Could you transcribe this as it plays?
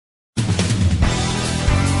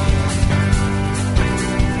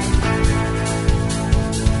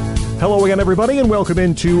Hello again, everybody, and welcome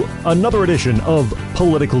into another edition of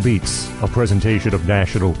Political Beats, a presentation of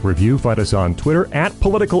National Review. Find us on Twitter at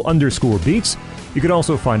political_beats. You can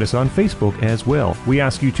also find us on Facebook as well. We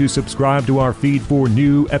ask you to subscribe to our feed for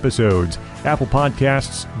new episodes. Apple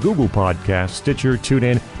Podcasts, Google Podcasts, Stitcher,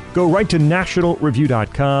 TuneIn. Go right to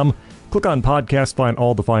nationalreview.com. Click on podcast, find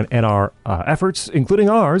all the fine NR efforts, including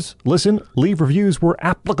ours. Listen, leave reviews where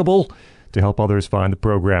applicable to help others find the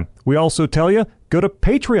program. We also tell you, go to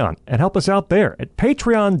Patreon and help us out there at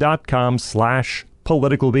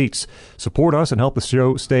patreon.com/politicalbeats. Support us and help the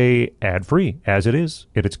show stay ad-free, as it is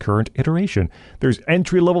in its current iteration. There's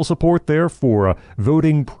entry-level support there for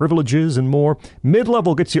voting privileges and more.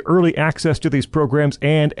 Mid-level gets you early access to these programs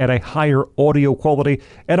and at a higher audio quality.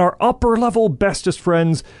 And our upper-level bestest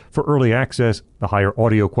friends for early access, the higher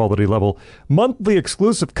audio quality level. Monthly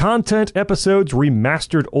exclusive content, episodes,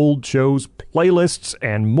 remastered old shows, playlists,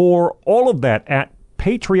 and more. All of that at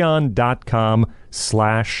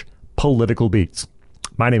patreon.com/politicalbeats.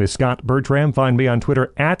 My name is Scott Bertram. Find me on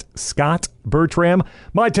Twitter at Scott Bertram.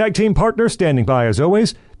 My tag team partner standing by as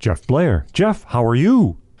always, Jeff Blair. Jeff, how are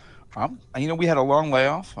you? We had a long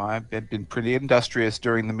layoff. I've been pretty industrious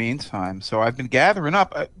during the meantime, so I've been gathering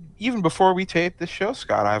up. Even before we taped this show,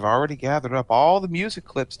 Scott, I've already gathered up all the music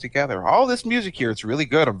clips together. All this music here, it's really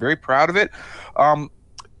good. I'm very proud of it.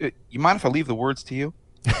 You mind if I leave the words to you?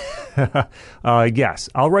 Yes,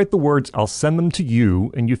 I'll write the words. I'll send them to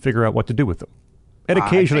you, and you figure out what to do with them. And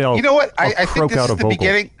occasionally, I think this is the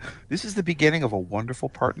beginning. This is the beginning of a wonderful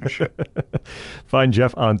partnership. Find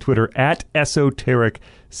Jeff on Twitter at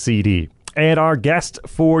EsotericCD. And our guest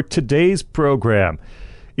for today's program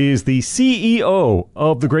is the CEO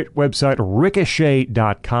of the great website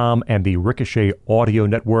Ricochet.com and the Ricochet Audio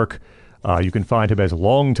Network. You can find him as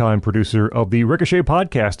longtime producer of the Ricochet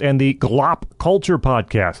podcast and the Glop Culture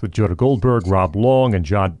podcast with Joda Goldberg, Rob Long, and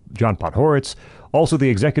John Podhoretz. Also the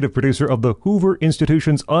executive producer of the Hoover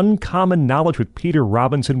Institution's Uncommon Knowledge with Peter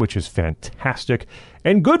Robinson, which is fantastic,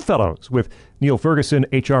 and Goodfellows with Neil Ferguson,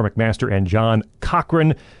 H.R. McMaster, and John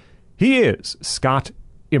Cochran. He is Scott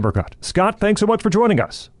Immergut. Scott, thanks so much for joining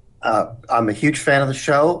us. I'm a huge fan of the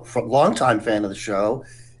show, longtime fan of the show,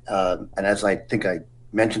 and as I think I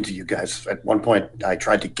mentioned to you guys at one point, I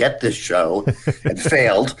tried to get this show and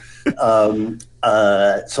failed.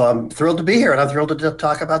 So I'm thrilled to be here, and I'm thrilled to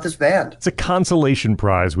talk about this band. It's a consolation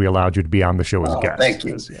prize we allowed you to be on the show as a guest. Thank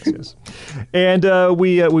you. Yes. And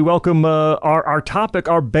we welcome our topic,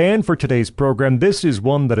 our band for today's program. This is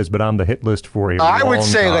one that has been on the hit list for a long time. I would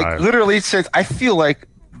say, literally, since I feel like,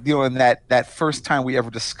 in that first time we ever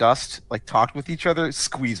discussed, talked with each other,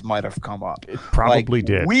 Squeeze might have come up. It probably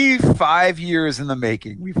did. 5 years in the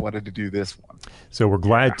making, we've wanted to do this one. So we're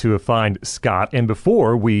glad to find Scott. And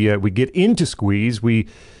before we get into Squeeze, we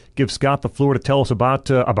give Scott the floor to tell us about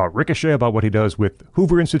Ricochet, about what he does with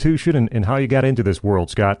Hoover Institution, and how you got into this world,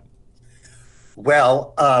 Scott.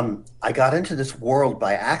 Well, I got into this world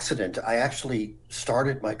by accident. I actually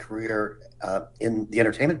started my career in the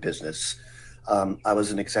entertainment business. I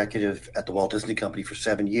was an executive at the Walt Disney Company for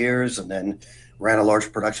 7 years, and then ran a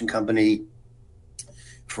large production company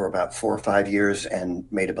for about 4 or 5 years and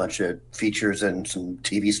made a bunch of features and some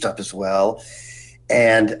TV stuff as well.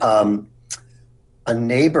 And a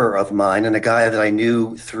neighbor of mine and a guy that I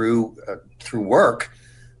knew through work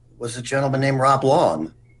was a gentleman named Rob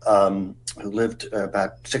Long, who lived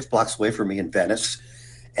about 6 blocks away from me in Venice.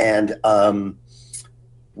 And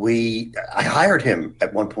I hired him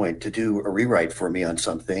at one point to do a rewrite for me on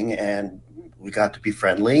something, and we got to be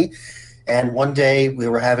friendly. And one day we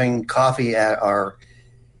were having coffee at our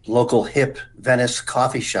local hip Venice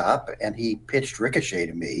coffee shop, and he pitched Ricochet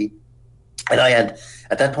to me. And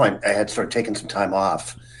at that point, I had started taking some time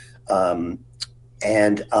off. And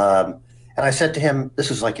I said to him, this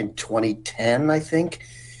was in 2010, I think,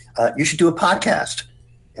 you should do a podcast.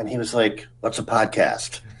 And he was like, what's a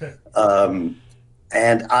podcast?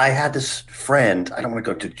 And I had this friend. I don't want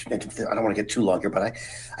to get too long here, but I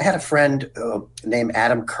had a friend named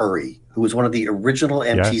Adam Curry, who was one of the original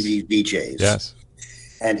MTV VJs. Yes.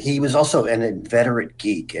 And he was also an inveterate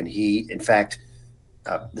geek. And he, in fact,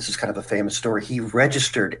 this is kind of a famous story. He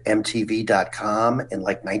registered MTV.com in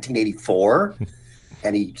 1984.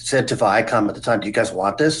 And he said to Viacom at the time, do you guys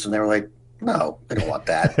want this? And they were like, no, they don't want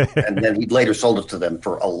that. And then he later sold it to them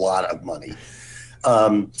for a lot of money.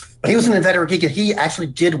 But he was an inveterate geek, and he actually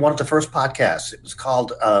did one of the first podcasts. It was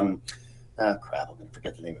called, I'm going to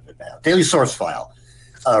forget the name of it now, Daily Source File,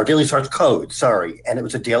 or Daily Source Code, sorry. And it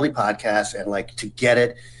was a daily podcast, and to get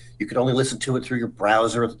it, you could only listen to it through your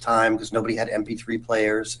browser at the time because nobody had MP3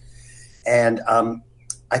 players. And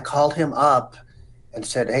I called him up and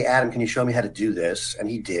said, "Hey, Adam, can you show me how to do this?" And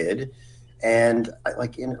he did. And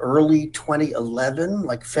like in early 2011,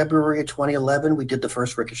 like February of 2011, we did the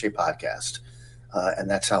first Ricochet podcast. And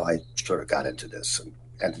that's how I sort of got into this and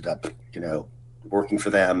ended up, working for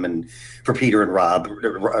them and for Peter and Rob.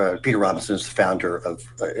 Peter Robinson is the founder of,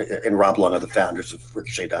 and Rob Lung are the founders of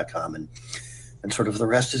Ricochet.com. And sort of the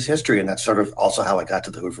rest is history. And that's sort of also how I got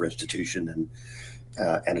to the Hoover Institution and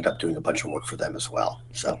ended up doing a bunch of work for them as well.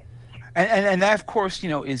 So. And that, of course,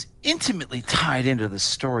 is intimately tied into the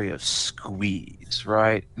story of Squeeze,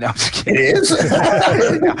 right? No, I'm just kidding. It is.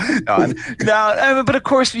 no, but of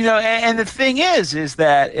course, and the thing is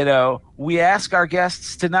that, we ask our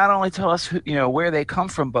guests to not only tell us, where they come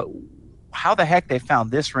from, but how the heck they found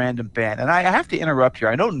this random band. And I have to interrupt here.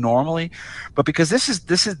 I don't normally, but because this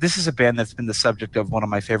is a band that's been the subject of one of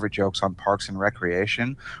my favorite jokes on Parks and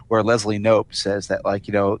Recreation, where Leslie Knope says that, like,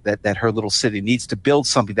 that her little city needs to build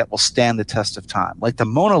something that will stand the test of time, like the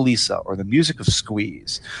Mona Lisa or the music of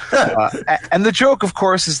Squeeze. And the joke, of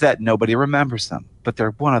course, is that nobody remembers them, but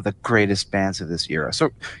they're one of the greatest bands of this era.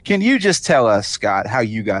 So can you just tell us, Scott, how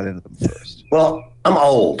you got into them first? Well, I'm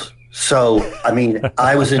old. So, I mean,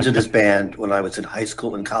 I was into this band when I was in high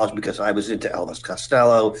school and college because I was into Elvis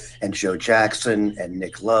Costello and Joe Jackson and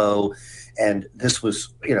Nick Lowe. And this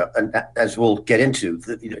was, and as we'll get into,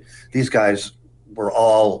 these guys were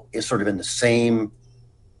all sort of in the same,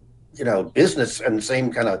 business and the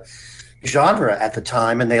same kind of genre at the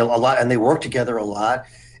time. And they worked together a lot.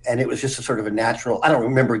 And it was just a sort of a natural, I don't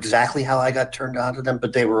remember exactly how I got turned on to them,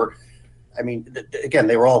 but they were, again,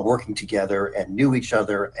 they were all working together and knew each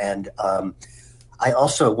other. And I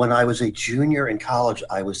also, when I was a junior in college,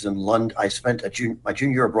 I was in London. I spent my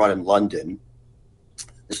junior year abroad in London.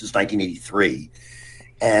 This is 1983.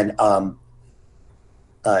 And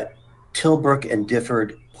Tilbrook and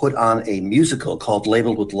Difford put on a musical called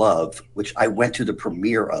Labeled with Love, which I went to the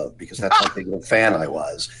premiere of because that's how big of a fan I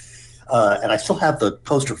was. And I still have the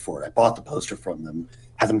poster for it. I bought the poster from them,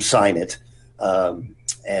 had them sign it. So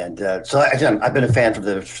again, I've been a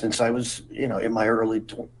fan since I was, in my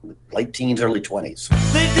late teens, early 20s.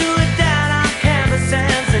 They do it down on canvas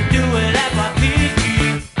and they do it at my peak.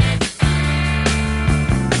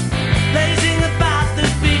 Lazing about the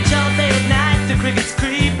beach all day at night, the crickets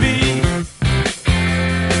creepy.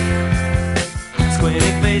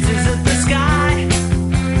 Squinting faces at the sky.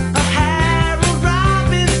 A Harold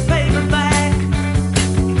Robbins paperback.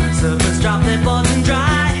 Surfers drop their boards and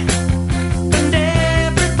dry.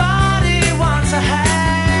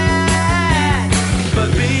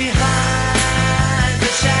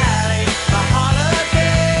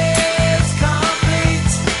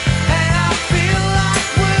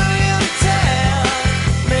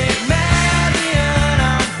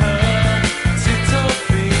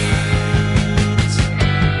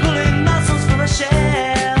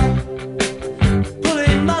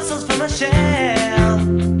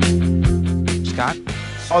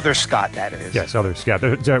 Other Scott, that is. Yes, other Scott.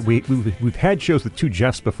 We've had shows with two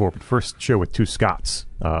Jeffs before, but first show with two Scotts.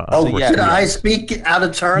 Did I speak out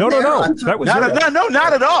of turn? No. That was not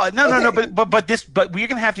at all. No. But we're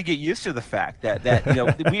gonna have to get used to the fact that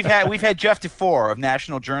we've had Jeff DeFore of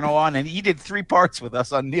National Journal on, and he did 3 parts with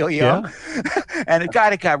us on Neil Young, and it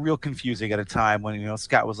got real confusing at a time when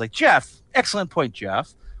Scott was like, "Jeff, excellent point,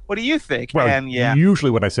 Jeff. What do you think?" Well, and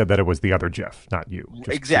usually when I said that, it was the other Jeff, not you.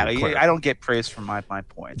 Exactly. I don't get praise for my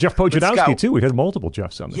point. Jeff Pojadowski, too. We had multiple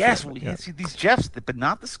Jeffs on the show. Yes, we see these Jeffs, but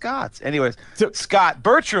not the Scotts. Anyways, so, Scott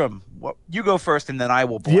Bertram, you go first, and then I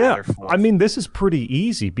will blather forth. This is pretty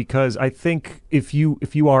easy because I think if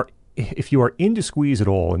you are into Squeeze at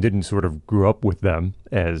all and didn't sort of grow up with them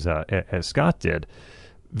as Scott did,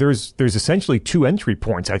 there's essentially 2 entry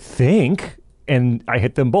points, I think. And I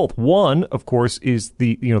hit them both. One, of course, is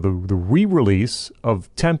the re-release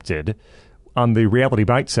of Tempted on the Reality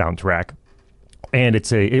Bites soundtrack, and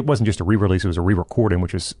it wasn't just a re-release; it was a re-recording,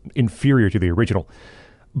 which is inferior to the original.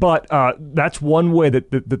 But that's one way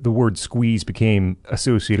that the word Squeeze became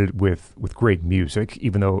associated with great music,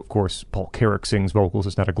 even though, of course, Paul Carrick sings vocals.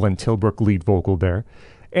 It's not a Glenn Tilbrook lead vocal there.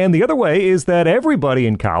 And the other way is that everybody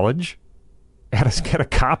in college had a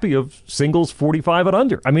copy of Singles 45 and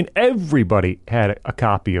Under. Everybody had a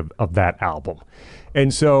copy of that album.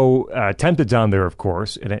 And so Tempted's on there, of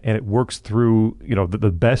course, and it works through, the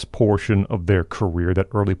best portion of their career, that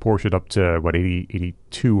early portion up to,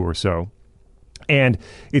 82 or so. And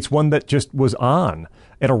it's one that just was on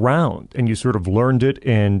and around, and you sort of learned it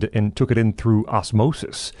and took it in through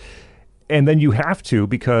osmosis. And then you have to,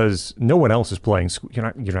 because no one else is playing,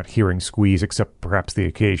 you're not hearing Squeeze except perhaps the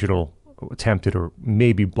occasional Tempted or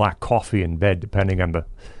maybe Black Coffee in bed, depending on the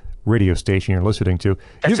radio station you're listening to.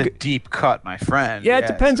 That's a deep cut, my friend. Yeah, it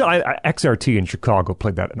depends. XRT in Chicago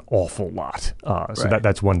played that an awful lot. So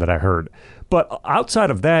that's one that I heard. But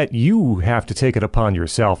outside of that, you have to take it upon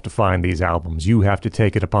yourself to find these albums. You have to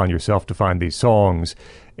take it upon yourself to find these songs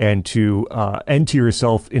and to enter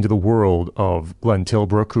yourself into the world of Glenn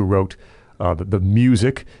Tilbrook, who wrote the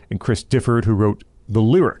music, and Chris Difford, who wrote the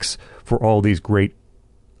lyrics for all these great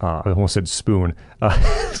I almost said spoon.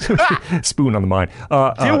 Spoon on the mind.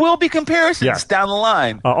 There will be comparisons down the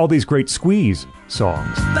line. All these great Squeeze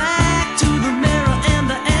songs. Back to the mirror in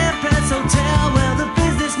the Empress Hotel where the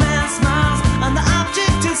businessman smiles on the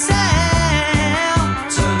object to sell.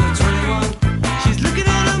 Turn to 21. She's looking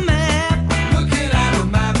at a map. Looking at a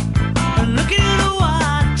map. And looking at a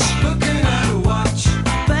watch. Looking at a watch.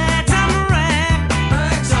 Bags on the rack.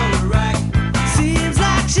 Bags on the rack. Seems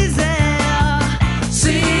like she's there.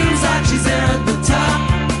 Seems like she's there at the top.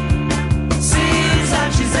 Seems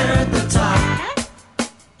like she's there at the top.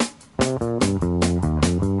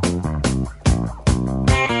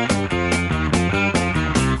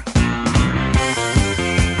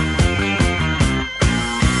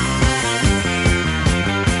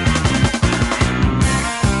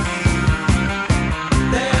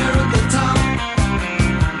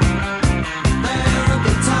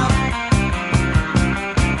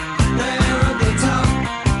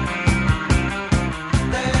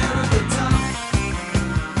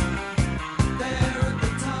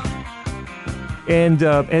 And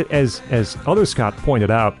as other Scott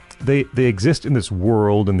pointed out, they exist in this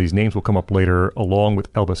world, and these names will come up later, along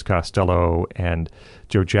with Elvis Costello and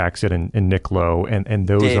Joe Jackson and Nick Lowe, and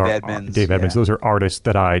those Dave are Edmunds, Dave Edmunds. Those are artists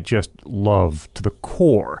that I just love to the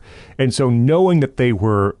core. And so knowing that they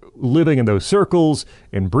were living in those circles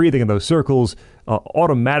and breathing in those circles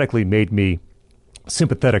automatically made me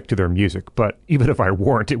sympathetic to their music. But even if I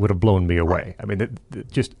weren't, it would have blown me away. I mean,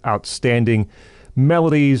 just outstanding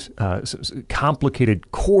melodies,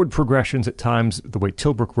 complicated chord progressions at times, the way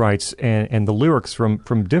Tilbrook writes, and the lyrics from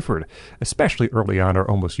Difford, especially early on, are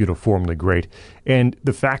almost uniformly great. And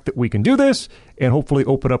the fact that we can do this and hopefully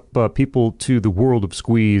open up people to the world of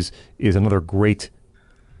Squeeze is another great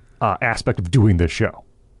aspect of doing this show.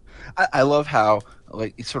 I love how,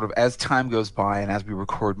 like, sort of as time goes by and as we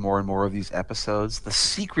record more and more of these episodes, the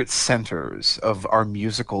secret centers of our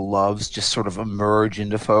musical loves just sort of emerge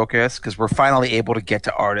into focus, because we're finally able to get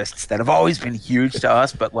to artists that have always been huge to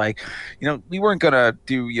us, but, like, you know, we weren't going to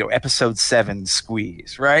do, you know, episode 7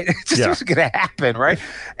 Squeeze, right? It just wasn't going to happen, right?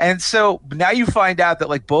 And so now you find out that,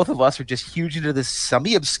 like, both of us are just huge into this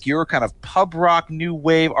semi-obscure kind of pub rock, new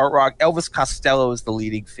wave, art rock. Elvis Costello is the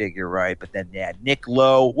leading figure, right? But then, Nick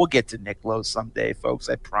Lowe. We'll get to Nick Lowe someday, folks,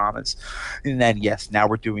 I promise. And then, yes, now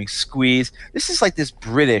we're doing Squeeze. This is like this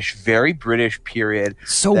British, very British period.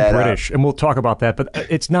 So that, British, and we'll talk about that, but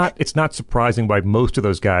it's not surprising why most of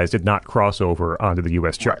those guys did not cross over onto the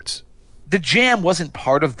U.S. charts. The Jam wasn't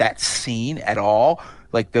part of that scene at all.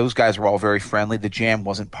 Like, those guys were all very friendly. The Jam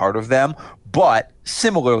wasn't part of them. But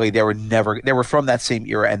similarly, they were from that same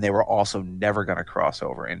era, and they were also never going to cross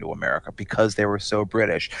over into America because they were so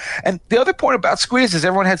British. And the other point about Squeeze is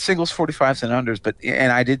everyone had singles, 45s, and unders,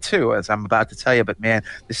 and I did too, as I'm about to tell you. But man,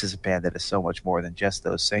 this is a band that is so much more than just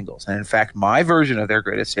those singles. And in fact, my version of their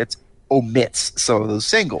greatest hits omits some of those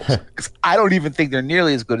singles, because I don't even think they're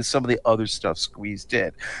nearly as good as some of the other stuff Squeeze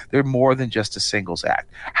did. They're more than just a singles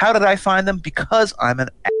act. How did I find them? Because I'm an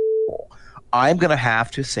asshole. I'm going to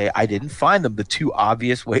have to say I didn't find them the two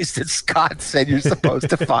obvious ways that Scott said you're supposed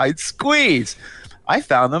to find Squeeze. I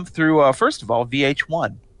found them through, first of all,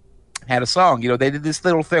 VH1 had a song. You know, they did this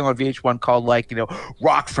little thing on VH1 called, like, you know,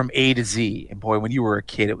 Rock from A to Z. And boy, when you were a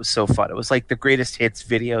kid, it was so fun. It was like the greatest hits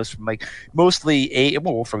videos from, like, mostly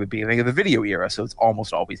from the beginning of the video era. So it's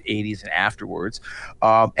almost always 80s and afterwards.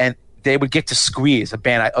 And they would get to Squeeze, a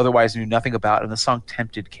band I otherwise knew nothing about. And the song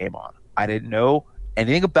Tempted came on. I didn't know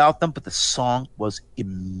anything about them, but the song was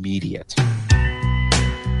immediate.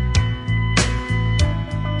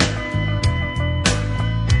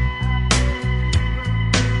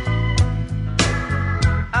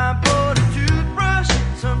 I bought a toothbrush,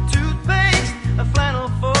 some toothpaste, a flannel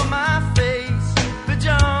for my face,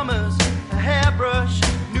 pajamas, a hairbrush,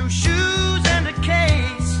 new shoes, and a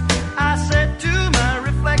case. I said to my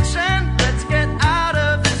reflection, let's get out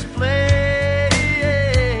of this place.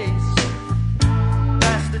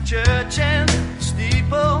 Past the church and the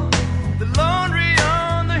steeple, the Lord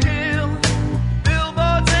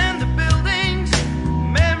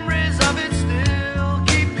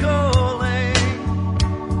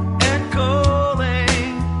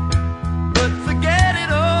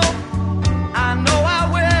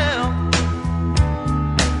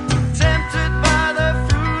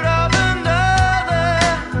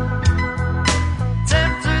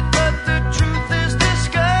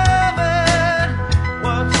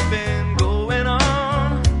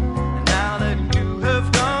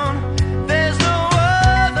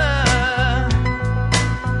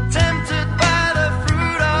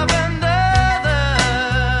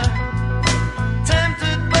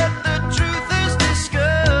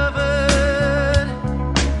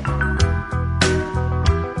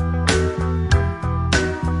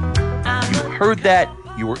heard that,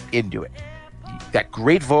 you were into it. That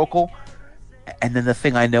great vocal. And then the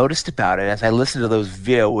thing I noticed about it as I listened to those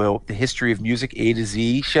the History of Music A to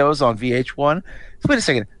Z shows on VH1, wait a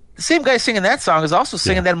second, the same guy singing that song is also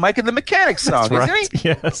singing that Mike and the Mechanics song, That's right. isn't he?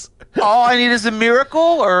 Yes. All I Need Is a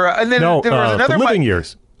Miracle, and then No, there was another The Living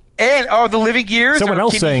Years. And the Living Years. Someone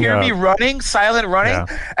else Can saying, you hear me running, silent running?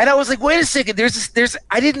 Yeah. And I was like, wait a second. There's.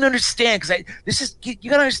 I didn't understand because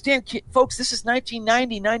you gotta understand, folks. This is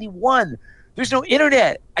 1990, 91. There's no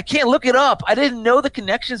internet. I can't look it up. I didn't know the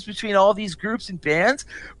connections between all these groups and bands,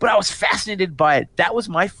 but I was fascinated by it. That was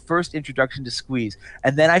my first introduction to Squeeze.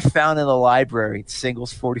 And then I found in the library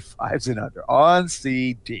singles 45s and under on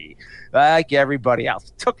CD, like everybody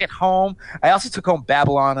else. Took it home. I also took home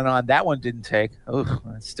Babylon and On. That one didn't take. Oh,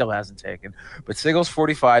 it still hasn't taken. But singles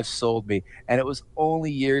 45 sold me. And it was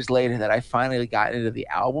only years later that I finally got into the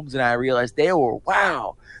albums and I realized they were,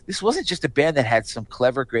 wow. This wasn't just a band that had some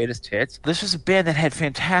clever greatest hits. This was a band that had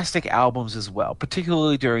fantastic albums as well,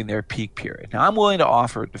 particularly during their peak period. Now, I'm willing to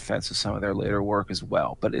offer a defense of some of their later work as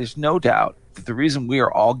well, but there's no doubt that the reason we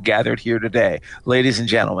are all gathered here today, ladies and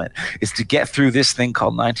gentlemen, is to get through this thing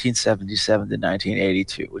called 1977 to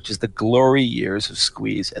 1982, which is the glory years of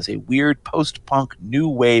Squeeze as a weird post-punk new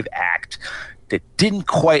wave act that didn't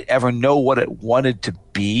quite ever know what it wanted to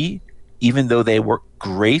be, even though they were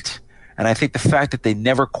great. And I think the fact that they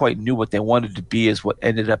never quite knew what they wanted to be is what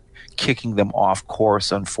ended up kicking them off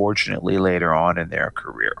course, unfortunately, later on in their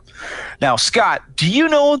career. Now, Scott, do you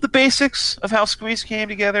know the basics of how Squeeze came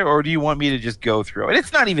together, or do you want me to just go through it?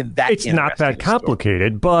 It's not even that It's not that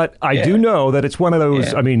complicated, story. But I do know that it's one of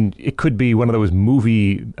those, I mean, it could be one of those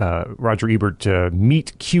movie Roger Ebert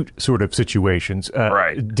meet cute sort of situations.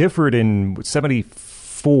 Right. Differed in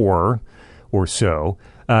 74 or so,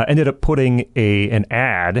 ended up putting an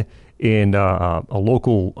ad in a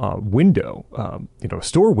local window, a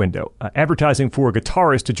store window, advertising for a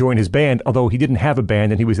guitarist to join his band, although he didn't have a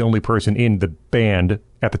band and he was the only person in the band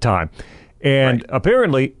at the time. And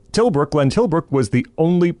apparently, Glenn Tilbrook was the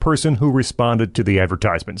only person who responded to the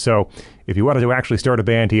advertisement. So if he wanted to actually start a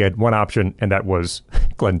band, he had one option, and that was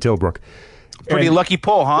Glenn Tilbrook. Pretty lucky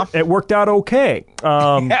pull, huh? It worked out okay.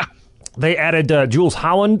 Yeah. They added Jules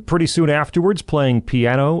Holland pretty soon afterwards, playing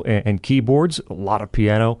piano and keyboards, a lot of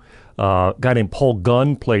piano. A guy named Paul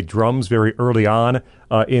Gunn played drums very early on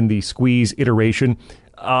in the Squeeze iteration.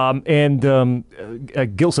 And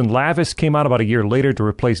Gilson Lavis came out about a year later to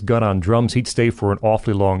replace Gunn on drums. He'd stay for an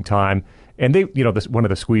awfully long time. And they, one of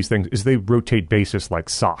the Squeeze things is they rotate bassists like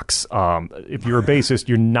socks. If you're a bassist,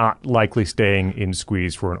 you're not likely staying in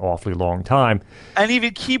Squeeze for an awfully long time. And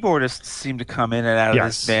even keyboardists seem to come in and out of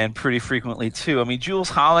this band pretty frequently too. I mean, Jules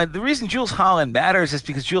Holland. The reason Jules Holland matters is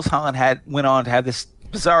because Jules Holland went on to have this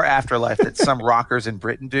bizarre afterlife that some rockers in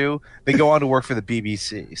Britain do. They go on to work for the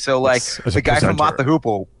BBC. So, like, the guy from Mott the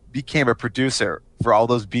Hoople became a producer for all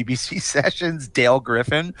those BBC sessions, Dale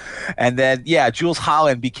Griffin. And then, Jules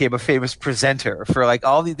Holland became a famous presenter for, like,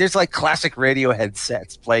 all the – there's, like, classic Radiohead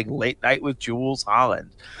sets playing Late Night with Jules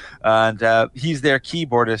Holland. And he's their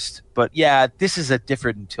keyboardist. But, this is a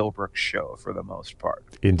different Tilbrook show for the most part.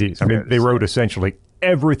 Indeed. I mean, they wrote essentially –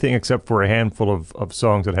 everything except for a handful of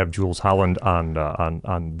songs that have Jules Holland on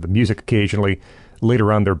the music occasionally.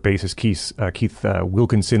 Later on, their bassist Keith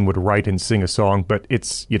Wilkinson would write and sing a song, but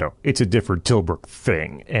it's a different Tilbrook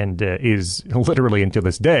thing, and is literally until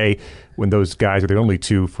this day when those guys are the only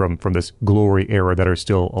two from this glory era that are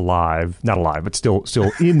still alive, not alive, but still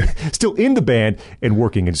in the band and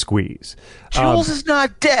working in Squeeze. Jules is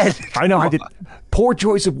not dead. I know. I did. Poor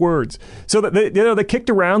choice of words. So they kicked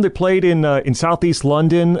around. They played in Southeast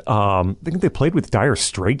London. I think they played with Dire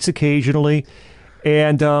Straits occasionally,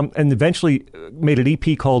 and eventually made an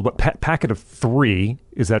EP called Packet of Three.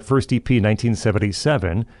 Is that first EP in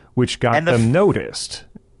 1977, which got them noticed.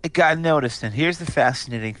 It got noticed, and here's the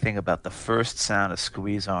fascinating thing about the first sound of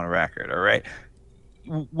Squeeze on record. All right.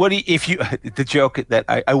 The joke that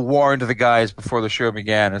I warned the guys before the show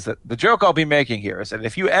began is that the joke I'll be making here is that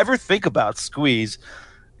if you ever think about Squeeze,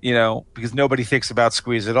 because nobody thinks about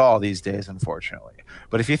Squeeze at all these days, unfortunately.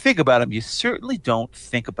 But if you think about them, you certainly don't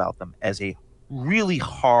think about them as a really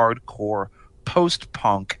hardcore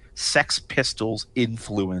post-punk Sex Pistols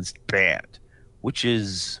influenced band, which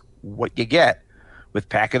is what you get with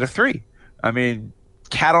Packet of Three. I mean,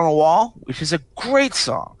 Cat on a Wall, which is a great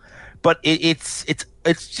song. But it's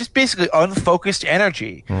just basically unfocused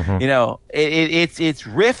energy. Mm-hmm. It's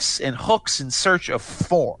riffs and hooks in search of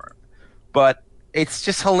form. But it's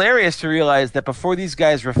just hilarious to realize that before these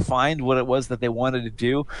guys refined what it was that they wanted to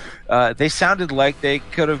do, they sounded like they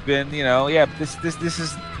could have been, this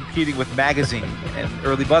is competing with Magazine and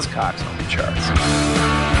early Buzzcocks on the charts.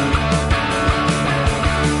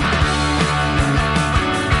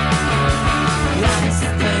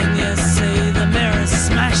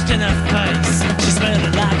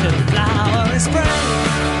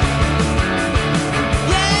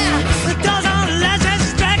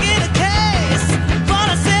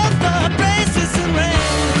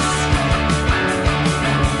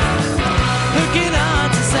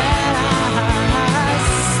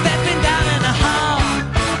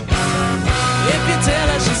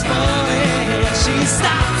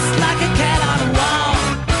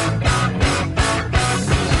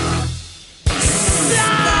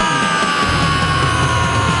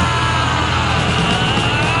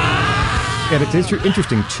 It's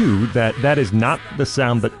interesting, too, that is not the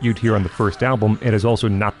sound that you'd hear on the first album. It is also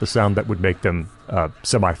not the sound that would make them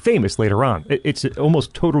semi-famous later on. It's an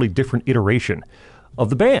almost totally different iteration of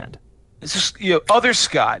the band. It's just, other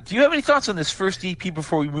Scott. Do you have any thoughts on this first EP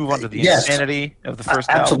before we move on to the insanity of the first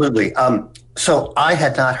album? Absolutely. So I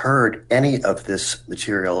had not heard any of this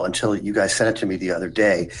material until you guys sent it to me the other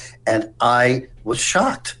day, and I was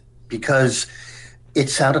shocked because it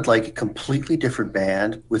sounded like a completely different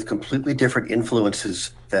band with completely different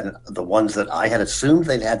influences than the ones that I had assumed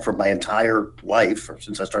they'd had for my entire life or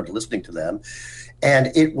since I started listening to them. And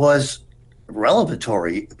it was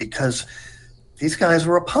revelatory because these guys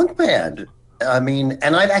were a punk band. I mean,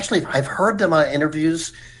 and I've heard them on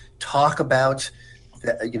interviews talk about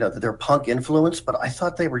their punk influence, but I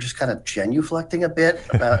thought they were just kind of genuflecting a bit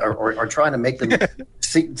about or trying to make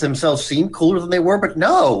themselves seem cooler than they were. But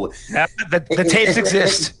no, the tapes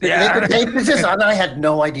exist. The tapes exist. And I had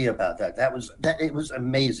no idea about that. It was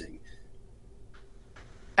amazing.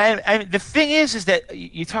 And the thing is that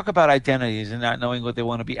you talk about identities and not knowing what they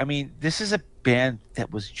want to be. I mean, this is a band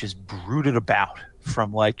that was just brooded about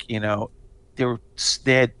from the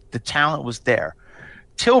talent was there.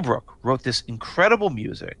 Tilbrook wrote this incredible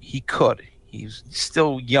music. He's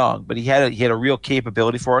still young, but he had a real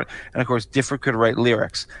capability for it. And of course, Difford could write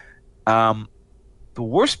lyrics. The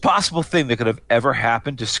worst possible thing that could have ever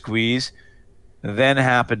happened to Squeeze then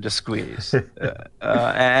happened to Squeeze.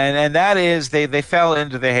 And that is they fell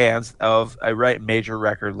into the hands of a major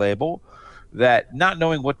record label that not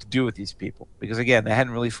knowing what to do with these people, because again, they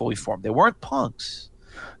hadn't really fully formed. They weren't punks.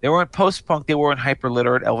 They weren't post-punk. They weren't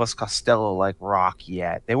hyper-literate Elvis Costello-like rock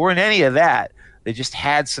yet. They weren't any of that. They just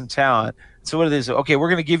had some talent. So what it is, okay, we're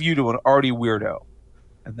going to give you to an arty weirdo.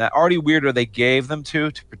 And that arty weirdo they gave them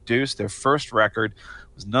to produce their first record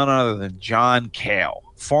was none other than John Cale,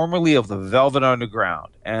 formerly of the Velvet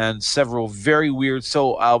Underground, and several very weird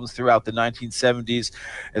solo albums throughout the 1970s,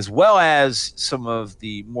 as well as some of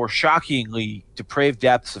the more shockingly depraved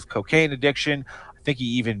depths of cocaine addiction. I think he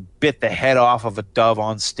even bit the head off of a dove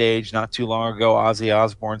on stage not too long ago, Ozzy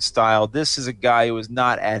Osbourne style. This is a guy who was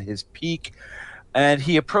not at his peak. And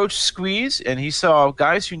he approached Squeeze, and he saw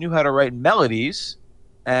guys who knew how to write melodies.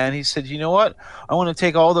 And he said, you know what? I want to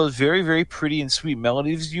take all those very, very pretty and sweet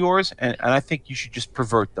melodies of yours, and I think you should just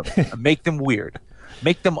pervert them and make them weird.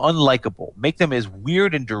 Make them unlikable. Make them as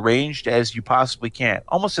weird and deranged as you possibly can.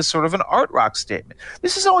 Almost as sort of an art rock statement.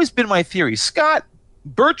 This has always been my theory. Scott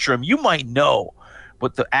Bertram, you might know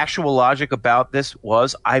what the actual logic about this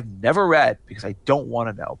was. I've never read because I don't want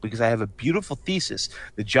to know, because I have a beautiful thesis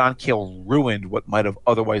that John Cale ruined what might have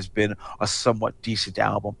otherwise been a somewhat decent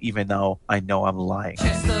album, even though I know I'm lying.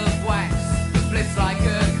 Chest of wax flips like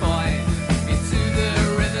a coin into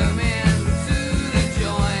the rhythm, into the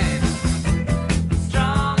joint.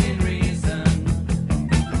 Strong in reason,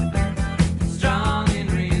 strong in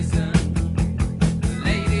reason.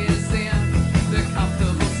 Ladies in the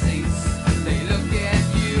comfortable seats, they look at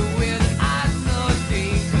you with eyes so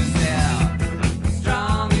deep, 'cause they're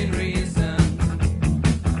strong in reason,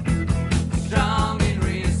 strong in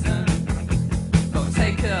reason. Don't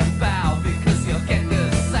take a bow because you'll get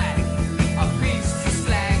the sack. A piece to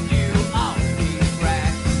slag you off the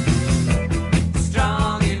rack.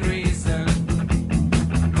 Strong in reason,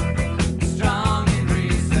 strong in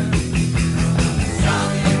reason.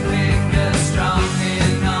 Strong in liquor, strong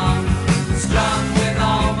in all. Strong with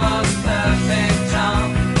almost perfect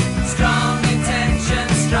charm. Strong in tension,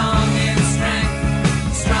 strong in strength.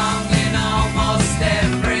 Strong in almost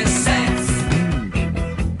every sense.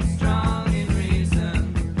 Strong in reason.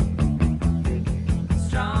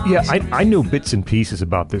 Strong Yeah, I know bits and pieces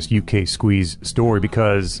about this UK Squeeze story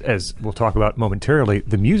because, as we'll talk about momentarily,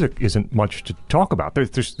 the music isn't much to talk about.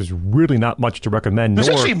 There's really not much to recommend. There's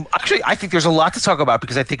nor, actually, I think there's a lot to talk about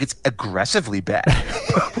because I think it's aggressively bad.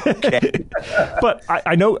 Okay. but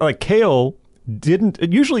I know like Cale didn't.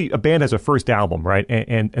 Usually, a band has a first album, right?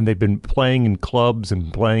 And they've been playing in clubs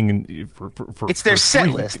and playing for It's their for set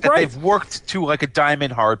three- list that right. they've worked to like a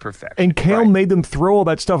diamond hard perfection. And Cale Right. made them throw all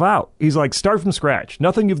that stuff out. He's like, start from scratch.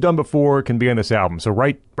 Nothing you've done before can be on this album. So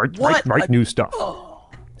write What? new stuff.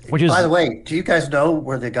 Which is By the way, do you guys know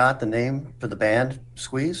where they got the name for the band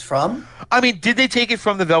Squeeze from? I mean, did they take it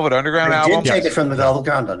from the Velvet Underground They album? did take it from the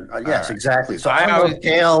Velvet Underground. Yes, right. exactly. So I I don't know was- if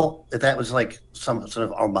Cale, if that was like some sort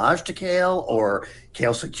of homage to Cale or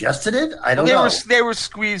Cale suggested it. I don't know. They were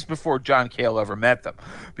squeezed before John Cale ever met them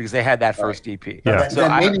because they had that first EP. Yeah. Then, So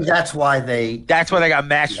then I- maybe that's why they. that's why they got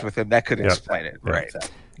matched with him. That could explain it, right? exactly.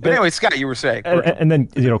 But anyway, Scott, you were saying. and then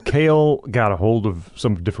Cale got a hold of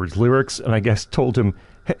some of Difford's lyrics and I guess told him,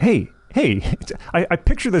 hey, I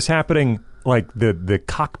picture this happening like the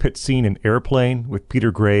cockpit scene in Airplane with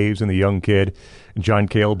Peter Graves and the young kid, and John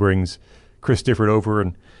Cale brings Chris Difford over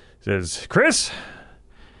and says, "Chris,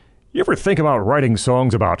 you ever think about writing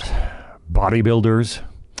songs about bodybuilders?"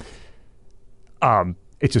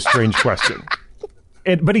 It's a strange question.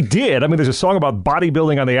 But he did. I mean, there's a song about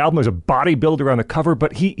bodybuilding on the album. There's a bodybuilder on the cover,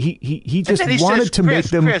 but he just wanted to make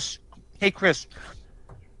them. Hey, Chris,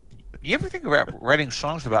 you ever think about writing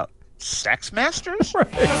songs about sex masters? Right.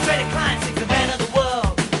 Frustrated client thinks the man of the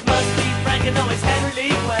world must be frank and always handle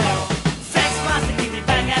it well. Sex master keep me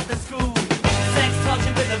back at the school. Sex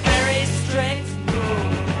torture with a very strict rule.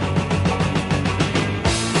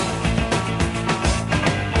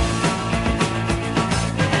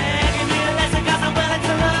 Hey, give me a lesson 'cause I'm willing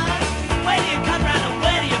to learn. Where do you come round and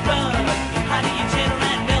where do you run? How do you channel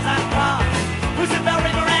and bills I cross? Who's the bell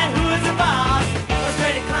ringer and who is the boss?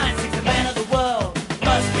 Frustrated client thinks the man of the world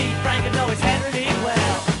must be frank and always handle it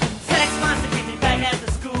well. Sex monster keep me back at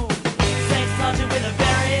the school. Sex torture with a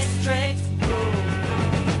very strict rule.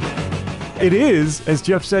 It is, as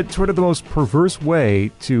Jeff said, sort of the most perverse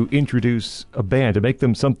way to introduce a band, to make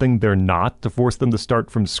them something they're not, to force them to start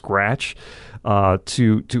from scratch,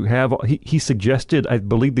 to have. He suggested, I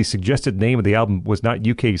believe the suggested name of the album was not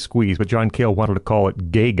UK Squeeze, but John Cale wanted to call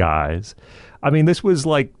it Gay Guys. I mean, this was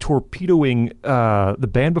like torpedoing the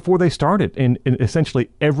band before they started in essentially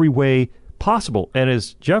every way possible. And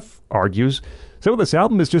as Jeff argues, some of this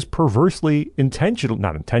album is just perversely intentional,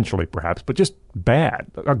 not intentionally perhaps, but just bad,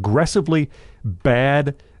 aggressively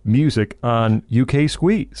bad music on UK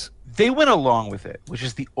Squeeze. They went along with it, which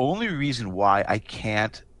is the only reason why I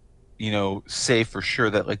can't, say for sure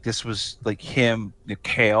that like this was like him,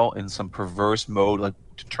 Cale, in some perverse mode, like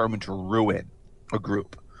determined to ruin a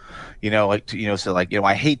group.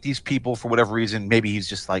 I hate these people for whatever reason. Maybe he's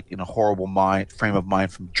just like in a horrible frame of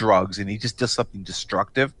mind from drugs, and he just does something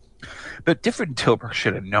destructive. But Difford and Tilbrook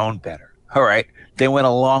should have known better. All right, they went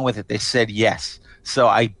along with it. They said yes. So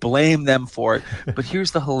I blame them for it. But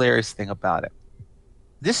here's the hilarious thing about it.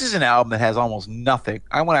 This is an album that has almost nothing.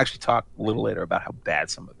 I want to actually talk a little later about how bad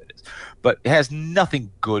some of it is. But it has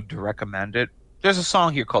nothing good to recommend it. There's a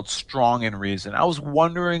song here called Strong in Reason. I was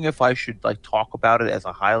wondering if I should talk about it as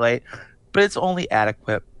a highlight, but it's only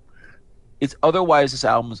adequate. It's otherwise this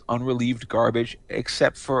album is unrelieved garbage,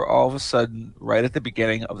 except for all of a sudden, right at the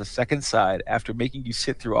beginning of the second side, after making you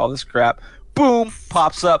sit through all this crap, boom,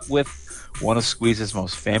 pops up with one of Squeeze's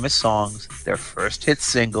most famous songs, their first hit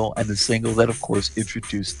single, and the single that, of course,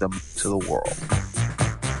 introduced them to the world.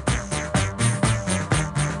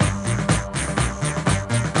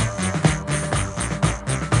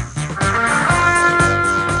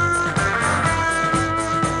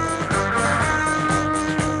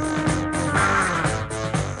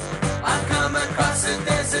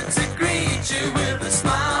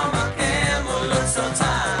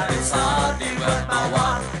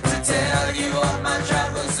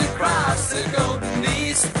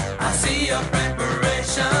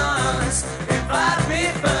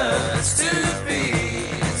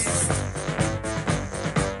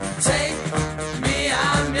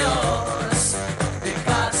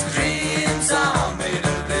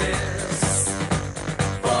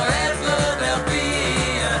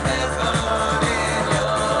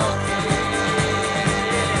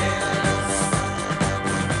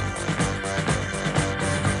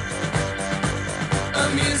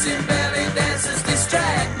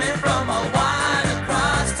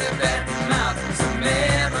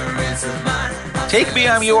 Take Me,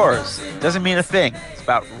 I'm Yours. Doesn't mean a thing. It's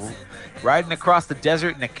about riding across the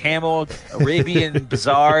desert in a camel, Arabian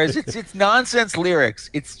bazaars. It's nonsense lyrics.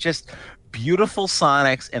 It's just beautiful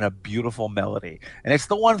sonics and a beautiful melody. And it's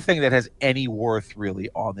the one thing that has any worth really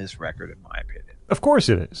on this record, in my opinion. Of course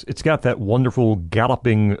it is. It's got that wonderful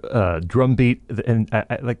galloping drum beat, and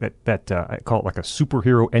I like that. I call it like a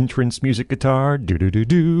superhero entrance music guitar. Do do do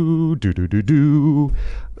do do do do do.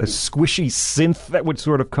 A squishy synth that would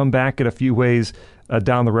sort of come back in a few ways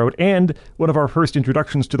down the road, and one of our first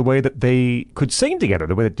introductions to the way that they could sing together,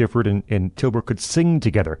 the way that Difford and Tilbrook could sing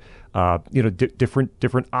together.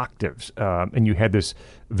 Different octaves, and you had this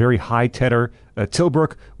very high tenor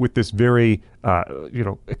Tilbrook with this very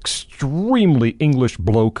extremely English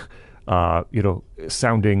bloke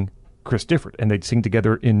sounding Chris Difford, and they'd sing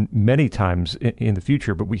together in many times in the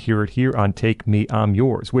future, but we hear it here on Take Me, I'm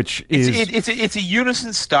Yours, which is... It's a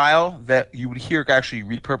unison style that you would hear actually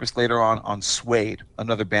repurposed later on Suede,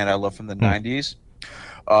 another band I love from the 90s.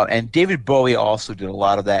 And David Bowie also did a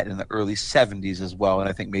lot of that in the early 70s as well, and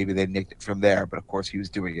I think maybe they nicked it from there, but of course he was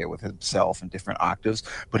doing it with himself in different octaves.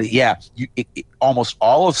 But almost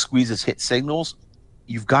all of Squeeze's hit singles,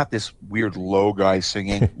 you've got this weird low guy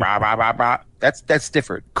singing. Rah, rah, rah, rah. That's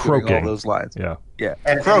different. Doing Croaking. all those lines. Yeah. Yeah.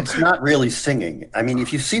 And it's not really singing. I mean,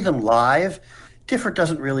 if you see them live, Difford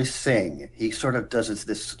doesn't really sing. He sort of does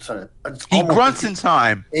this sort of. He grunts in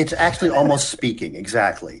time. It's actually almost speaking,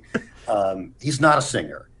 exactly. He's not a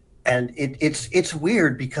singer, and it's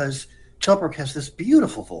weird because Tilbrook has this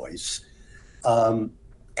beautiful voice, and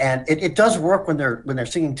it does work when they're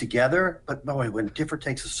singing together. But boy, when Difford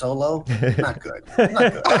takes a solo, not good.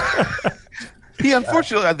 Not good. He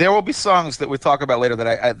unfortunately, there will be songs that we'll talk about later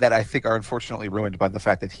that I think are unfortunately ruined by the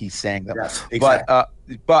fact that he sang them. Yes, exactly.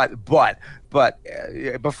 But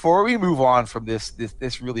before we move on from this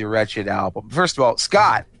really wretched album, first of all,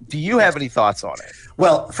 Scott, do you have any thoughts on it?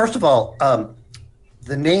 Well, first of all,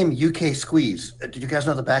 the name UK Squeeze. Did you guys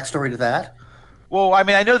know the backstory to that? Well, I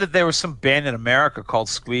mean, I know that there was some band in America called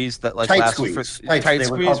Squeeze that like Tight lasted Squeeze. for Tight They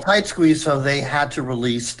Squeeze. were called Tight Squeeze, so they had to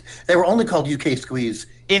release. They were only called UK Squeeze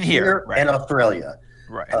In here, right. and Australia,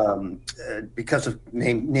 Right. because of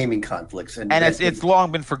naming conflicts. And it's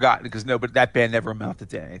long been forgotten because that band never amounted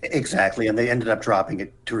to anything. Exactly, and they ended up dropping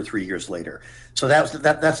it 2 or 3 years later. So that's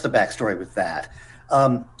the backstory with that.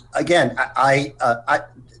 Again, I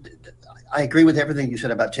agree with everything you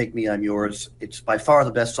said about "Take Me, I'm Yours." It's by far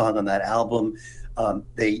the best song on that album.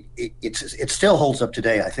 It still holds up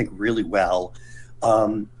today, I think, really well.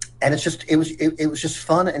 And it was just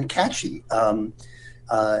fun and catchy. I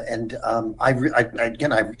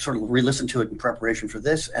sort of re-listened to it in preparation for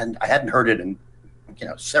this, and I hadn't heard it in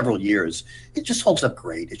several years. It just holds up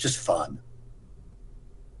great. It's just fun.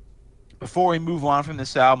 Before we move on from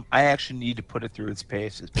this album, I actually need to put it through its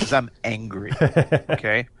paces because I'm angry.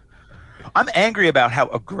 Okay, I'm angry about how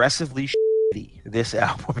aggressively shitty this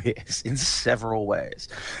album is in several ways.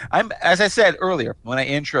 As I said earlier when I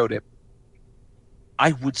introed it,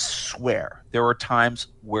 I would swear there were times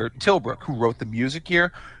where Tilbrook, who wrote the music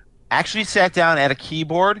here, actually sat down at a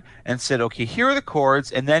keyboard and said, "Okay, here are the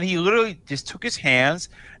chords," and then he literally just took his hands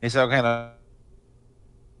and he said, "Okay,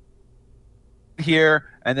 here,"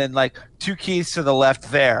 and then like 2 keys to the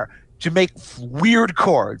left there to make weird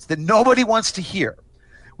chords that nobody wants to hear,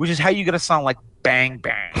 which is how you get a song like Bang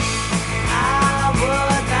Bang. I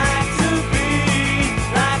would like to be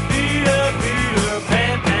like Peter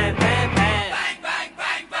Pan, Pan, Pan, Pan. Bang, bang,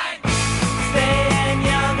 bang, bang. Staying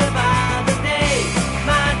younger by the day.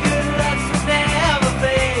 My good looks will never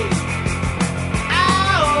fade. I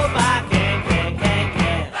hope I can. Bang,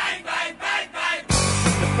 bang, bang, bang.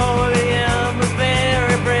 Napoleon was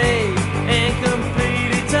very brave and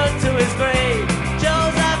completely took to his grave.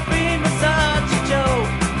 Josephine was such a joke,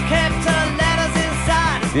 kept her letters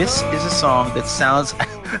inside his This is a song that sounds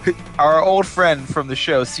our old friend from the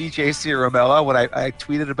show, CJ Ciaramella, when I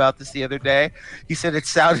tweeted about this the other day, he said it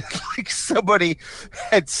sounded like somebody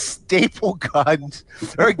had staple gunned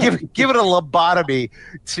or given a lobotomy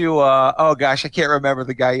to oh gosh, I can't remember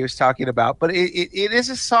the guy he was talking about, but it is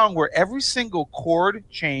a song where every single chord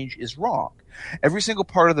change is wrong. Every single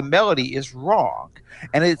part of the melody is wrong,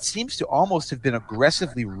 and it seems to almost have been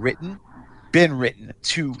aggressively written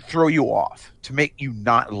to throw you off, to make you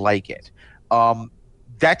not like it.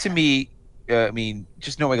 That to me, I mean,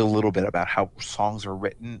 just knowing a little bit about how songs are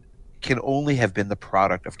written can only have been the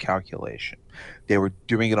product of calculation. They were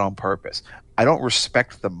doing it on purpose. I don't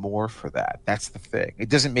respect them more for that. That's the thing. It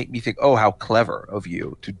doesn't make me think, oh, how clever of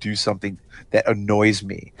you to do something that annoys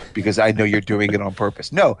me because I know you're doing it on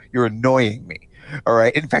purpose. No, you're annoying me. All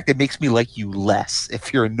right. In fact, it makes me like you less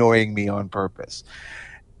if you're annoying me on purpose.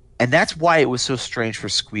 And that's why it was so strange for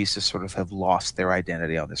Squeeze to sort of have lost their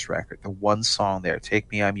identity on this record. The one song there,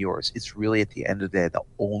 Take Me, I'm Yours, it's really at the end of the day the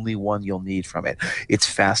only one you'll need from it. It's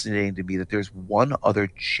fascinating to me that there's one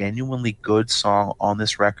other genuinely good song on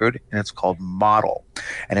this record, and it's called Model.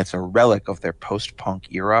 And it's a relic of their post-punk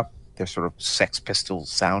era, their sort of Sex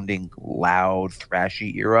Pistols sounding loud,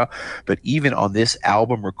 thrashy era. But even on this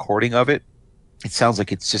album recording of it, it sounds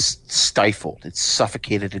like it's just stifled. It's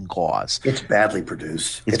suffocated in gauze. It's badly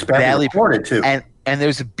produced. It's badly recorded too. And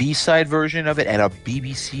there's a B-side version of it and a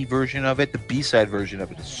BBC version of it. The B-side version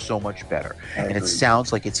of it is so much better. And it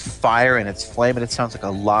sounds like it's fire and it's flame, and it sounds like a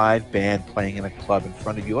live band playing in a club in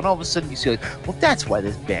front of you. And all of a sudden you see, like, well, that's why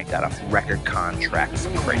this band got a record contract, for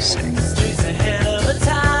Christ's sake. She's ahead of her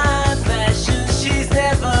time, fashion, she's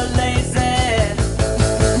never lazy.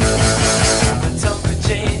 The tone could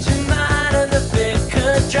change your mind, and the fit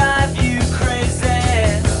could drive you crazy.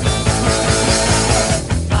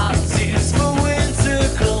 Parties for winter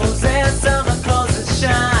clothes and summer clothes that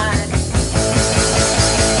shine.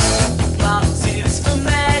 Parties for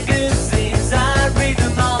magazines, I read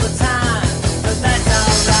them all the time, but that's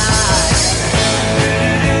alright.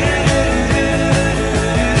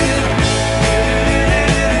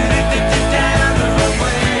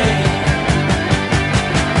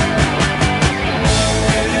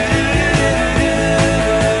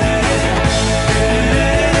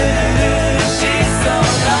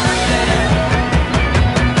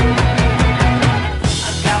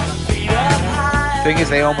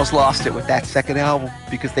 almost lost it with that second album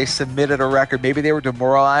because they submitted a record. Maybe they were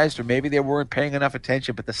demoralized or maybe they weren't paying enough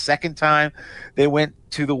attention. But the second time they went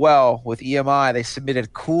to the well with EMI, they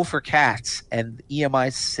submitted Cool for Cats, and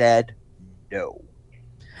EMI said no.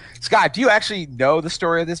 Scott, do you actually know the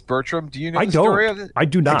story of this, Bertram? Do you know the story of this? I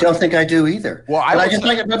do not. I don't think I do either. Well, I just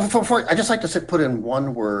like to put in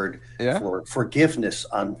one word Yeah. for forgiveness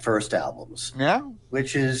on first albums. Yeah.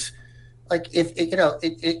 Which is like if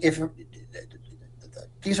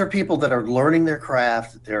these are people that are learning their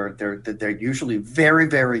craft. They're usually very,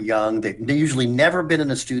 very young. They've usually never been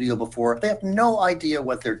in a studio before. They have no idea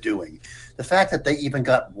what they're doing. The fact that they even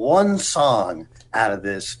got one song out of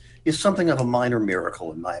this is something of a minor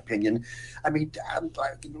miracle, in my opinion. I mean,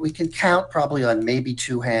 we can count probably on maybe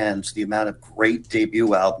two hands the amount of great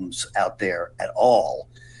debut albums out there at all.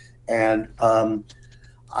 And I'm,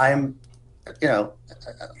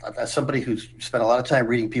 as somebody who's spent a lot of time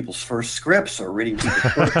reading people's first scripts or reading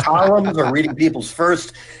people's first columns or reading people's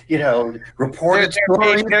first, reported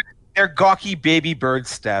stories. They're gawky baby bird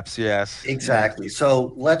steps, yes. Exactly.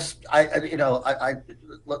 So I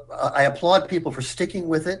applaud people for sticking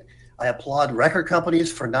with it. I applaud record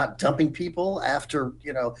companies for not dumping people after,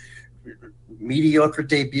 mediocre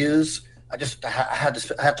debuts. I had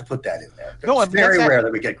to put that in there. It's very rare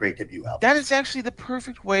that we get great debut albums. That is actually the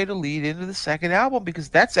perfect way to lead into the second album because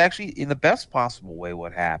that's actually in the best possible way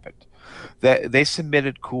what happened. They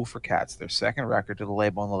submitted Cool for Cats, their second record, to the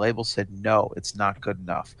label, and the label said, no, it's not good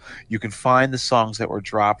enough. You can find the songs that were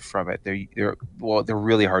dropped from it. They're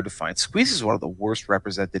really hard to find. Squeeze is one of the worst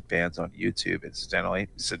represented bands on YouTube, incidentally.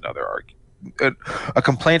 It's another argument, a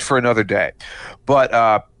complaint for another day.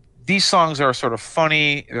 But these songs are sort of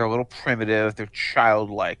funny. They're a little primitive. They're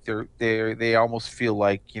childlike. They almost feel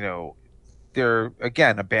like, they're,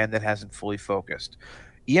 again, a band that hasn't fully focused.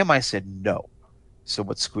 EMI said no. So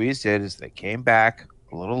what Squeeze did is they came back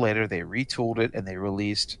a little later, they retooled it, and they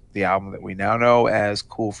released the album that we now know as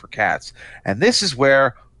Cool for Cats. And this is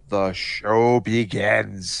where the show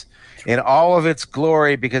begins in all of its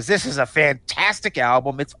glory because this is a fantastic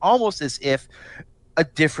album. It's almost as if a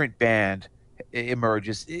different band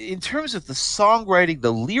emerges. In terms of the songwriting,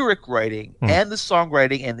 the lyric writing, and the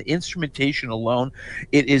songwriting and the instrumentation alone,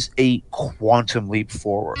 it is a quantum leap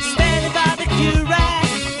forward. Standing by the queue rack,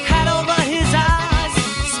 hat over his eyes,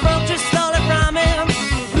 smoke just slowly from him,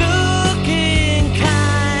 looking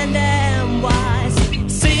kind and wise.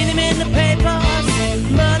 Seen him in the papers,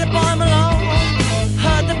 Murder Boy Malone,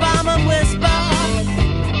 heard the bomber whisper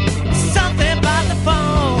something about the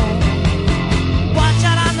phone. Watch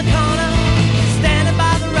out on the corner, standing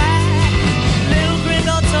by the rack, little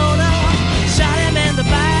gringo toner, shot him in the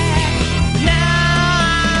back.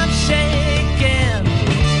 Now I'm shaking.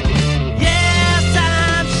 Yes,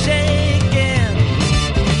 I'm shaking.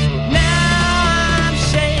 Now I'm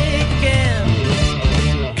shaking.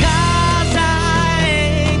 'Cause I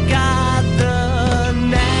ain't got the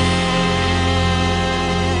knack.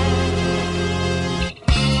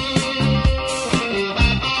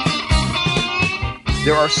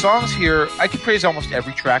 There are songs here, I could praise almost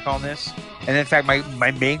every track on this. And in fact, my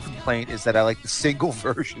main complaint is that I like the single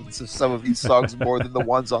versions of some of these songs more than the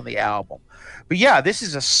ones on the album. But yeah, this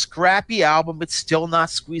is a scrappy album. It's still not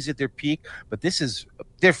Squeeze at their peak, but this is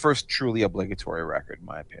their first truly obligatory record, in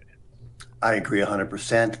my opinion. I agree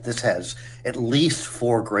 100%. This has at least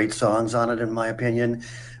 4 great songs on it, in my opinion.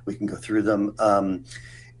 We can go through them.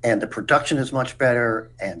 And the production is much better,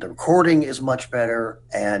 and the recording is much better,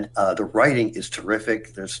 and the writing is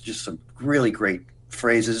terrific. There's just some really great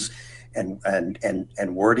phrases and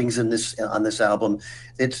wordings in this on this album.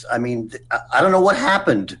 I don't know what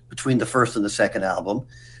happened between the first and the second album,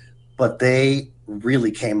 but they really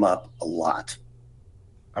came up a lot.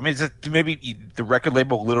 I mean, maybe the record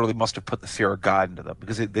label literally must have put the fear of God into them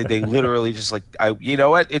because they literally just like, you know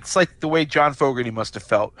what? It's like the way John Fogerty must have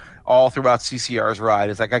felt all throughout CCR's ride.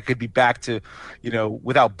 It's like I could be back to,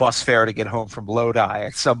 without bus fare to get home from Lodi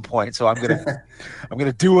at some point. So I'm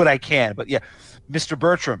gonna do what I can. But yeah, Mr.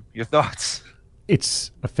 Bertram, your thoughts?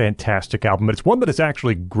 It's a fantastic album, but it's one that has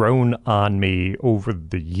actually grown on me over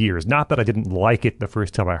the years. Not that I didn't like it the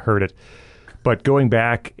first time I heard it, but going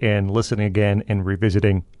back and listening again and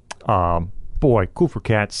revisiting, Cool for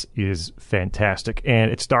Cats is fantastic.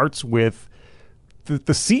 And it starts with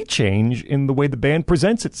the sea change in the way the band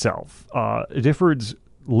presents itself. Difford's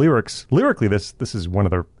lyrically, this is one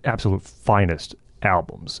of their absolute finest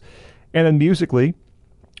albums. And then musically,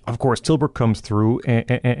 of course, Tilbrook comes through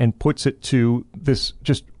and puts it to this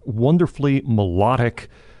just wonderfully melodic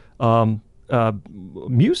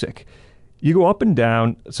music. You go up and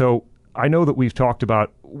down, so I know that we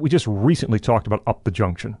just recently talked about Up the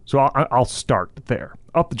Junction. So I'll start there.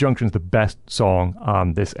 Up the Junction is the best song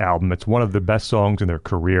on this album. It's one of the best songs in their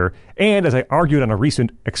career. And as I argued on a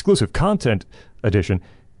recent exclusive content edition,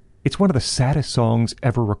 it's one of the saddest songs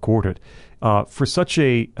ever recorded. For such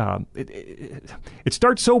a, it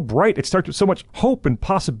starts so bright. It starts with so much hope and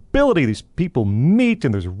possibility. These people meet,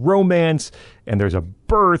 and there's romance, and there's a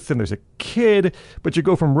birth, and there's a kid. But you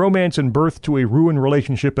go from romance and birth to a ruined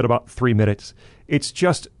relationship in about 3 minutes. It's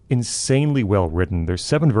just insanely well written. There's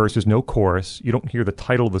 7 verses, no chorus. You don't hear the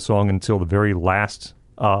title of the song until the very last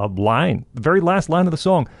line. The very last line of the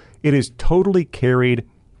song. It is totally carried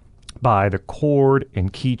by the chord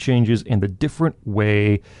and key changes and the different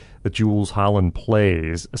way that Jools Holland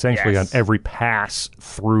plays, essentially on every pass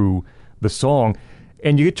through the song.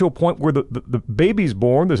 And you get to a point where the baby's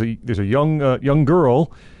born. There's a young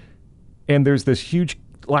girl, and there's this huge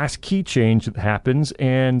last key change that happens,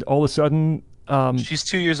 and all of a sudden she's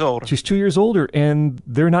 2 years older. She's 2 years older, and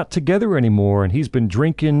they're not together anymore. And he's been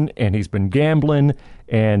drinking, and he's been gambling,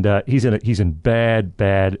 and he's in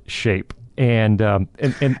bad shape. And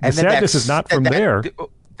the sadness is not from there.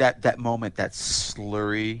 That moment, that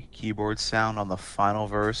slurry keyboard sound on the final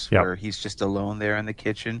verse where he's just alone there in the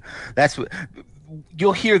kitchen. That's what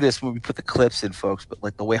you'll hear this when we put the clips in, folks. But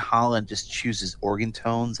like the way Holland just chooses organ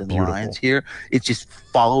tones and lines here, it just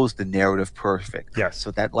follows the narrative perfect. Yes. So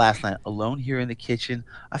that last line, alone here in the kitchen,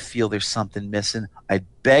 I feel there's something missing. I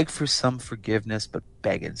beg for some forgiveness, but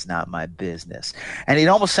begging's not my business. And it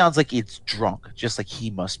almost sounds like it's drunk, just like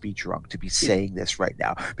he must be drunk to be saying this right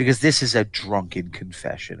now, because this is a drunken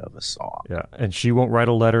confession of a song. Yeah, and she won't write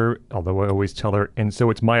a letter, although I always tell her. And so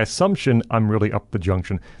it's my assumption I'm really up the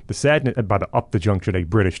junction. The sadness, by the up the junction, a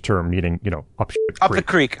British term meaning, up the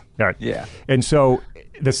creek. Right. Yeah. And so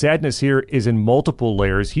the sadness here is in multiple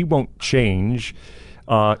layers. He won't change.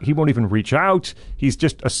 He won't even reach out. He's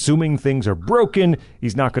just assuming things are broken.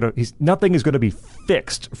 Nothing is gonna be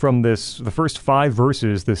fixed from this. The first 5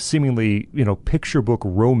 verses, this seemingly, picture book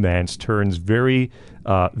romance turns very,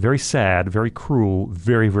 very sad, very cruel,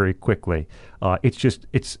 very, very quickly.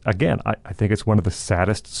 Again, I think it's one of the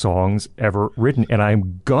saddest songs ever written, and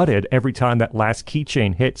I'm gutted every time that last key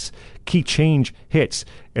change hits,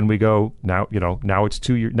 and we go, now it's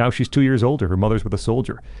 2 years. Now she's 2 years older. Her mother's with a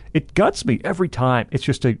soldier. It guts me every time. It's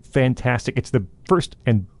just it's the first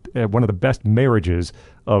and one of the best marriages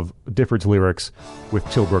of Difford's lyrics with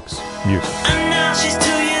Tilbrook's music. And now she's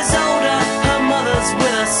 2 years older. Her mother's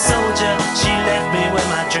with a soldier. She left me when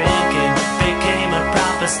my drinking became a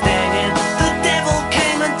proper stinging. The devil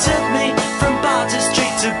came and took me from bar to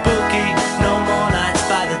street to bookie. No more nights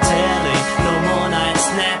by the telly. No more nights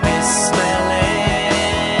nappy smelling.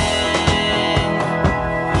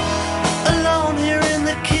 Alone here in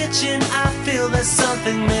the kitchen, I feel there's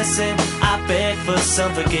something missing. I beg for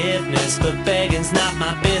some forgiveness, but begging's not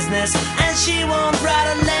my business. And she won't write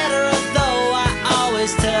a letter, although I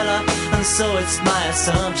always tell her. And so it's my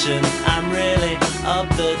assumption I'm really up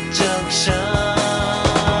the junction.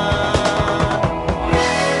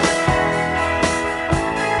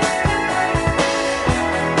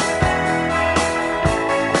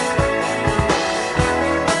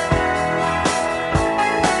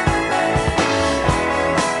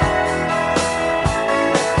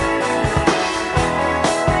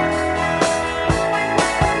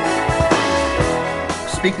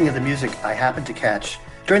 Speaking of the music, I happened to catch,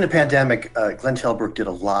 during the pandemic, Glenn Tilbrook did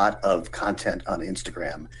a lot of content on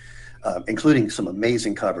Instagram, including some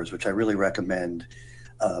amazing covers, which I really recommend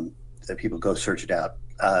that people go search it out.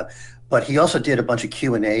 But he also did a bunch of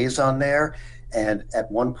Q&As on there. And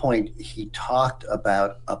at one point, he talked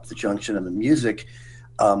about Up the Junction and the music.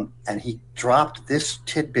 And he dropped this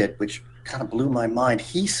tidbit, which kind of blew my mind.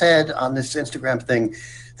 He said on this Instagram thing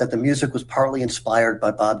that the music was partly inspired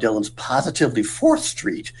by Bob Dylan's Positively 4th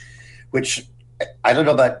Street, which I don't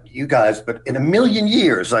know about you guys, but in a million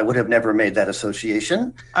years, I would have never made that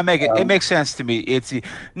association. It makes sense to me. It's the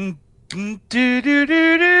and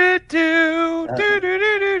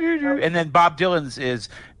then Bob Dylan's is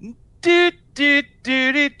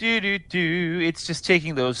it's just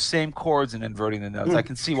taking those same chords and inverting the notes. I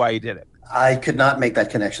can see why he did it. I could not make that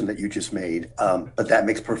connection that you just made, but that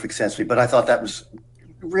makes perfect sense to me. But I thought that was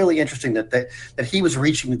really interesting that he was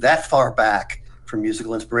reaching that far back for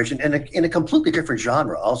musical inspiration in a completely different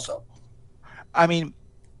genre also. I mean,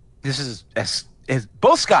 this is as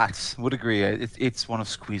both Scotts would agree, it's one of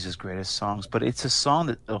Squeeze's greatest songs, but it's a song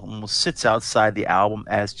that almost sits outside the album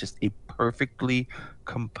as just a perfectly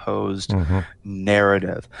composed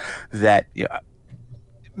narrative that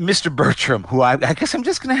Mr. Bertram, who I guess I'm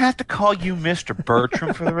just going to have to call you Mr.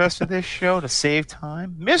 Bertram for the rest of this show to save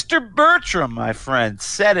time. Mr. Bertram, my friend,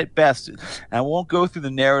 said it best. And I won't go through the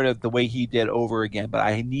narrative the way he did over again, but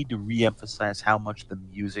I need to reemphasize how much the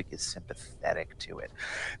music is sympathetic to it.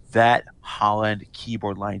 That Holland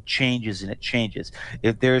keyboard line changes and it changes.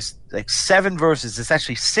 If there's like 7 verses, it's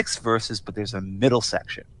actually 6 verses, but there's a middle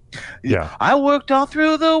section. Yeah. I worked all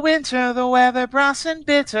through the winter, the weather brass and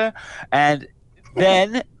bitter, and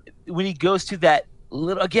then when he goes to that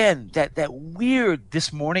little again, that weird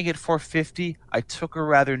this morning at 4:50, I took a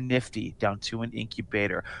rather nifty down to an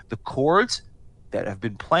incubator. The chords that have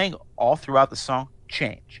been playing all throughout the song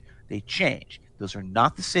change. They change. Those are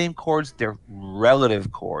not the same chords. They're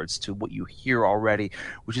relative chords to what you hear already,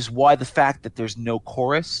 which is why the fact that there's no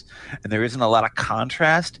chorus and there isn't a lot of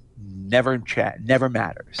contrast never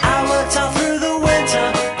matters. I worked all through the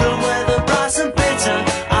winter, the weather brass and bitter.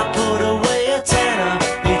 I put away a tenner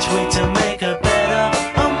each week to make her better.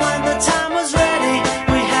 And when the time was ready,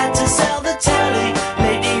 we had to sell the telly.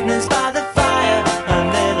 Late evenings by the fire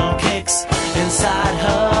and little kicks inside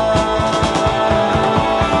her.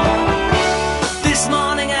 This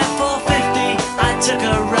morning at 4:50, I took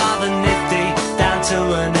her rather nifty down to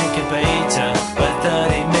an incubator. But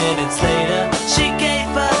 30 minutes later, she gave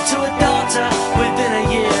birth to a daughter. Within a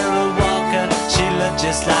year of Walker, she looked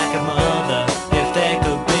just like a mother. If there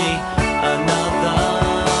could be another.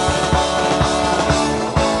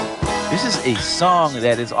 This is a song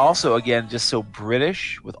that is also, again, just so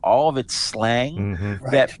British with all of its slang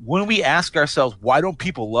that when we ask ourselves, why don't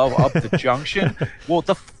people love Up the Junction? Well,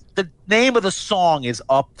 the name of the song is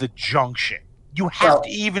Up the Junction. You have to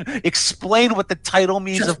even explain what the title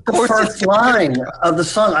means. Just of course, the first line of the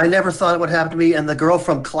song. I never thought it would happen to me. And the girl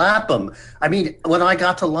from Clapham. I mean, when I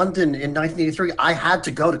got to London in 1983, I had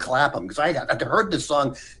to go to Clapham because I had heard this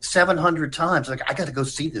song 700 times. Like, I got to go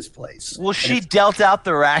see this place. well, she dealt out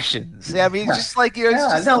the rations. I mean, just like you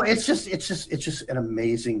know, it's just an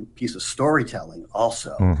amazing piece of storytelling.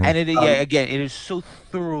 Also, and it again, it is so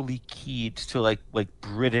thoroughly keyed to like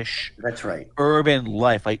British. That's right. Urban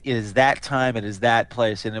life. Like it is that time. It is that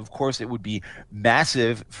place, and of course, it would be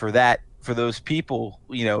massive for those people,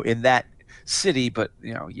 you know, in that city. But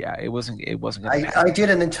you know, it wasn't. I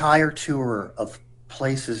did an entire tour of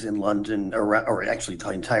places in London, or actually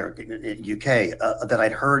the entire UK that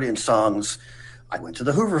I'd heard in songs. I went to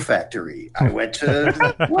the Hoover Factory. I went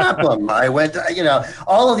to Clapham. I went,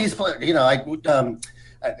 all of these places.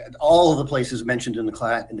 All of the places mentioned in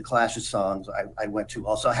the Clash's songs, I went to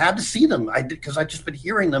also. I had to see them. I did because I'd just been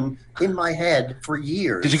hearing them in my head for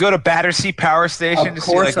years. Did you go to Battersea Power Station Of to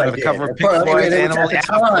see course the cover of Pink At Floyd's Animal? the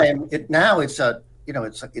time,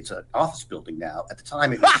 it's an office building now. At the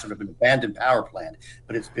time, it was sort of an abandoned power plant,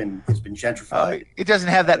 but it's been gentrified. It doesn't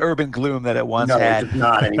have that urban gloom that it once No, had. it does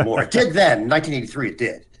not anymore. It did then. 1983, it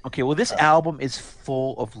did. Okay, well, this album is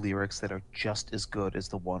full of lyrics that are just as good as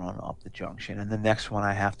the one on Up the Junction. And the next one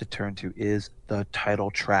I have to turn to is the title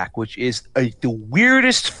track, which is the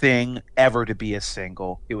weirdest thing ever to be a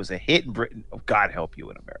single. It was a hit in Britain. Oh, God help you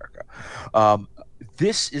in America.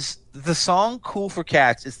 This is the song Cool for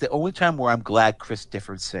Cats. It's the only time where I'm glad Chris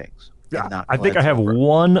Difford sings. Yeah, I think I have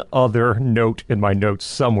one other note in my notes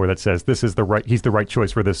somewhere that says he's the right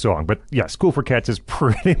choice for this song. But yes, Cool for Cats is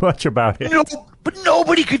pretty much about it. No, but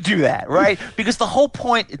nobody could do that, right? Because the whole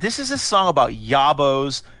point, this is a song about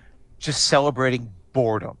yabos just celebrating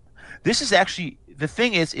boredom. This is actually, the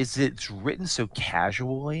thing is it's written so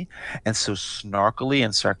casually and so snarkily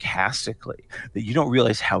and sarcastically that you don't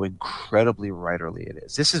realize how incredibly writerly it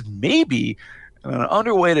is. This is maybe in an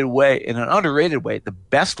underrated way, the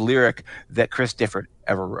best lyric that Chris Difford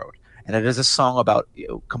ever wrote. And it is a song about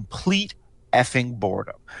complete effing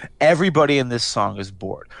boredom. Everybody in this song is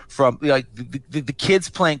bored. From like the kids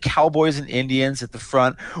playing cowboys and Indians at the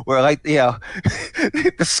front, where the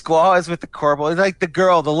squaw is with the corporal. It's like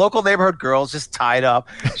the local neighborhood girl is just tied up.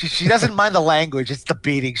 She doesn't mind the language. It's the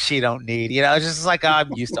beating she don't need. It's just like,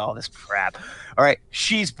 I'm used to all this crap. All right,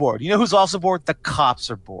 she's bored. You know who's also bored? The cops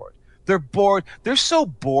are bored. They're bored. They're so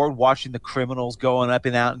bored watching the criminals going up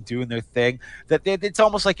and out and doing their thing that it's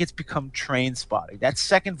almost like it's become train spotting. That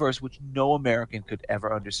second verse, which no American could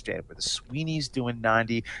ever understand, where the Sweeney's doing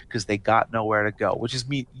 90 because they got nowhere to go, which is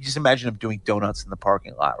me. You just imagine them doing donuts in the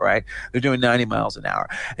parking lot, right? They're doing 90 miles an hour.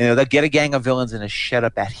 And they'll get a gang of villains in a shed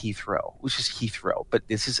up at Heathrow, which is Heathrow. But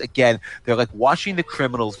this is, again, they're like watching the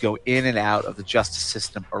criminals go in and out of the justice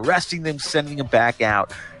system, arresting them, sending them back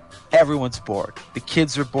out. Everyone's bored. The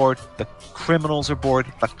kids are bored. The criminals are bored.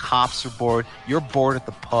 The cops are bored. You're bored at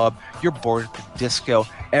the pub. You're bored at the disco.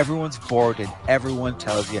 Everyone's bored, and everyone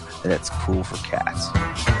tells you that it's cool for cats.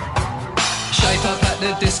 Shape up at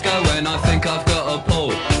the disco when I think I've got a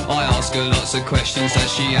pull. I ask her lots of questions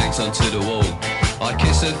as she hangs onto the wall. I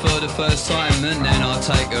kiss her for the first time and then I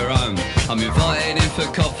take her home. I'm invited in for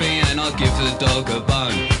coffee and I give the dog a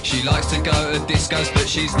bone. She likes to go to discos but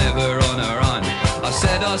she's never on her own. I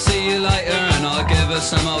said I'll see you later and I'll give her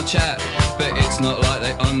some old chat. But it's not like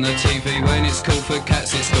they on the TV. When it's cool for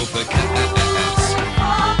cats, it's cool for cats.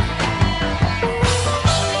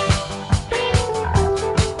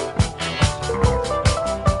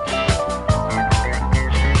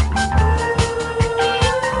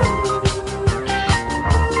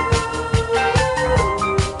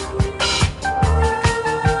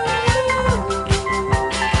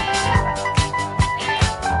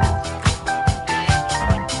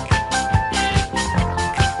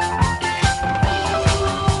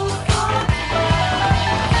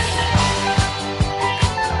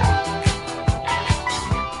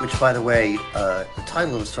 By the way, the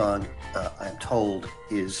title of the song, I'm told,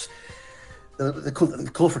 is the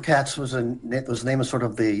Cool for Cats was the name of sort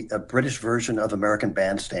of the British version of American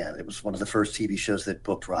Bandstand. It was one of the first TV shows that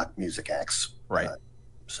booked rock music acts. Right.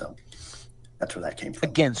 So that's where that came from.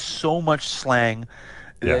 Again, so much slang.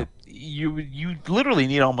 Yeah. You literally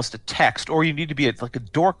need almost a text, or you need to be like a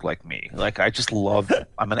dork like me. Like I just love.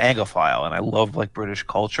 I'm an Anglophile, and I love like British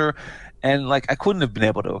culture. And like I couldn't have been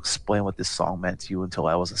able to explain what this song meant to you until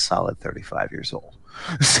I was a solid 35 years old.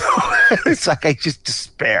 So it's like I just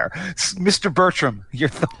despair. Mr. Bertram, your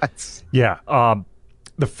thoughts? Yeah.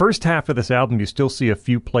 The first half of this album, you still see a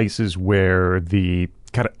few places where the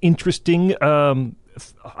kind of interesting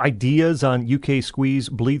ideas on UK Squeeze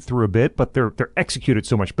bleed through a bit, but they're executed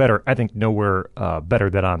so much better. I think nowhere better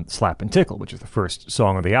than on Slap and Tickle, which is the first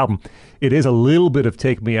song of the album. It is a little bit of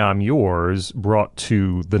Take Me I'm Yours brought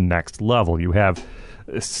to the next level. You have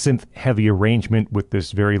a synth-heavy arrangement with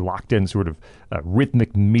this very locked-in sort of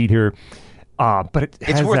rhythmic meter. But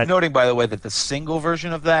it's worth noting, by the way, that the single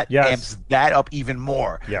version of that amps that up even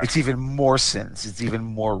more. Yes. It's even more synths. It's even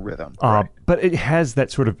more rhythm. Right. But it has that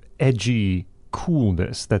sort of edgy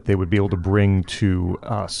coolness that they would be able to bring to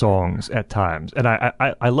songs at times. And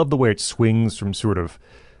I love the way it swings from sort of,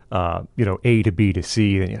 A to B to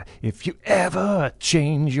C. And, if you ever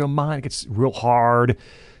change your mind, it gets real hard.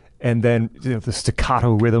 And then the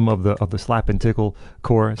staccato rhythm of the Slap and Tickle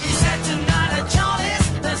chorus. He said tonight at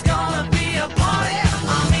Charlie's, there's gonna be a party.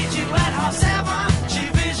 I'll meet you at 7:30. She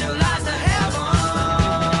visualized the heaven.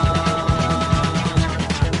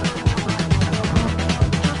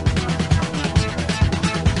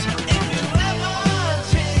 If you ever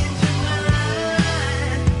change your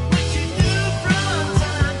mind, what you do from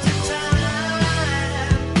time to time,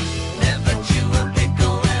 never chew a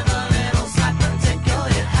pickle with a little slap and tickle.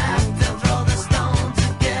 You have to throw the stone to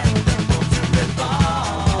get the bull to revolve.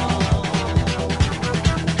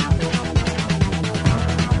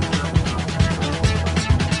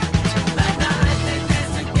 That night they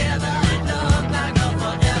danced together, it looked like a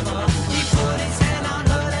forever. He put his hand on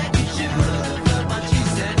her leg, you should have heard what she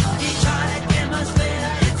said. He tried again much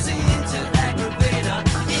later, it seemed to aggravate her.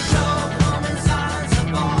 He drove home in silence and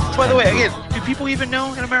ball. By the way, again, do people even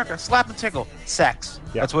know in America? Slap and tickle, sex.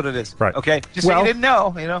 Yeah. That's what it is. Right. Okay. Just so Well- you didn't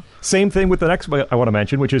know. Same thing with the next one I want to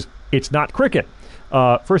mention, which is it's not cricket.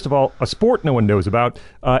 First of all, a sport no one knows about,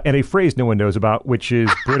 and a phrase no one knows about, which is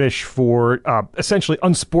British for essentially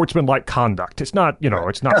unsportsmanlike conduct. It's not,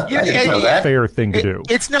 it's not Yeah, yeah, know a that. fair thing to do.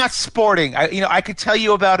 It's not sporting. I could tell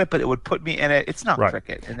you about it, but it would put me in it. It's not Right.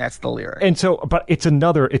 cricket, and that's the lyric. And so, but it's a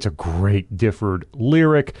great differed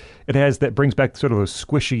lyric. It has that brings back sort of those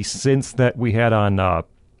squishy synths that we had on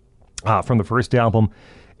from the first album.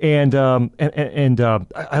 And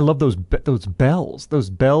I love those bells,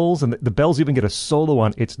 and the bells even get a solo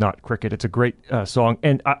on "It's Not Cricket." It's a great song,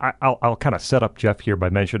 and I'll kind of set up Jeff here by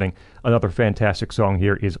mentioning another fantastic song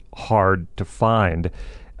here is "Hard to Find."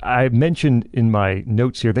 I mentioned in my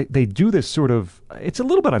notes here they do this sort of, it's a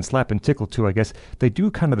little bit on Slap and Tickle too, I guess. They do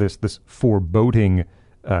kind of this foreboding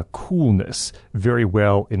coolness very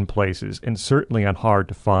well in places, and certainly on "Hard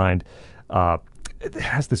to Find." It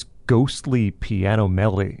has this ghostly piano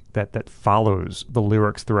melody that follows the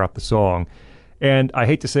lyrics throughout the song. And I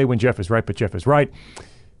hate to say when Jeff is right, but Jeff is right.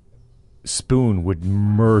 Spoon would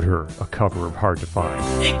murder a cover of Hard to Find.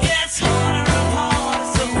 It gets harder and harder,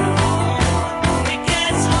 so hard. It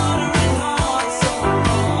gets harder and harder, so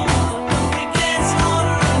hard. It gets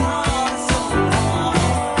harder and harder, so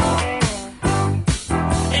hard.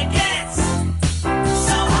 It gets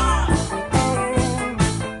so hard.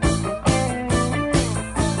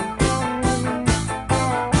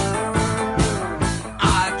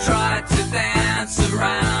 I tried to dance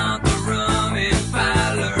around the room in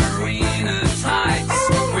ballerina tights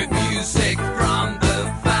with music from the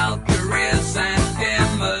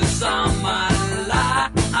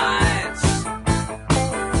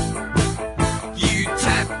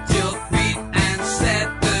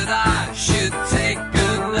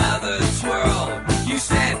You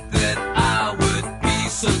said that I would be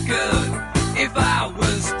so good if I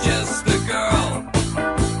was just a girl.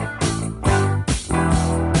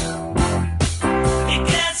 It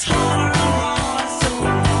gets harder and harder, so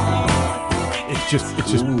It's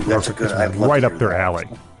just Ooh, that's a good. I'd love right to up hear their that. alley.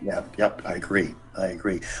 Yeah, yep, I agree.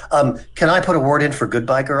 Can I put a word in for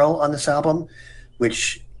 "Goodbye Girl" on this album,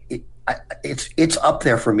 which it's up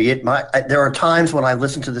there for me. There are times when I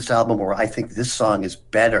listen to this album where I think this song is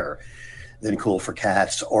better than "Cool for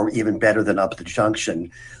Cats" or even better than "Up the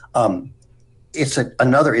Junction." It's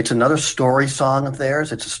another story song of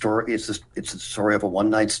theirs. It's a story. It's a story of a one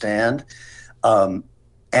night stand, and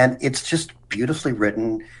it's just beautifully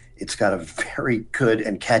written. It's got a very good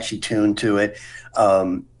and catchy tune to it.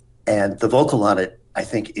 And the vocal on it, I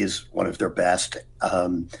think, is one of their best.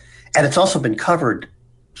 And it's also been covered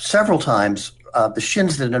several times. The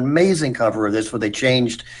Shins did an amazing cover of this where they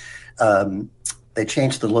changed the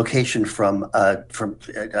location from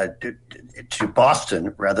to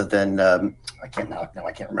Boston rather than I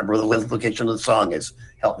can't remember where the location of the song is.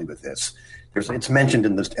 Help me with this. It's mentioned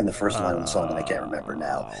in the first line of the song, and I can't remember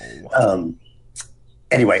now.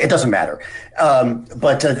 Anyway, it doesn't matter.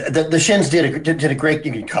 But the Shins did a great.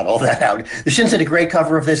 You can cut all that out. The Shins did a great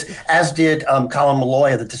cover of this, as did Colin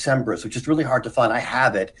Malloy of the Decemberists, which is really hard to find. I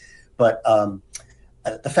have it, but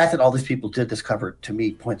the fact that all these people did this cover to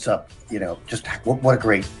me points up, just what a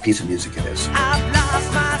great piece of music it is. I've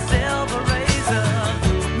lost my silver razor,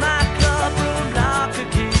 my clubroom locker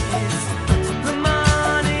keys, the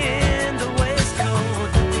money in the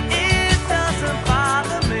waistcoat. It doesn't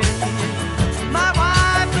bother me. My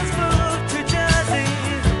wife has moved to Jersey,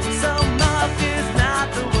 so much is not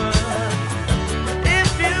the word. If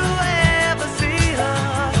you ever see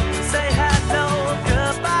her, say hello,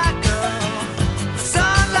 goodbye, girl.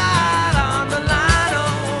 Sunlight on the lino,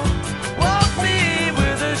 woke me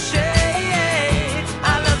with a shade. I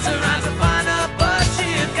looked around to find her, but she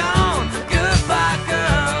had gone. Goodbye,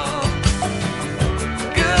 girl.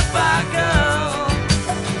 Goodbye, girl.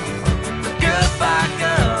 Goodbye,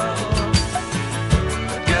 girl.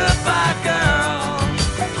 Goodbye, girl.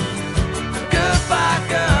 Goodbye,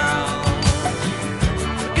 girl.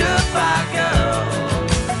 Goodbye, girl.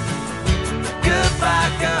 Goodbye,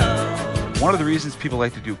 girl. One of the reasons people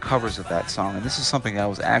like to do covers of that song, and this is something I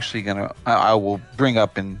was actually I will bring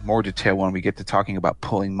up in more detail when we get to talking about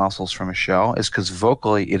pulling muscles from a show, is because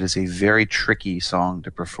vocally it is a very tricky song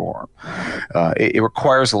to perform. It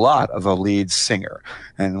requires a lot of a lead singer,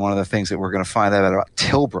 and one of the things that we're going to find out about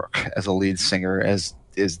Tilbrook as a lead singer as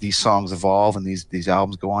these songs evolve and these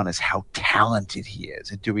albums go on is how talented he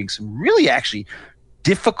is at doing some really actually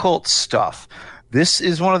difficult stuff. This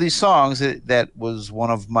is one of these songs that was one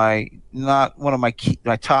of my not one of my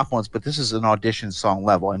top ones, but this is an audition song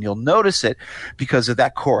level, and you'll notice it because of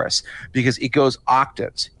that chorus, because it goes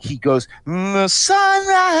octaves. He goes the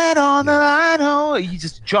sunlight on the rhino. He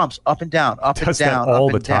just jumps up and down, up and Does down, that all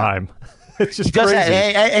up the and down. time. It's just He does crazy.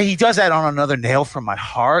 that, and he does that on Another Nail from My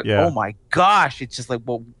Heart. Yeah. Oh my gosh! It's just like,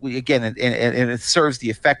 well, again, and it serves the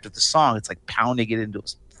effect of the song. It's like pounding it into a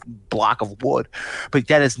block of wood, but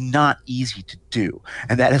that is not easy to do,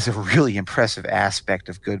 and that is a really impressive aspect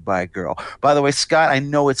of Goodbye Girl. By the way, Scott, I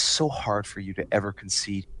know it's so hard for you to ever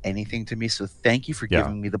concede anything to me, so thank you for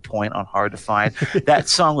giving me the point on Hard to Find. That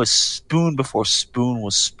song was Spoon before Spoon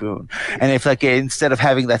was Spoon, and if like instead of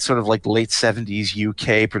having that sort of like late 70s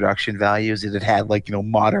UK production values, it had like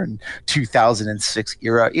modern 2006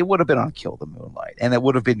 era, it would have been on Kill the Moonlight, and it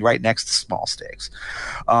would have been right next to Small Stakes.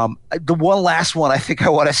 The one last one I think I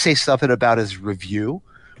want to say something about is Review.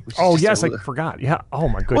 Oh yes, I forgot. Yeah. Oh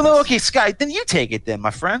my goodness. Well, no, okay, Scott, then you take it, then, my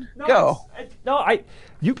friend. Go.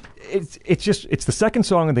 It's the second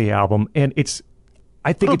song of the album, and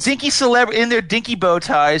I think it's dinky celebrity in their dinky bow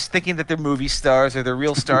ties, thinking that they're movie stars or they're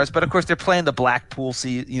real stars, but of course they're playing the Blackpool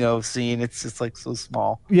scene. It's just like so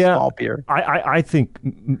small. Yeah, small beer. I think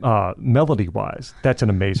melody wise, that's an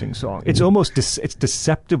amazing song. It's almost it's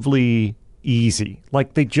deceptively easy.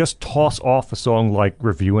 Like they just toss off a song like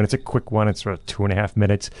Review, and it's a quick one. It's sort of 2.5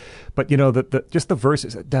 minutes, but just the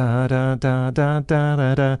verses da da da da da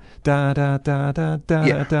da da da da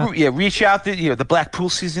da da. Yeah, reach out. The Blackpool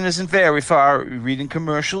season isn't very far. Reading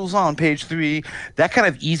commercials on page 3. That kind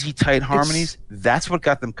of easy, tight harmonies. That's what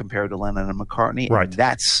got them compared to Lennon and McCartney. Right.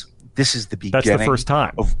 And this is the beginning. That's the first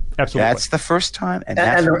time. Absolutely. That's the first time, and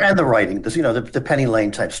the writing. The Penny Lane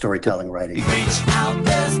type storytelling writing. Reach out,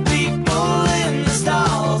 there's people in the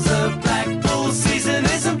stalls. The Blackpool season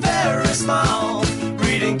isn't very small.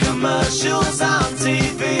 Reading commercials on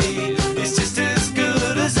TV is just as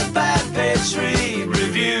good as a bad page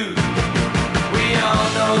review. We all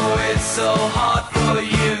know it's so hard for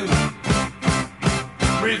you.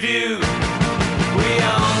 Review. We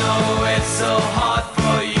all know it's so hard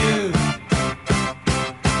for you.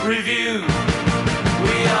 Review.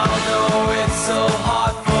 We all know it's so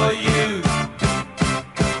hard for you.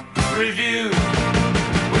 Review.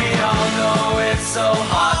 We all know it's so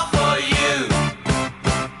hard for you.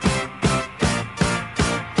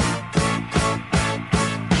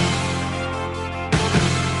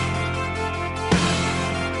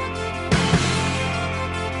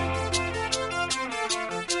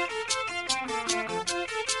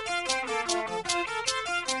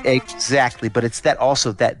 Exactly, but it's that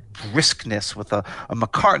also that briskness with a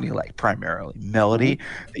McCartney-like primarily melody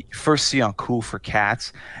that you first see on Cool for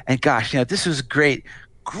Cats. And gosh, this was great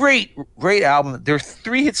album. There are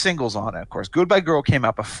 3 hit singles on it, of course. Goodbye Girl came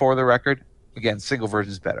out before the record. Again, single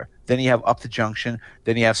version is better. Then you have Up the Junction.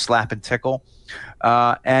 Then you have Slap and Tickle.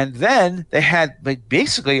 And then they had,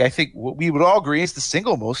 basically, I think what we would all agree is the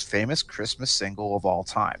single most famous Christmas single of all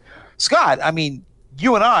time. Scott, I mean,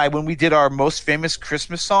 you and I, when we did our most famous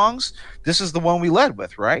Christmas songs, this is the one we led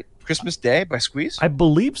with, right? Christmas Day by Squeeze? I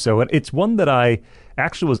believe so. And it's one that I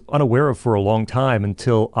actually was unaware of for a long time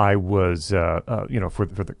until I was, for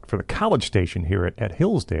the college station here at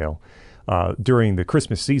Hillsdale. During the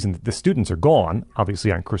Christmas season, the students are gone,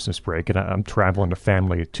 obviously on Christmas break, and I'm traveling to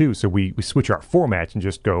family too. So we switch our formats and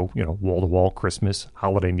just go, wall to wall Christmas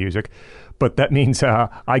holiday music. But that means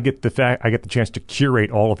I get the chance to curate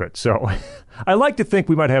all of it. So I like to think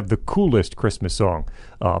we might have the coolest Christmas song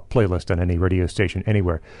playlist on any radio station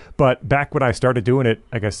anywhere. But back when I started doing it,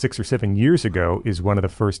 I guess 6 or 7 years ago, is one of the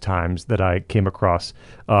first times that I came across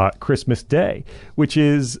Christmas Day, which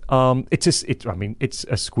is it's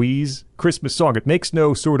a Squeeze Christmas song. It makes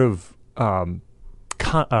no sort of what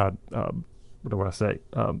do I want to say?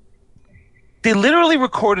 They literally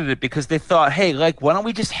recorded it because they thought, hey, why don't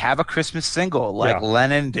we just have a Christmas single like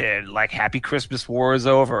Lennon did, like Happy Christmas, War is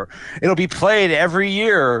Over. It'll be played every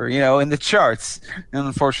year, in the charts. And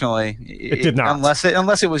unfortunately, it did not.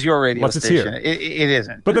 Unless it was your radio station. It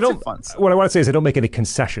isn't. But what I want to say is they don't make any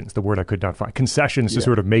concessions, the word I could not find. Concessions to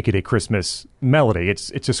sort of make it a Christmas melody.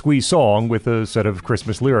 It's a Squeeze song with a set of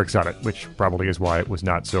Christmas lyrics on it, which probably is why it was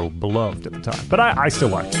not so beloved at the time. But I still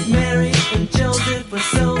like it. Mary and Joseph were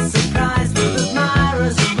so surprised with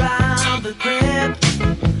admirers around the crib.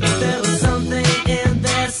 There was something in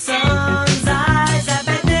their son's eyes that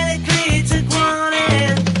magnetically took one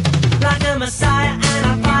in. Like a messiah and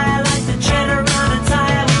a fire, like the tread around a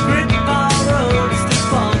tire. We grip our roads to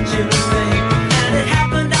fortune and fame. And it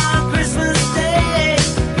happened on Christmas Day.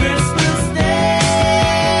 Christmas Day.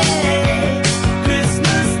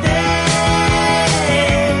 Christmas Day.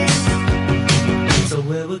 So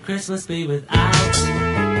where would Christmas be without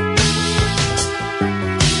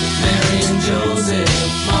Mary and Joseph,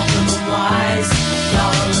 Malcolm and Wise,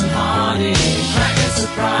 Laurel and Hardy, cracker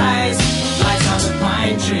surprise, lights on the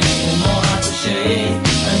pine tree, and more out the shade.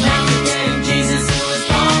 And after getting Jesus who was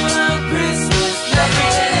born on Christmas Day.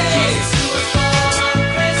 Jesus who was born on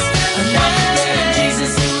Christmas Day. And after getting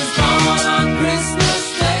Jesus who was born on Christmas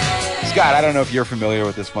Day. Scott, I don't know if you're familiar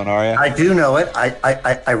with this one, are you? I do know it.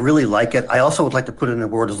 I really like it. I also would like to put in a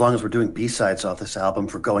word, as long as we're doing B-sides off this album,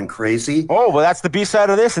 for Going Crazy. Oh, well, that's the B-side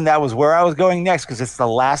of this, and that was where I was going next, because it's the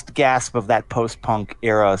last gasp of that post-punk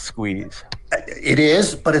era Squeeze. It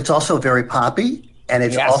is, but it's also very poppy, and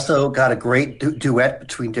it's also got a great duet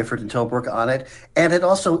between Difford and Tilbrook on it, and it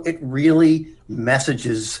really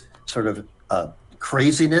messages sort of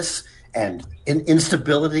craziness and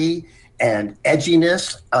instability and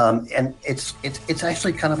edginess, and it's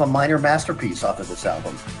actually kind of a minor masterpiece off of this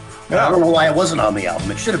album. And I don't know why it wasn't on the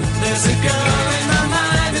album. It should have been. There's a girl in my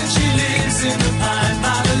mind and she lives in the pine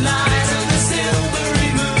by the light of the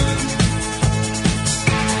silvery moon,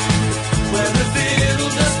 where the fiddle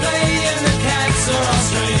does play and the cats are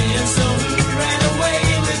Australian. So who ran away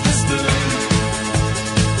with the spoon?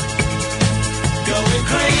 Going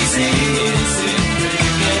crazy, is it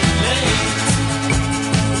really getting late?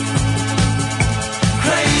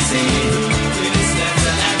 Crazy, who is there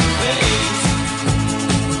to aggravate?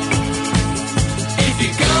 If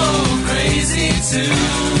you go crazy too,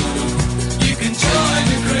 you can join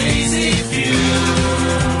the crazy few.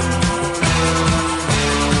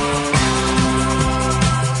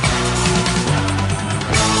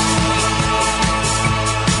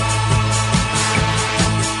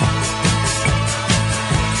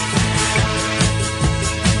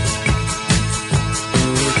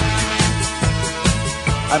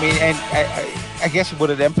 I mean, and I guess what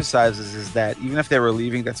it emphasizes is that even if they were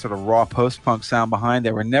leaving that sort of raw post-punk sound behind,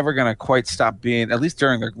 they were never going to quite stop being, at least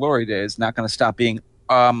during their glory days, not going to stop being,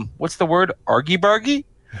 what's the word? Argy-bargy?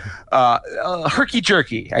 Herky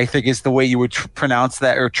jerky, I think, is the way you would pronounce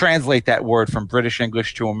that or translate that word from British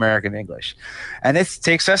English to American English. And it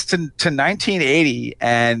takes us to 1980,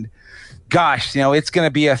 and gosh, it's going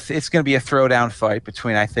to be a throwdown fight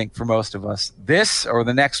between, I think, for most of us, this or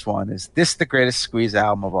the next one. Is this the greatest Squeeze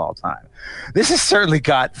album of all time? This has certainly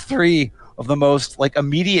got three of the most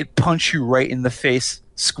immediate punch you right in the face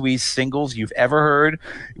Squeeze singles you've ever heard.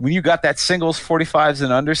 When you got that singles 45s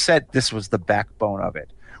and under set, this was the backbone of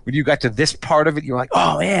it. When you got to this part of it, you're like,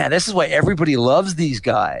 oh man, this is why everybody loves these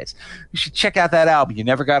guys. You should check out that album. You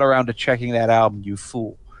never got around to checking that album, you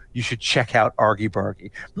fool. You should check out Argy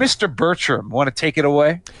Bargy. Mr. Bertram, want to take it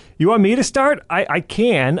away? You want me to start? I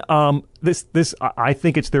can. I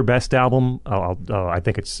think it's their best album. I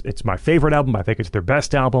think it's my favorite album. I think it's their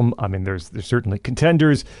best album. I mean, there's certainly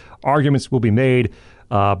contenders. Arguments will be made.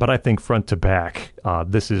 But I think front to back,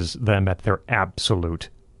 this is them at their absolute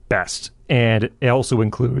best. And it also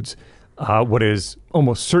includes what is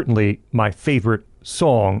almost certainly my favorite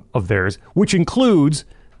song of theirs, which includes,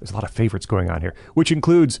 there's a lot of favorites going on here, which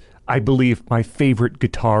includes, I believe, my favorite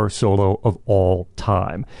guitar solo of all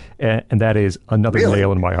time. And that is Another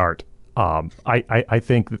Nail in My Heart. I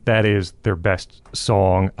think that is their best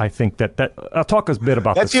song. I think that I'll talk a bit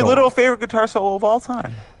about That's the your solo. little favorite guitar solo of all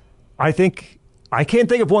time. I can't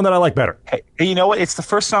think of one that I like better. Hey, you know what? It's the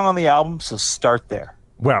first song on the album, so start there.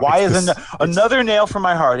 Well, Why is Another Nail for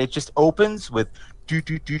My Heart? It just opens with do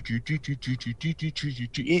do do do do do do do do do do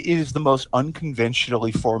do. It is the most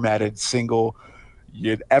unconventionally formatted single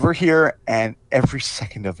you'd ever hear, and every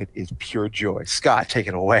second of it is pure joy. Scott, take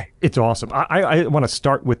it away. It's awesome. I want to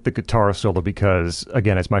start with the guitar solo because,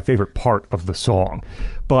 again, it's my favorite part of the song.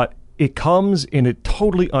 But it comes in a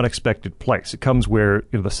totally unexpected place. It comes where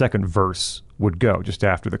the second verse would go, just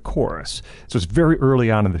after the chorus. So it's very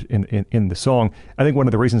early on in the song. I think one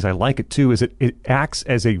of the reasons I like it, too, is it acts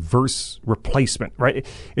as a verse replacement, right?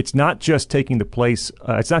 It's not just taking the place,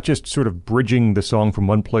 it's not just sort of bridging the song from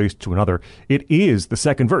one place to another. It is the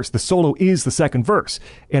second verse. The solo is the second verse.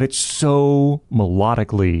 And it's so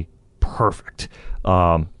melodically perfect.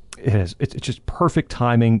 It's just perfect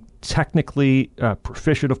timing, technically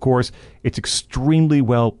proficient, of course. It's extremely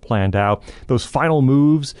well planned out. Those final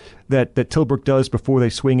moves that Tilbrook does before they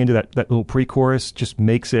swing into that little pre-chorus just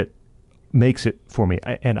makes it for me.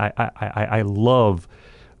 I love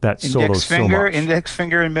that solo so much. Index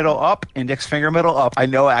finger and middle up, index finger, middle up. I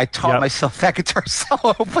know I taught myself that guitar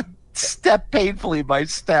solo, but step painfully by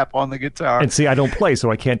step on the guitar. And see, I don't play, so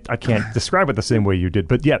I can't describe it the same way you did.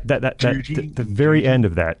 But yeah, the very end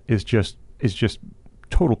of that is just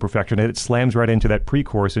total perfection. And it slams right into that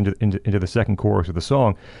pre-chorus into the second chorus of the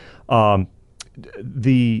song.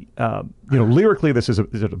 Lyrically, this is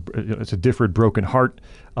a different broken heart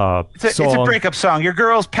song. It's a breakup song. Your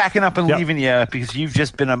girl's packing up and leaving you because you've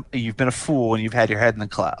just been a fool and you've had your head in the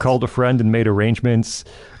clouds. Called a friend and made arrangements.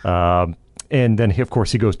 And then, of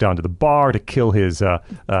course, he goes down to the bar to kill his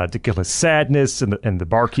sadness, and the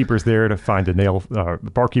barkeeper's there to find a nail.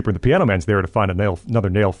 The barkeeper and the piano man's there to find another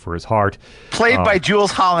nail for his heart. Played by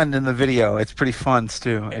Jules Holland in the video. It's pretty fun,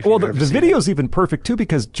 too. Well, the video's even perfect, too,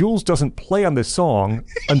 because Jules doesn't play on this song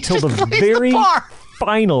until the very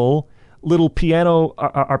final little piano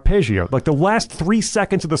arpeggio. Like the last 3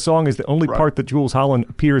 seconds of the song is the only part that Jules Holland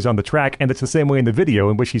appears on the track, and it's the same way in the video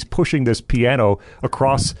in which he's pushing this piano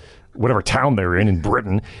across whatever town they're in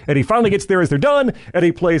Britain, and he finally gets there as they're done, and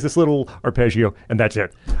he plays this little arpeggio, and that's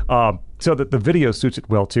it. So that the video suits it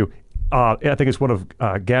well, too. I think it's one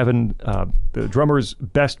of Gavin, the drummer's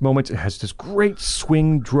best moments. It has this great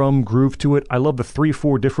swing drum groove to it. I love the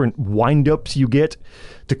 3-4 different wind-ups you get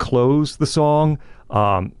to close the song.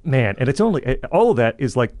 Man, and it's only, all of that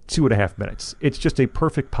is like 2.5 minutes. It's just a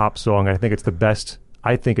perfect pop song. I think it's the best.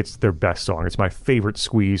 I think it's their best song. It's my favorite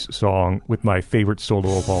Squeeze song with my favorite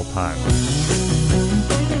solo of all time.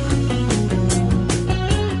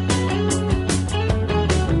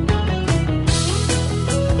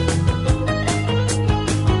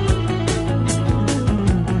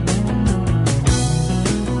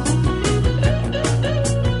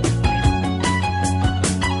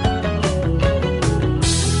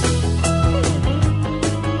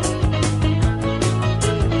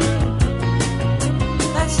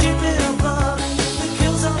 That stupid love that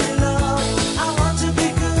kills only love. I want to be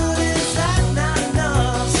good, is that now?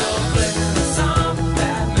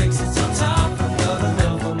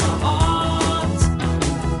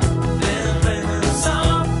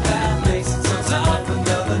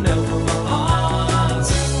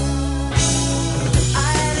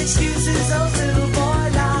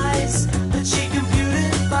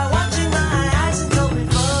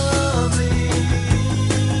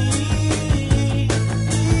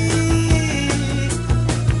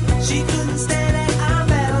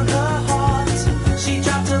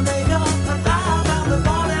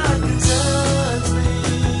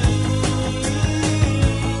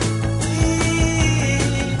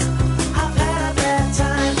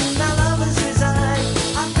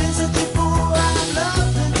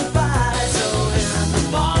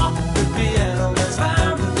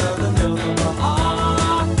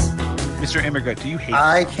 Mr. Immergut? Do you hate?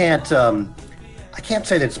 I can't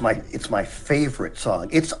say that it's my favorite song.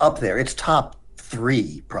 It's up there. It's top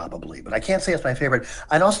 3 probably, but I can't say it's my favorite.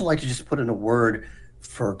 I'd also like to just put in a word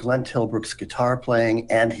for Glenn Tilbrook's guitar playing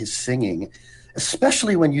and his singing,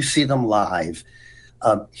 especially when you see them live.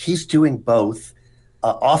 He's doing both,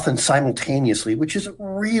 often simultaneously, which is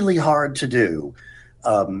really hard to do.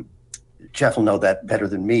 Jeff will know that better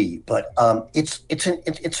than me, but it's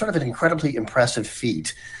sort of an incredibly impressive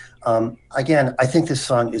feat. Again, I think this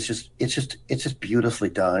song is just beautifully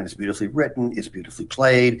done. It's beautifully written. It's beautifully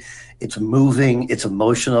played. It's moving. It's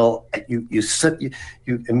emotional. You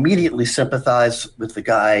immediately sympathize with the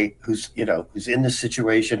guy who's in this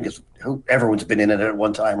situation, because everyone's been in it at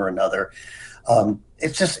one time or another.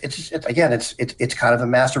 It's kind of a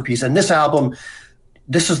masterpiece. And this album,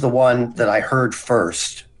 this is the one that I heard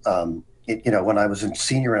first. When I was a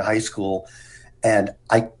senior in high school. And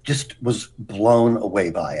I just was blown away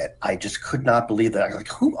by it. I just could not believe that. I was like,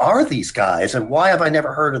 who are these guys? And why have I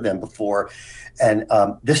never heard of them before? And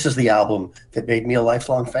this is the album that made me a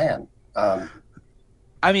lifelong fan.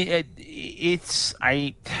 I mean,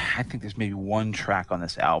 I think there's maybe one track on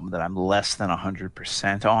this album that I'm less than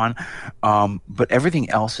 100% on, but everything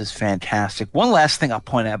else is fantastic. One last thing I'll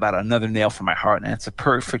point out about Another Nail for My Heart, and it's a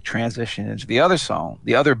perfect transition into the other song,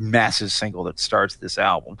 the other massive single that starts this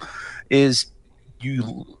album, is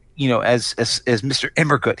as Mr.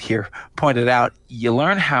 Immergut here pointed out, you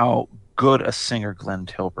learn how good a singer Glenn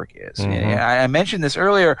Tilbrook is. Mm-hmm. I mentioned this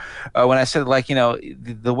earlier when I said,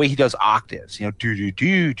 the way he does octaves, do do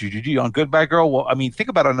do do do do on Goodbye Girl. Well, I mean, think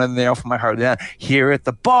about Another Nail for My Heart. Here at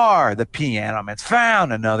the bar, the piano man's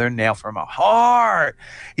found another nail for my heart.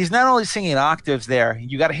 He's not only singing octaves there.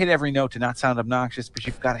 You got to hit every note to not sound obnoxious, but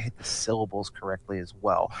you've got to hit the syllables correctly as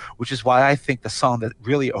well, which is why I think the song that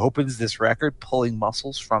really opens this record, Pulling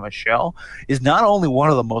Muscles from a Shell, is not only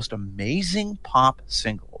one of the most amazing pop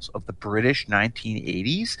singles of the British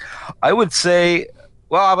 1980s. I would say,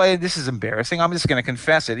 this is embarrassing. I'm just going to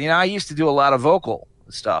confess it. I used to do a lot of vocal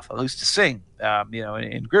stuff. I used to sing,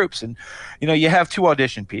 in groups. And, you have 2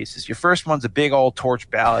 audition pieces. Your first one's a big old torch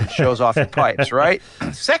ballad that shows off your pipes, right?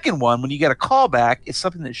 The second one, when you get a callback, is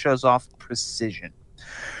something that shows off precision.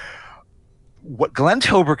 What Glenn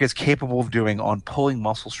Tilbrook is capable of doing on Pulling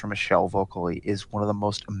Muscles from a Shell vocally is one of the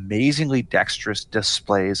most amazingly dexterous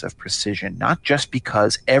displays of precision, not just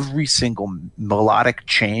because every single melodic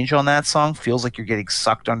change on that song feels like you're getting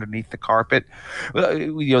sucked underneath the carpet.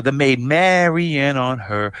 The Maid Marian on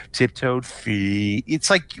her tiptoed feet.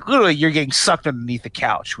 It's like literally you're getting sucked underneath the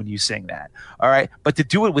couch when you sing that. All right. But to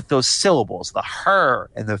do it with those syllables, the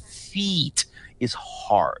her and the feet, is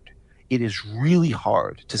hard. It is really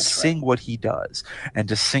hard to sing what he does, and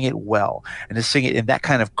to sing it well, and to sing it in that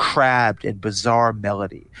kind of crabbed and bizarre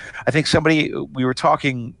melody. I think we were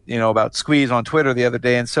talking, about Squeeze on Twitter the other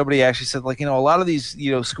day, and somebody actually said, a lot of these,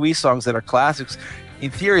 Squeeze songs that are classics,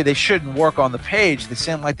 in theory, they shouldn't work on the page. They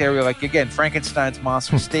sound like they were again, Frankenstein's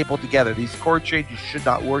monster stapled together. These chord changes should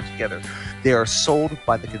not work together. They are sold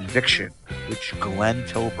by the conviction which Glenn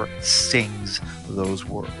Tilbrook sings those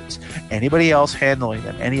words. Anybody else handling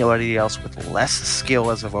them, anybody else with less skill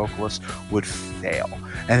as a vocalist would fail.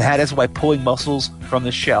 And that is why Pulling Muscles from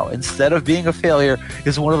the Shell, instead of being a failure,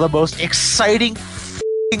 is one of the most exciting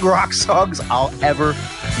rock songs I'll ever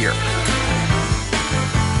hear.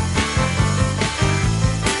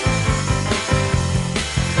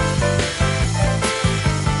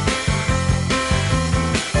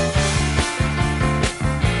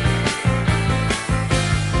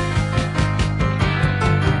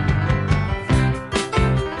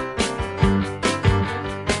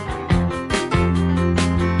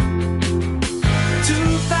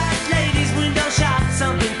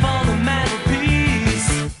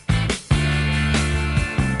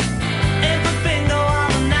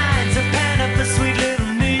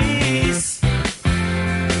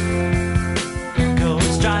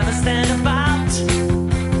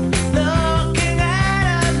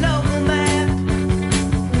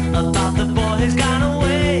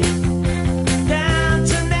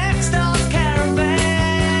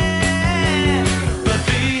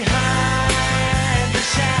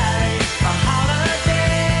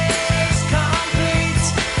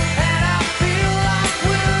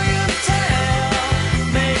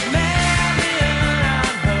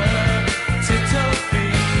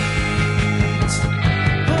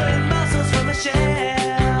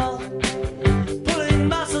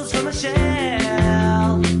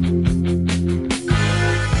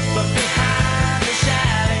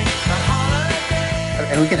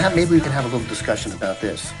 Maybe we can have a little discussion about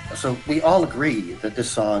this. So we all agree that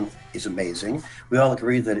this song is amazing. We all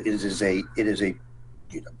agree that it is a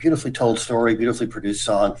beautifully told story, beautifully produced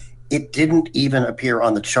song. It didn't even appear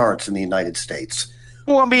on the charts in the United States.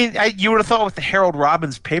 Well, I mean, you would have thought with the Harold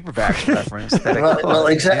Robbins paperback reference that Well,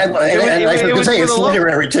 exactly. And I should say it's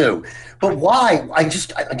literary too. But why?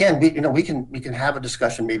 Again, we can have a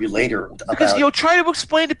discussion maybe later because about. try to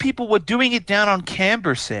explain to people what doing it down on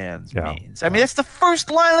Camber Sands means. I mean, that's the first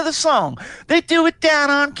line of the song. They do it down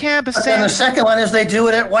on Camber Sands. And the second line is they do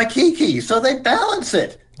it at Waikiki, so they balance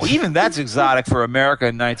it. Well, even that's exotic for America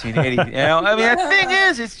in 1980. I mean, the thing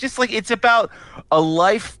is, it's just like it's about a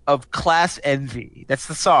life of class envy. That's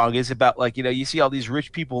the song. Is about you see all these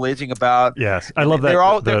rich people lazing about. Yes, I love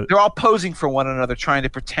that. They're all posing for one another, trying to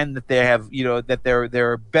pretend that they have that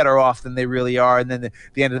they're better off than they really are. And then at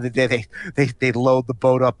the end of the day, they load the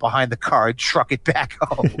boat up behind the car and truck it back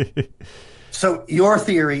home. So your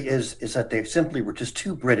theory is that they simply were just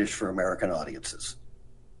too British for American audiences.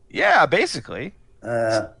 Yeah, basically.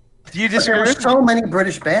 Do you disagree? There were so many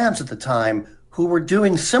British bands at the time who were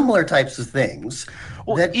doing similar types of things.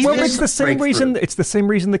 It's the same reason. It's the same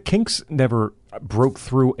reason the Kinks never broke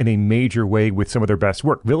through in a major way with some of their best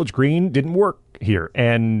work. Village Green didn't work here,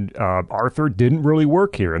 and Arthur didn't really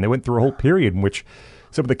work here, and they went through a whole period in which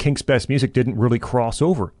some of the Kinks' best music didn't really cross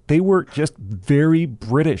over. They were just very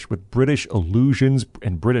British, with British allusions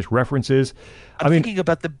and British references. I'm thinking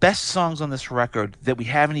about the best songs on this record that we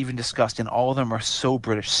haven't even discussed, and all of them are so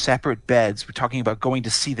British. Separate Beds. We're talking about going to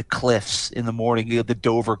see the cliffs in the morning, the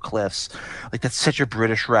Dover Cliffs. Like, that's such a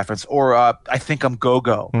British reference. Or I Think I'm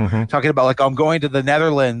Go-Go. Mm-hmm. Talking about, I'm going to the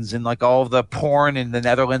Netherlands and, all of the porn in the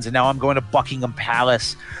Netherlands, and now I'm going to Buckingham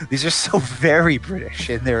Palace. These are so very British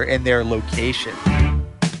in their location.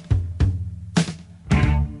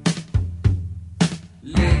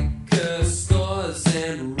 Liquor stores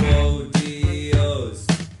and rodeos,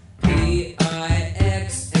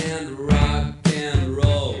 PIX and rock and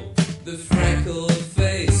roll, the freckled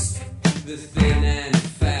face, the thin and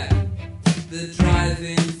fat, the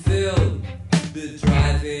driving film, the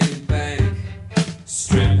driving bank,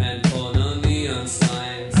 strip and porn on neon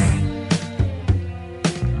signs.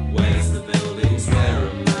 Where's the buildings? Where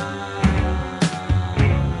am I?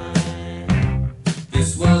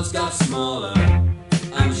 This world's got smaller.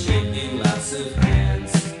 I'm shaking lots of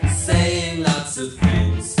hands, saying lots of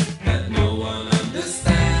things that no one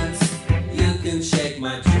understands. You can shake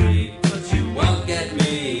my tree, but you won't get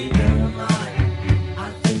me.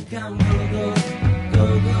 I think I'm go-go,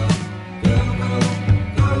 go-go, go-go,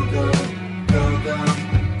 go-go, go-go,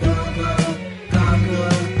 go-go, go-go,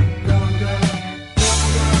 go-go.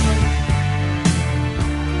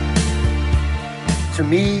 To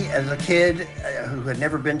me, as a kid who had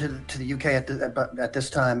never been to the UK at this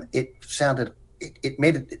time, it sounded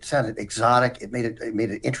exotic. It made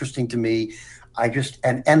it interesting to me.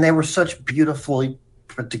 And they were such beautifully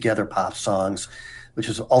put together pop songs, which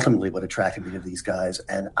is ultimately what attracted me to these guys.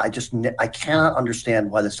 And I cannot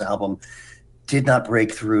understand why this album did not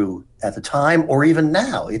break through at the time or even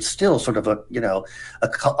now. It's still sort of a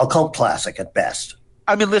cult classic at best.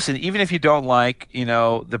 I mean, listen, even if you don't like,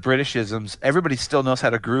 the Britishisms, everybody still knows how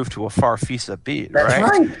to groove to a Farfisa beat,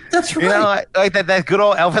 right? That's right. Like that good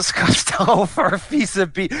old Elvis Costello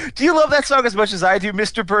Farfisa beat. Do you love that song as much as I do,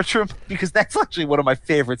 Mr. Bertram? Because that's actually one of my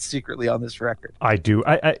favorites secretly on this record. I do.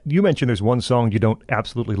 You mentioned there's one song you don't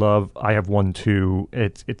absolutely love. I have one too.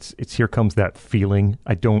 It's Here Comes That Feeling.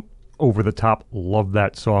 I don't over the top love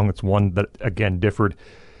that song. It's one that, again, Difford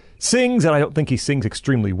sings, and I don't think he sings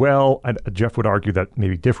extremely well. Jeff would argue that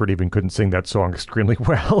maybe Difford even couldn't sing that song extremely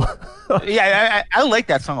well. Yeah, I like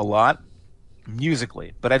that song a lot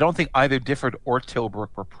musically, but I don't think either Difford or Tilbrook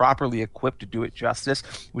were properly equipped to do it justice,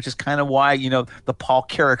 which is kind of why, the Paul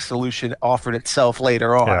Carrick solution offered itself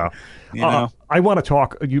later on. Yeah. I want to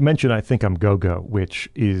talk, you mentioned I Think I'm Go-Go, which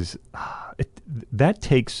is, that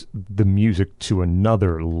takes the music to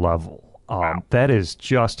another level. Wow. That is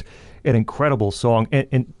just an incredible song.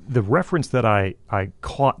 And the reference that I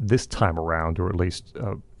caught this time around, or at least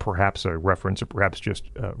perhaps a reference or perhaps just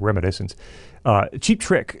reminiscence, Cheap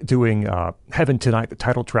Trick doing Heaven Tonight, the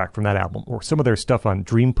title track from that album, or some of their stuff on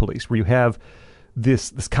Dream Police, where you have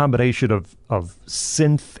this combination of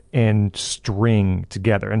synth and string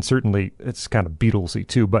together. And certainly it's kind of Beatlesy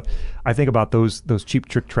too, but I think about those Cheap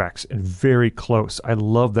Trick tracks and very close. I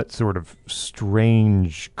love that sort of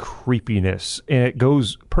strange creepiness, and it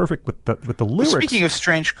goes perfect with the lyrics. Speaking of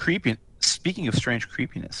strange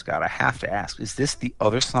creepiness, Scott, I have to ask, is this the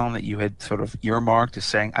other song that you had sort of earmarked as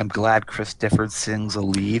saying, I'm glad Chris Difford sings a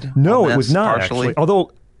lead? No, it was not, partially? Actually.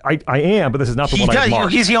 Although I am, but this is not the He one I does.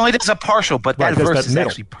 marked. He only does a partial, but Right, that there's verse that is middle.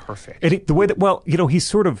 actually perfect. And the way that, he's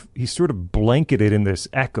sort of blanketed in this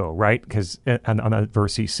echo, right? Because on that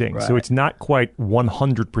verse he sings, so Right. it's not quite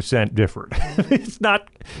 100% different. It's not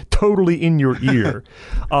totally in your ear.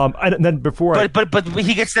 And then before, But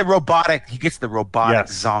he gets the robotic.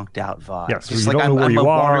 Yes. Zonked out vibe. yes, Just you like don't know where I'm you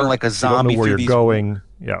wandering are, like a you don't zombie know where through you're these. going.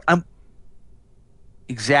 Yeah,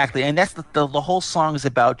 Exactly, and that's the whole song is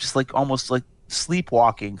about just like almost like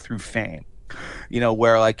sleepwalking through fame.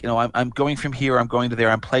 Where like, I'm going from here, I'm going to there,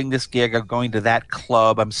 I'm playing this gig, I'm going to that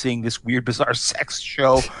club, I'm seeing this weird, bizarre sex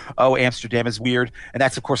show. Oh, Amsterdam is weird. And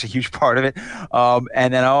that's, of course, a huge part of it.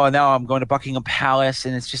 And then, now I'm going to Buckingham Palace.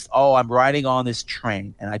 And it's just, I'm riding on this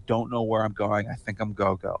train and I don't know where I'm going. I think I'm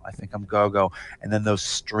go-go. And then those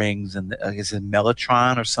strings and is it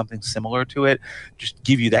Mellotron or something similar to it, just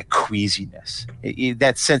give you that queasiness.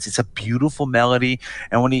 That sense, it's a beautiful melody.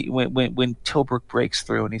 And when Tilbrook breaks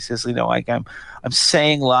through and he says, like I'm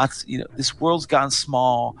saying lots, this world's gotten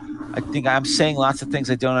small. I think I'm saying lots of things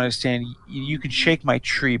I don't understand. You can shake my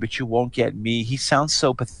tree, but you won't get me. He sounds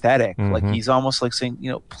so pathetic. Like he's almost like saying,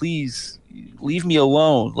 please leave me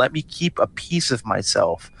alone. Let me keep a piece of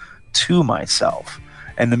myself to myself.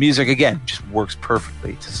 And the music, again, just works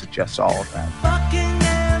perfectly to suggest all of that.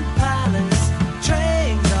 Buckingham Palace,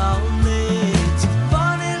 trains all lit.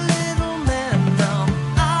 Funny little men now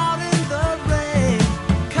out in the rain.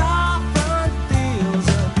 Car front fields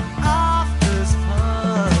and office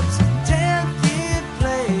pubs, 10th year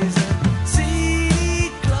plays and seedy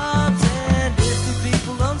clubs. And if the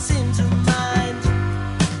people don't seem to mind,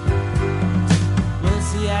 where's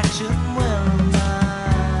the action? Where am I?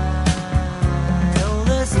 Oh,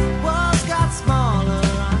 this world's got smaller.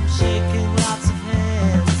 I'm shaking lots of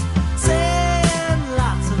hands, saying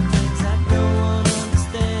lots of things that no one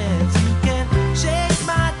understands. You can shake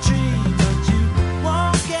my tree, but you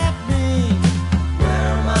won't get me.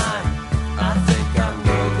 Where am I? I think I'm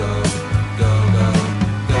go-go, go-go,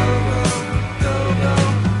 go-go, go-go,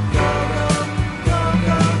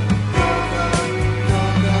 go-go,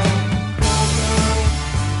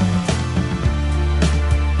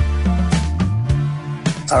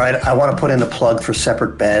 All right, I want to put in a plug for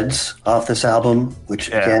Separate Beds off this album, which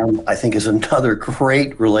again I think is another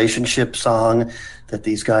great relationship song that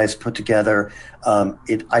these guys put together.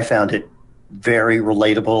 I found it very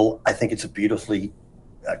relatable. I think it's a beautifully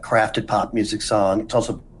crafted pop music song. It's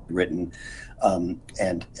also written, and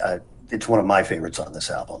it's one of my favorites on this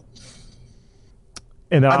album.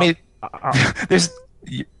 and I mean, there's.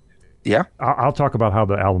 Yeah. I'll talk about how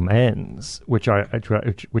the album ends, which I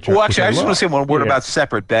which Well, I actually, I just want to say one word Yeah. about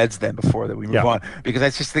Separate Beds then before that we move Yeah. on, because I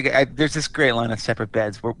just think there's this great line on Separate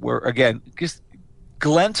Beds where again, just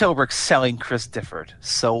Glenn Tilbrook selling Chris Difford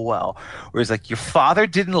so well, where he's like, your mother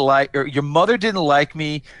didn't like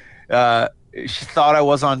me. She thought I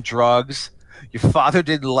was on drugs. Your father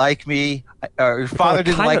didn't like me. Your father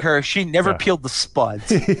didn't like her. She never peeled the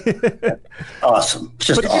spuds. Awesome.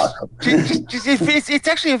 Just awesome. It's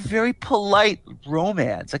actually a very polite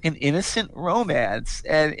romance, like an innocent romance,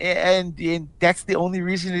 and that's the only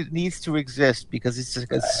reason it needs to exist, because it's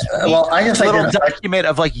like a sweet I just little document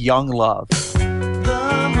of like young love.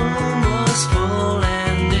 The moon was full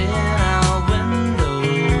and in our window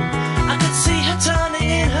I could see her turning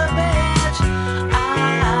in her bed.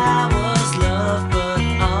 I was loved but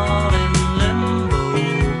all in limbo.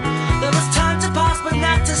 There was time to pass but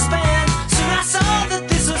not to spend. Soon I saw that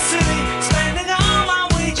this was silly, spending all my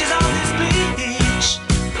wages on this beach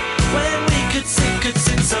when we could sing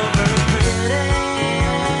so very pretty.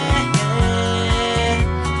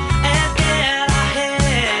 And get our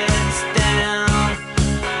heads down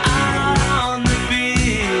out on the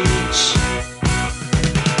beach.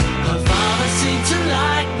 My father seemed to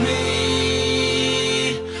like me.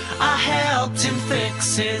 I helped him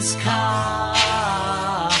fix his car.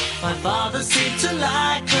 My father seemed to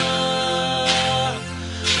like her.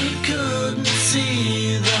 He couldn't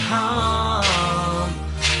see the harm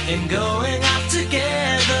in going out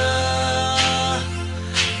together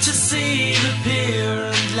to see the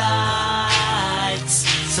pier and lights,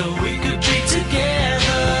 so we could be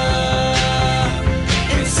together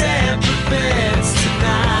in separate beds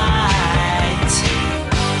tonight.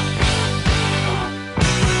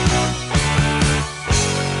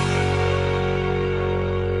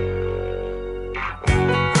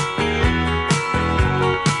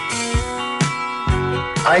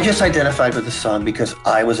 I just identified with the song because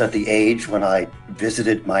I was at the age when I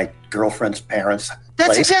visited my girlfriend's parents'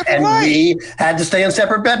 place. exactly and right. we had to stay in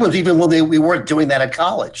separate bedrooms, even when we weren't doing that at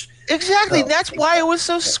college. Exactly. So, That's why it was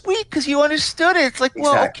so sweet, because you understood it. It's like,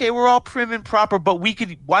 well, Exactly. okay, we're all prim and proper, but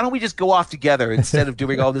why don't we just go off together instead of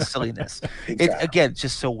doing all this silliness? It, Exactly. again,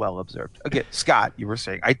 just so well observed. Again, Scott, you were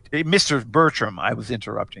saying, Mr. Bertram, I was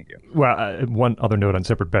interrupting you. Well, one other note on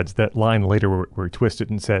separate beds. That line later where he twisted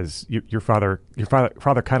and says, "Your father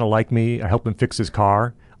kind of like me. I helped him fix his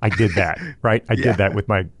car." I did that, right? I did that with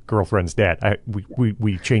my girlfriend's dad.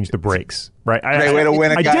 We changed the brakes, right? Great way to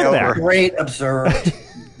win a I guy did over. that. Great observed,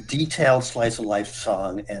 detailed slice of life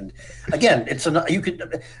song, and again, this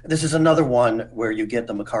is another one where you get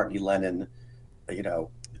the McCartney-Lennon,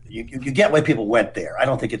 you get why people went there. I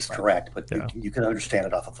don't think it's correct, but you can understand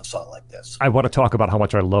it off of a song like this. I want to talk about how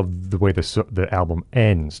much I love the way the album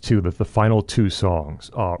ends too. The final two songs,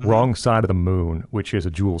 "Wrong Side of the Moon," which is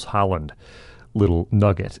a Jules Holland little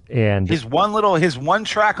nugget, and His one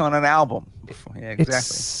track on an album. Yeah, exactly.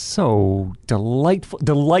 it's so delightful.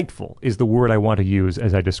 Delightful is the word I want to use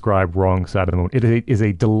as I describe "Wrong Side of the Moon." It is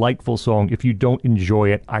a delightful song. If you don't enjoy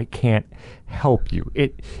it, I can't help you.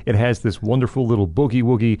 It has this wonderful little boogie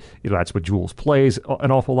woogie. That's what Jules plays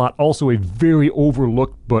an awful lot. Also, a very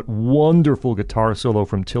overlooked but wonderful guitar solo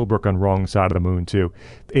from Tilbrook on "Wrong Side of the Moon" too.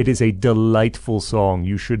 It is a delightful song.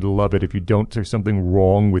 You should love it. If you don't, there's something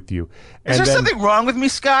wrong with you. Is there something wrong with me,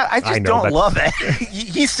 Scott? I just don't love it.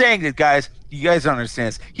 He's saying it, guys. You guys don't understand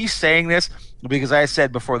this. He's saying this because I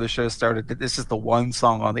said before the show started that this is the one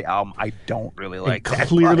song on the album I don't really like.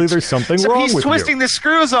 Clearly, there's something so wrong he's with twisting you. the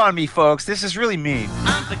screws on me, folks. This is really mean.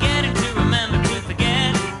 I'm forgetting to remember to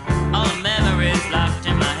forget all the memories locked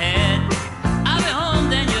in my head. I'll be home,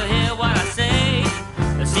 then you'll hear what I say.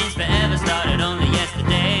 It seems forever started only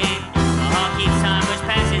yesterday. My heart keeps time, which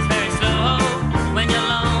passes very slow. When you're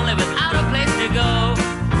lonely without a place to go,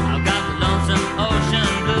 I've got the lonesome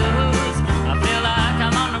ocean blues. I feel like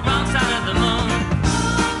I'm on the wrong side of the moon.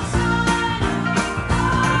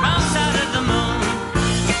 Wrong side of the moon.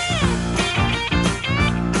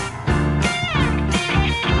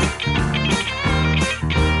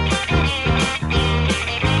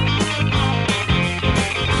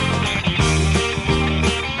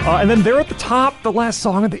 And then there at the top, the last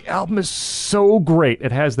song of the album is so great.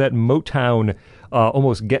 It has that Motown,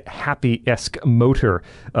 almost Get Happy-esque motor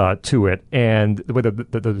to it. And the way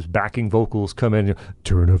those backing vocals come in,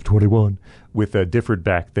 turn of 21, with Difford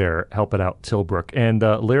back there helping out Tilbrook. And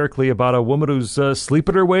lyrically about a woman who's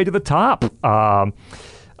sleeping her way to the top.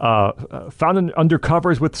 Found in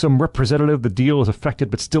undercovers with some representative. The deal is affected,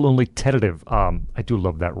 but still only tentative. I do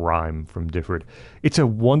love that rhyme from Difford. It's a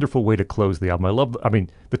wonderful way to close the album.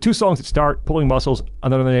 The two songs that start, Pulling Muscles,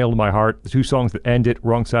 Another Nail in My Heart. The two songs that end it,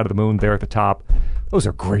 Wrong Side of the Moon, there at the top. Those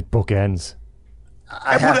are great bookends.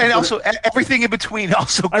 And also everything in between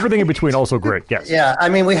also great. Everything in between also great, yes. Yeah,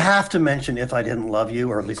 we have to mention If I Didn't Love You,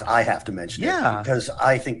 or at least I have to mention it. Because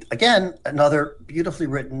I think, again, another beautifully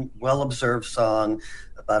written, well-observed song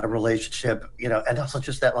about a relationship, and also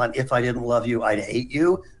just that line, if I didn't love you, I'd hate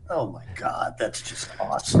you. Oh, my God, that's just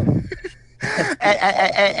awesome.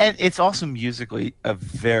 and it's also musically a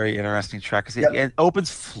very interesting track because it opens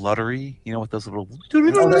fluttery, with those little.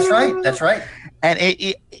 Oh, that's right. And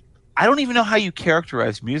I don't even know how you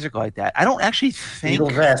characterize music like that. I don't actually think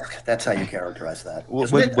Beatles-esque. That's how you characterize that. What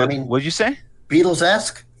did you say?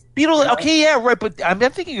 Beatles-esque. Beatles. Okay, yeah, right. But I'm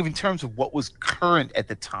thinking of in terms of what was current at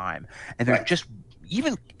the time, and there's just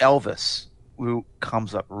even Elvis, who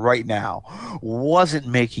comes up right now, wasn't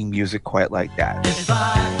making music quite like that.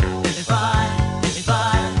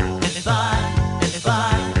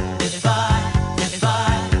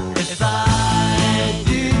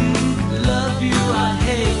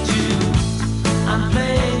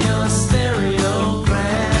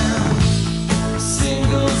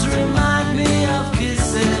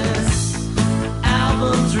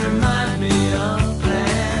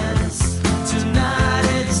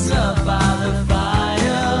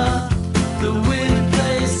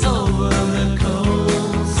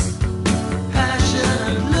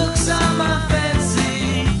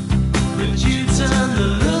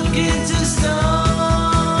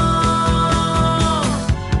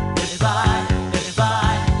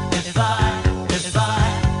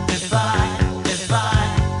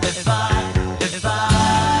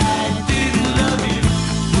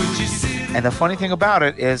 And the funny thing about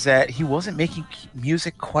it is that he wasn't making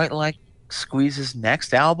music quite like Squeeze's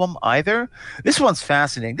next album either. This one's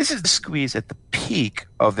fascinating. This is the Squeeze at the peak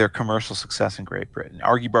of their commercial success in Great Britain.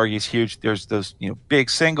 Argy Bargy is huge. There's those big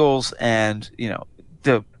singles, and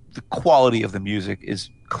the quality of the music is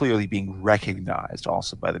clearly being recognized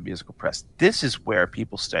also by the musical press. This is where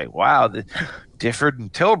people say, wow, the Difford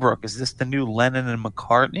and Tilbrook, is this the new Lennon and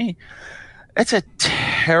McCartney? It's a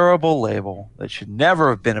terrible label that should never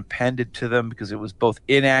have been appended to them because it was both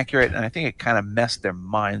inaccurate and I think it kind of messed their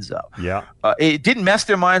minds up. Yeah. It didn't mess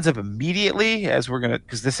their minds up immediately,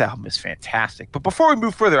 because this album is fantastic. But before we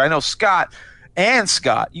move further, I know Scott,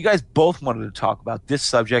 you guys both wanted to talk about this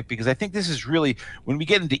subject because I think this is really, when we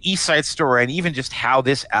get into East Side Story and even just how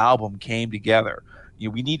this album came together,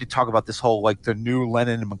 we need to talk about this whole, like, the new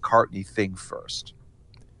Lennon and McCartney thing first.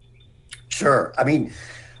 Sure. I mean,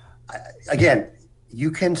 again,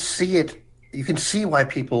 you can see it. You can see why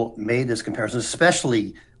people made this comparison,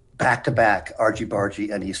 especially back-to-back Argy Bargy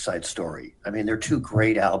and East Side Story. I mean, they're two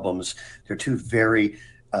great albums. They're two very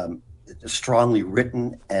strongly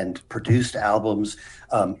written and produced albums.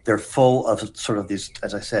 They're full of sort of these,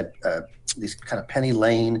 as I said, these kind of Penny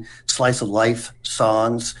Lane, slice of life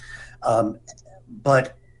songs.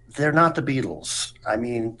 But they're not the Beatles. I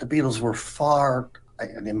mean, the Beatles were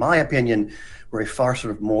in my opinion, were a far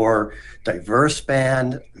sort of more diverse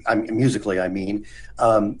band. Musically, I mean.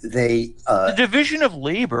 The division of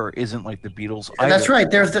labor isn't like the Beatles either. That's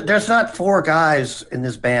right. There's not four guys in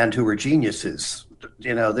this band who were geniuses.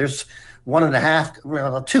 There's one and a half,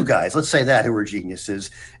 two guys, let's say that, who were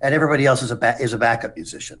geniuses, and everybody else is a backup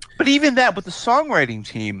musician. But even that, with the songwriting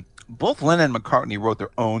team, both Lennon and McCartney wrote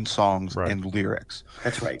their own songs and lyrics.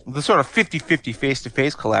 That's right. The sort of 50-50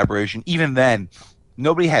 face-to-face collaboration, even then,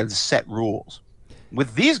 nobody had set rules.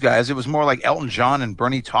 With these guys, it was more like Elton John and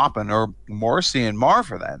Bernie Taupin, or Morrissey and Marr,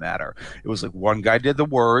 for that matter. It was like one guy did the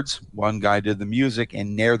words, one guy did the music,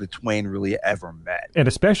 and ne'er the twain really ever met. And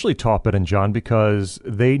especially Taupin and John, because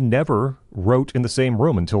they never wrote in the same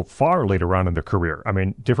room until far later on in their career. I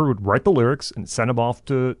mean, Difford would write the lyrics and send them off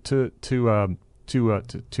to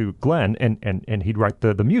Glenn, and he'd write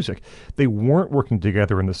the music. They weren't working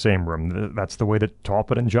together in the same room. That's the way that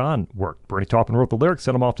Taupin and John worked. Bernie Taupin wrote the lyrics,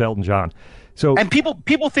 sent them off to Elton John. And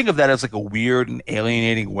people think of that as like a weird and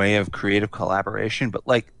alienating way of creative collaboration. But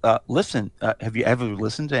listen, have you ever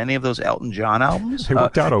listened to any of those Elton John albums? It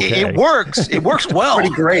worked out okay. It works. It works well.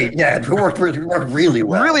 Pretty great. Yeah, it worked really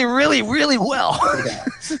well. Really, really, really well. Yeah.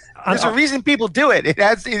 There's a reason people do it. It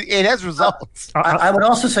has results. I would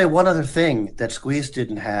also say one other thing that Squeeze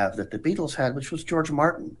didn't have that the Beatles had, which was George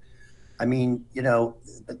Martin. I mean,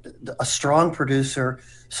 a strong producer,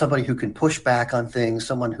 somebody who can push back on things,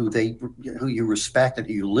 someone who you respect and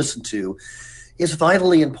who you listen to, is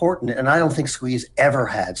vitally important. And I don't think Squeeze ever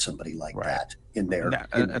had somebody like that in there.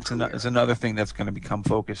 It's another thing that's going to become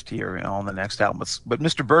focused here on the next album. But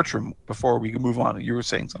Mr. Bertram, before we move on, you were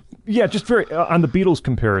saying something. Yeah, just very on the Beatles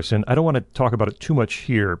comparison. I don't want to talk about it too much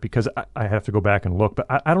here because I have to go back and look. But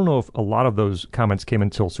I don't know if a lot of those comments came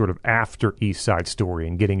until sort of after East Side Story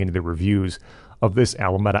and getting into the reviews of this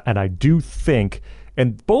album. And I do think,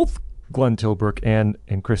 and both Glenn Tilbrook and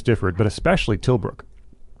Chris Difford, but especially Tilbrook,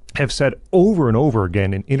 have said over and over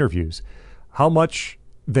again in interviews how much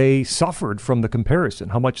they suffered from the comparison,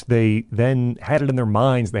 how much they then had it in their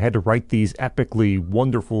minds. They had to write these epically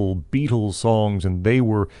wonderful Beatles songs, and they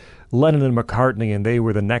were Lennon and McCartney, and they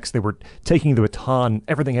were the next. They were taking the baton.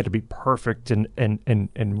 Everything had to be perfect and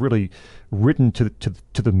really written to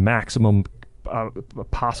the maximum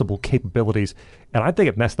possible capabilities. And I think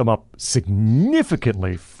it messed them up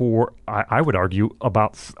significantly for, I would argue,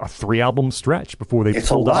 about a 3-album stretch before they pulled out.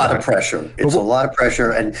 It's a lot of pressure. It's a lot of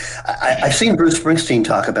pressure. And I've seen Bruce Springsteen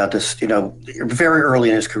talk about this, very early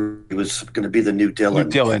in his career. He was going to be the new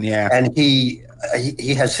Dylan. Yeah. And he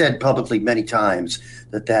has said publicly many times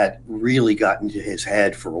that really got into his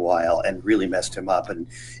head for a while and really messed him up. And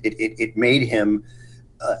it made him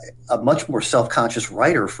a much more self-conscious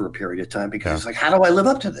writer for a period of time because it's like, how do I live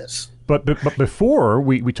up to this? But before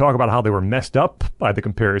we talk about how they were messed up by the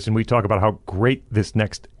comparison, we talk about how great this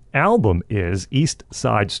next album is, East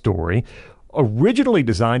Side Story, originally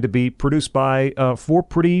designed to be produced by 4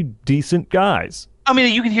 pretty decent guys. I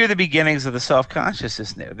mean, you can hear the beginnings of the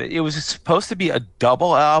self-consciousness there. It was supposed to be a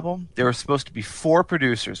double album. There were supposed to be 4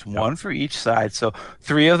 producers, one for each side. So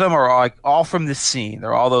 3 of them are all from this scene.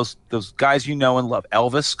 They're all those guys you know and love.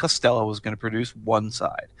 Elvis Costello was going to produce one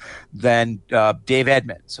side. Then Dave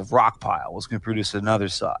Edmunds of Rockpile was going to produce another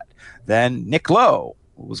side. Then Nick Lowe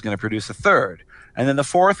was going to produce a third. And then the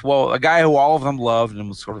fourth, a guy who all of them loved and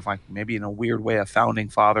was sort of like maybe in a weird way a founding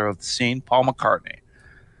father of the scene, Paul McCartney.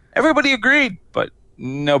 Everybody agreed, but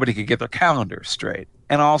nobody could get their calendars straight.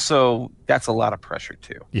 And also, that's a lot of pressure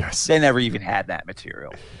too. Yes. They never even had that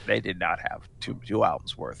material. They did not have two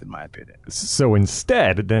albums worth, in my opinion. So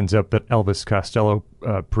instead, it ends up that Elvis Costello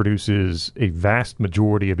produces a vast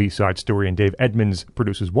majority of East Side Story, and Dave Edmunds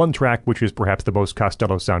produces one track, which is perhaps the most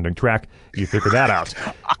Costello-sounding track. You figure that out.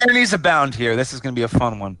 Ironies abound here. This is going to be a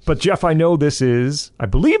fun one. But Jeff, I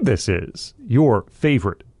believe this is your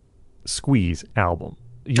favorite Squeeze album.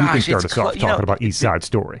 You can Gosh, start it's us off you know, talking about East Side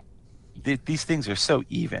Story. These things are so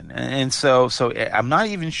even, and so I'm not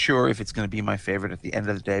even sure if it's going to be my favorite at the end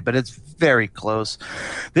of the day, but it's very close.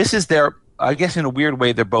 This is their, I guess in a weird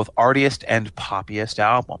way, they're both artiest and poppiest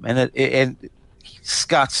album, and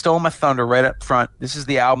Scott stole my thunder right up front. This is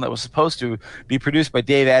the album that was supposed to be produced by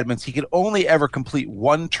Dave Edmunds. He could only ever complete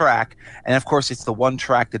one track, and of course it's the one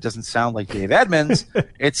track that doesn't sound like Dave Edmunds.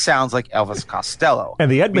 It sounds like Elvis Costello.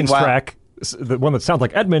 And the Edmunds track, the one that sounds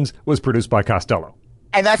like Edmunds, was produced by Costello.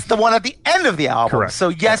 And that's the one at the end of the album. Correct. So,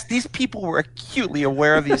 yes, these people were acutely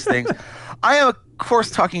aware of these things. I am, of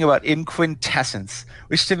course, talking about In Quintessence,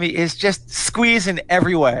 which to me is just Squeeze in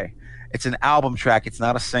every way. It's an album track. It's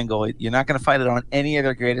not a single. You're not going to find it on any of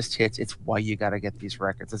their greatest hits. It's why you got to get these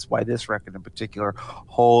records. It's why this record in particular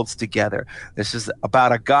holds together. This is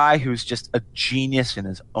about a guy who's just a genius in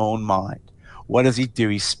his own mind. What does he do?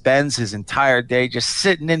 He spends his entire day just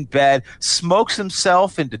sitting in bed, smokes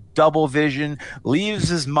himself into double vision, leaves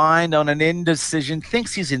his mind on an indecision,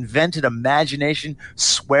 thinks he's invented imagination,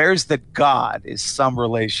 swears that God is some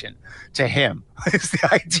relation to him. Is the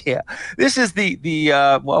idea. This is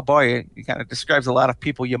well, boy, it kind of describes a lot of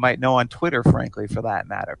people you might know on Twitter, frankly, for that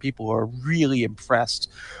matter. People who are really impressed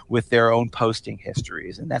with their own posting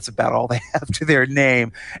histories, and that's about all they have to their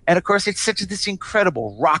name. And of course, it's such this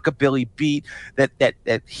incredible rockabilly beat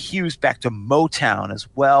that hews back to Motown as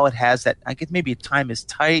well. It has that, I guess maybe Time Is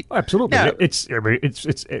Tight. Oh, absolutely. Yeah.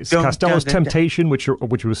 It's Costello's Temptation, which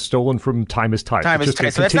was stolen from Time Is Tight. Time Is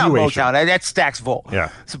Tight. So that's not Motown. That's Stax Volt. Yeah.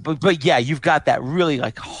 So, but yeah, you've got that really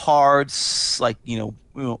like hard, like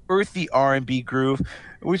earthy R&B groove,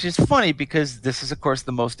 which is funny because this is of course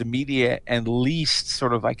the most immediate and least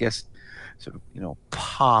sort of, I guess,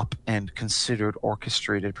 pop and considered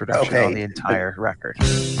orchestrated production on the entire record.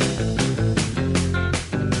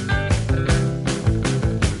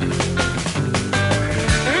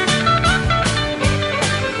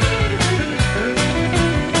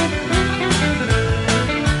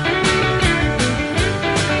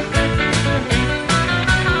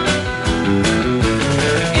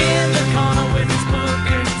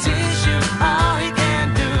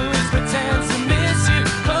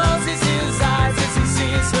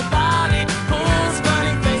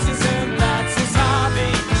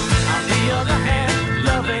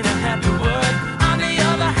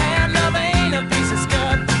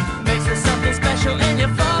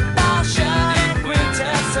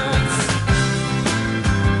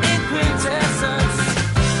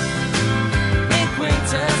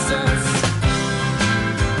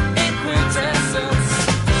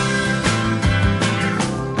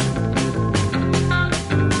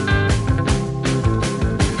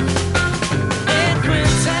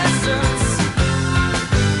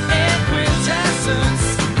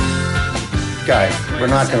 Guys, we're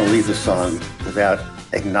not going to leave the song without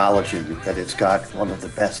acknowledging that it's got one of the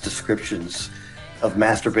best descriptions of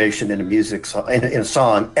masturbation in a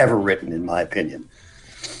song ever written, in my opinion.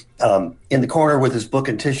 In the corner with his book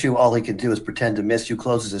and tissue, all he can do is pretend to miss you,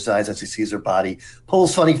 closes his eyes as he sees her body,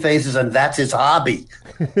 pulls funny faces, and that's his hobby.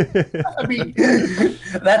 I mean,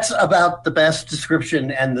 that's about the best description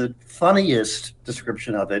and the funniest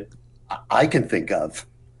description of it I can think of.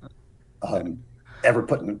 Ever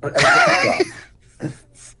put in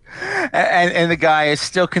and the guy is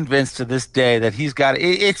still convinced to this day that he's got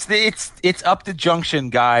it's up the junction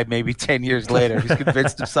guy maybe 10 years later. He's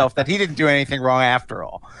convinced himself that he didn't do anything wrong after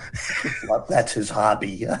all. Well, that's his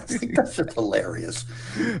hobby. I think that's just hilarious.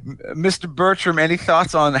 Mr. Bertram, any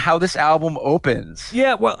thoughts on how this album opens?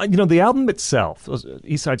 Yeah, well, the album itself,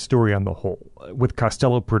 East Side Story on the whole, with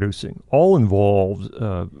Costello producing, all involved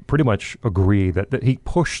pretty much agree that he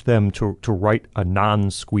pushed them to write a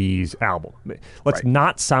non-Squeeze album. Let's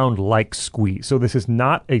not sound like Squeeze. So this is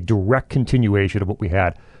not a direct continuation of what we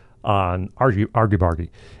had on Argy Bargy.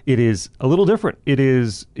 It is a little different. It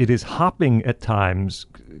is hopping at times,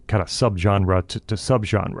 kind of subgenre to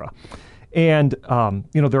subgenre. And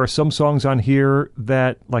there are some songs on here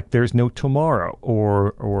that, like There's No Tomorrow,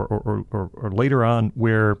 or later on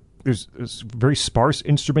where there's very sparse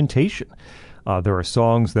instrumentation. There are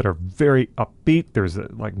songs that are very upbeat. There's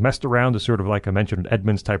like Messed Around is sort of like I mentioned, an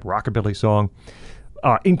Edmunds type rockabilly song.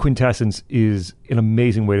 In Quintessence is an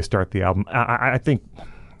amazing way to start the album. I think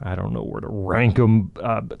I don't know where to rank them,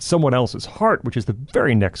 but Someone Else's Heart, which is the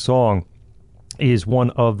very next song, is one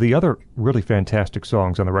of the other really fantastic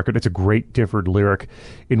songs on the record. It's a great Difford lyric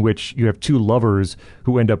in which you have two lovers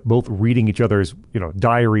who end up both reading each other's,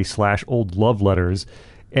 diary / old love letters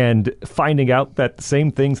and finding out that the same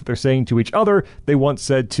things that they're saying to each other, they once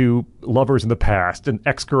said to lovers in the past and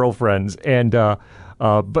ex-girlfriends. And,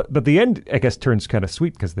 but the end, I guess, turns kind of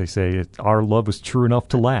sweet because they say our love was true enough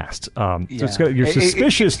to last. So it's you're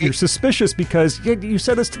suspicious. You're suspicious because you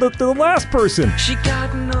said this to the last person. She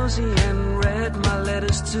got nosy and read my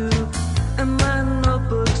letters too, and my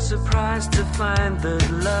notebook surprised to find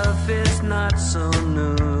that love is not so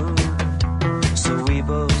new. So we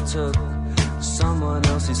both took someone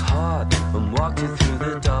else's heart and walked it through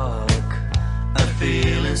the dark. A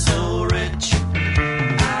feeling so rich,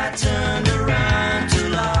 I turned around to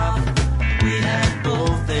laugh. We had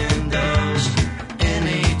both indulged in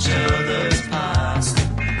each other's past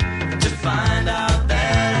to find out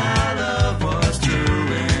that our love was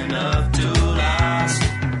true enough to last.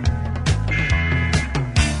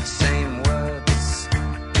 Same words,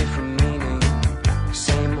 different meaning,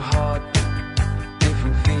 same heart,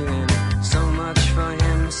 different feeling. So much for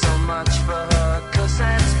him, so much for her, 'cause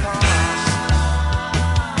that's past.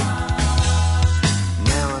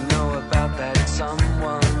 Now I know about that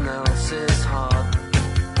someone else's heart.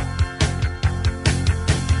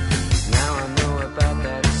 Now I know about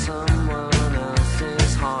that someone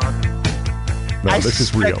else's heart. No, I this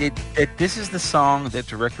is real. suspect that this is the song that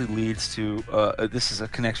directly leads to. This is a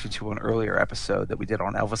connection to an earlier episode that we did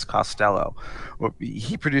on Elvis Costello. Where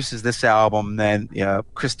he produces this album, then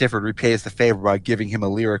Chris Difford repays the favor by giving him a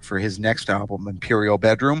lyric for his next album, Imperial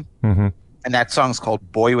Bedroom, Mm-hmm. and that song's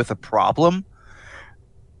called "Boy with a Problem."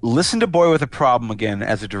 Listen to "Boy with a Problem" again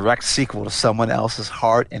as a direct sequel to Someone Else's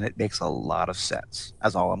Heart, and it makes a lot of sense.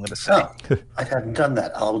 That's all I'm going to say. Oh, I hadn't done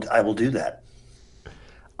that. I will do that.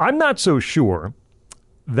 I'm not so sure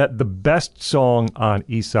that the best song on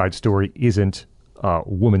East Side Story isn't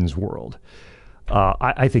Woman's World.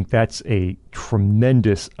 I think that's a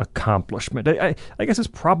tremendous accomplishment. I guess it's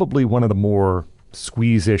probably one of the more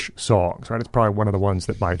squeeze-ish songs, right? It's probably one of the ones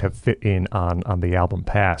that might have fit in on the album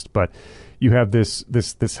past, but you have this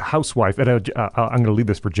housewife, and I'm going to leave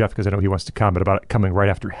this for Jeff because I know he wants to comment about it coming right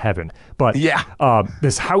after Heaven. But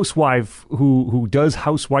this housewife who does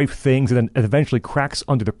housewife things and then eventually cracks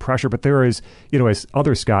under the pressure. But there is, as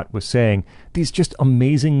Other Scott was saying, these just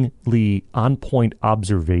amazingly on-point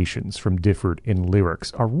observations from Difford in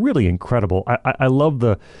lyrics are really incredible. I love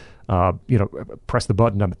the press the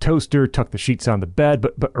button on the toaster, tuck the sheets on the bed.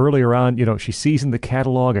 But earlier on, she sees in the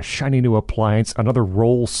catalog a shiny new appliance, another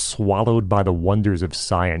roll swallowed by the wonders of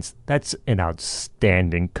science. That's an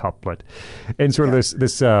outstanding couplet. And sort of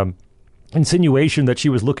this insinuation that she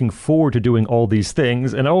was looking forward to doing all these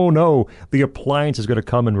things, and oh no, the appliance is going to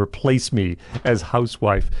come and replace me as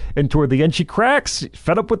housewife. And toward the end, she cracks,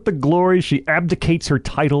 fed up with the glory, she abdicates her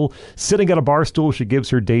title. Sitting at a bar stool, she gives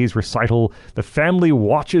her day's recital. The family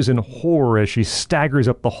watches in horror as she staggers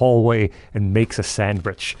up the hallway and makes a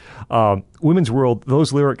sandwich. Women's World,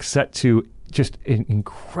 those lyrics set to just an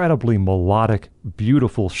incredibly melodic,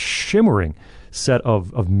 beautiful, shimmering set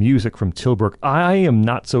of music from Tilbrook. I am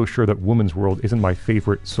not so sure that Woman's World isn't my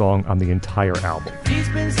favorite song on the entire album. He's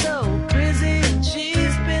been so busy,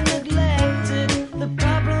 she's been neglected. The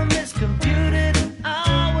problem is computed,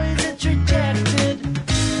 always it's rejected.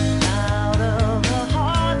 Out of her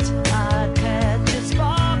heart, I catch a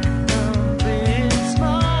spark, something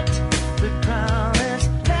smart. The crown is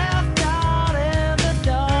left out in the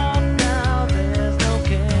dark, now there's no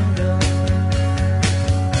kingdom.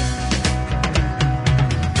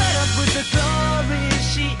 Fed up with the glory,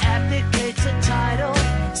 she abdicates her title.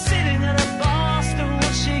 Sitting at a bar stool,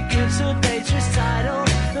 she gives her day's recital.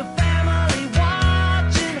 The family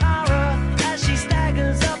watching horror as she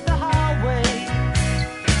staggers up the hallway.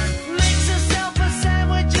 Makes herself a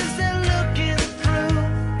sandwich as they're looking through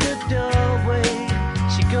the doorway.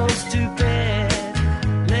 She goes to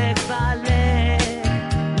bed, leg by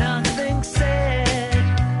leg, nothing said.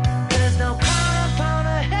 There's no crown upon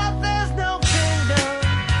her head, there's no kingdom.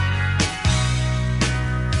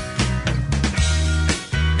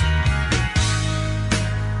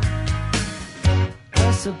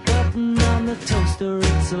 Press a button on the toaster,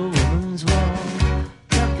 it's a woman's wall.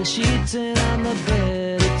 Tuck the sheets in on the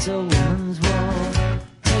bed, it's a woman's wall.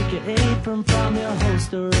 Take your apron from your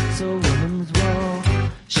holster, it's a woman's wall.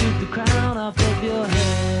 Shoot the crown off of your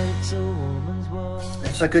head, it's a woman's wall.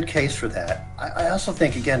 It's a good case for that. I also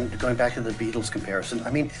think, again, going back to the Beatles comparison,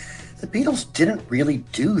 I mean, the Beatles didn't really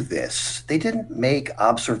do this. They didn't make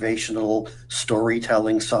observational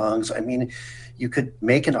storytelling songs. I mean, you could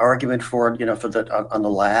make an argument for it, for the on the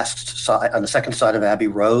last side, on the second side of Abbey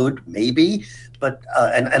Road, maybe, but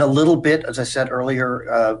and a little bit, as I said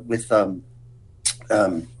earlier, with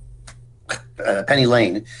Penny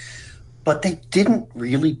Lane. But they didn't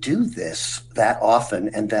really do this that often,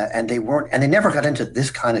 and they never got into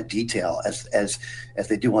this kind of detail as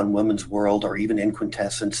they do on Women's World or even in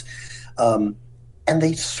Quintessence, and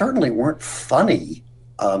they certainly weren't funny,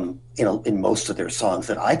 in most of their songs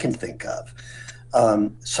that I can think of.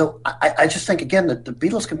 So I just think again that the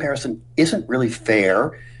Beatles comparison isn't really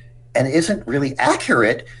fair, and isn't really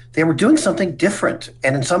accurate. They were doing something different,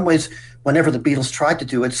 and in some ways, whenever the Beatles tried to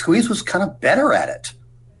do it, Squeeze was kind of better at it.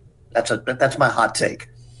 That's my hot take.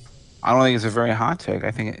 I don't think it's a very hot take.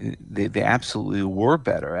 I think they absolutely were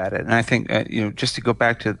better at it. And I think, just to go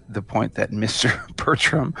back to the point that Mr.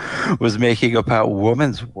 Bertram was making about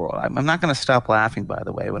Woman's World, I'm not going to stop laughing, by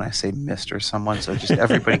the way, when I say Mr. someone, so just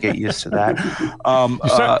everybody get used to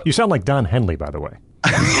that. You sound like Don Henley, by the way.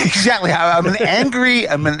 Exactly.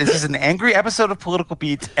 This is an angry episode of Political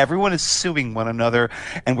Beats. Everyone is suing one another,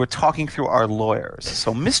 and we're talking through our lawyers.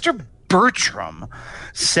 So Mr. Bertram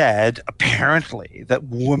said, apparently, that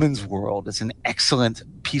Woman's World is an excellent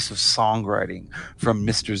piece of songwriting from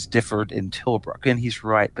Misters Difford and Tilbrook. And he's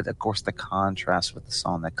right, but of course the contrast with the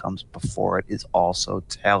song that comes before it is also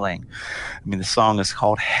telling. I mean, the song is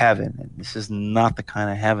called Heaven, and this is not the kind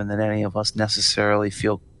of heaven that any of us necessarily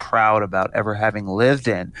feel proud about ever having lived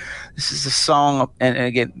in. This is a song, and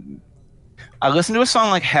again, I listened to a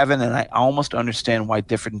song like Heaven, and I almost understand why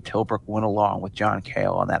Difford and Tilbrook went along with John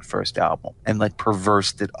Cale on that first album and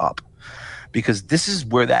perversed it up, because this is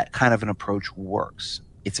where that kind of an approach works.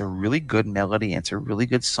 It's a really good melody, and it's a really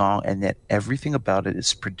good song, and yet everything about it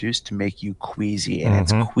is produced to make you queasy. And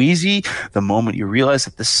it's queasy the moment you realize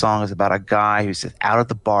that this song is about a guy who's out at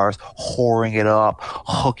the bars, whoring it up,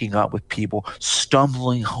 hooking up with people,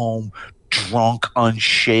 stumbling home, drunk,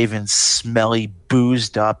 unshaven, smelly,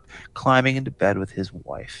 boozed up, climbing into bed with his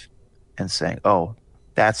wife and saying, "Oh,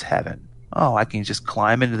 that's heaven. Oh, I can just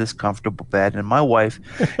climb into this comfortable bed and my wife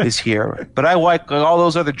is here. But I like all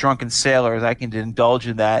those other drunken sailors. I can indulge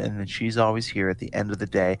in that, and then she's always here at the end of the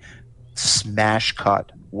day." Smash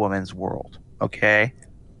cut Woman's World. Okay?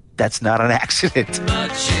 That's not an accident.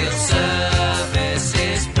 But she'll service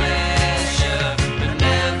his pleasure, but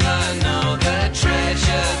never know the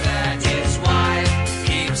treasure that his wife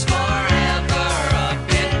keeps forever up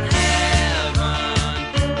in heaven.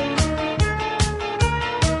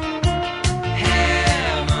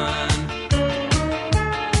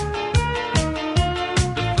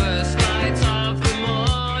 The first light of the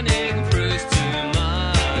morning proves too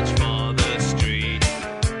much for the street.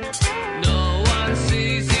 No one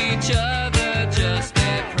sees each other, just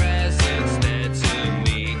their presence there to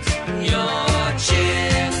meet. Your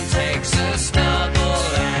chin takes a stumble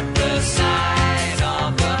at the side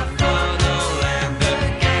of the funnel, and the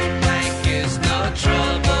gangplank is no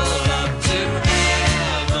trouble up to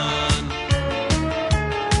heaven.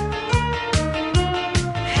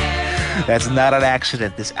 That's not an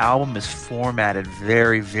accident. This album is formatted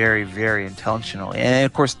very, very, very intentionally. And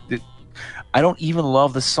of course, I don't even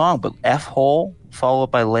love the song, but F Hole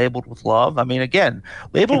followed by Labeled with Love. I mean, again,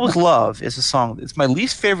 Labeled with Love is a song. It's my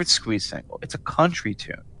least favorite Squeeze single. It's a country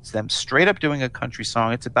tune. It's them straight up doing a country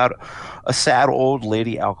song. It's about a sad old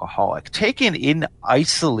lady alcoholic. Taken in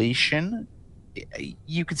isolation,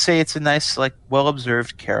 you could say it's a nice,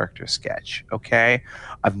 well-observed character sketch, okay?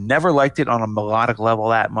 I've never liked it on a melodic level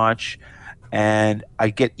that much, and I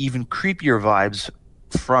get even creepier vibes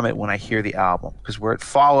from it when I hear the album, because where it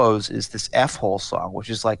follows is this F-hole song, which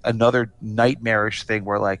is another nightmarish thing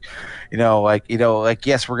where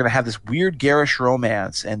yes, we're going to have this weird garish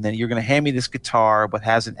romance, and then you're going to hand me this guitar but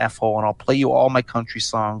has an F-hole, and I'll play you all my country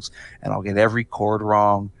songs and I'll get every chord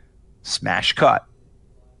wrong. Smash cut.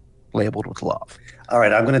 Labeled with Love. All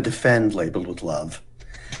right, I'm going to defend Labeled with Love.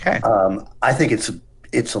 Okay. I think it's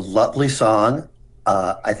a lovely song.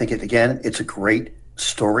 I think it's a great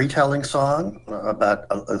storytelling song about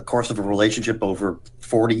a course of a relationship over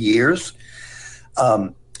 40 years.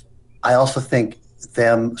 I also think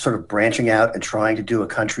them sort of branching out and trying to do a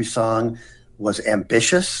country song was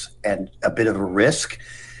ambitious and a bit of a risk.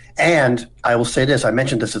 And I will say this, I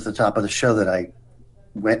mentioned this at the top of the show, that I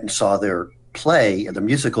went and saw their play, the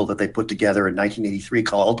musical that they put together in 1983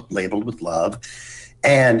 called Labeled with Love.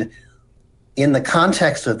 And in the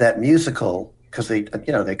context of that musical, because they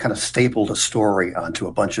kind of stapled a story onto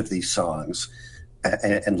a bunch of these songs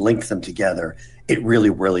and linked them together, it really,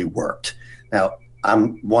 really worked. Now,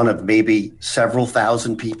 I'm one of maybe several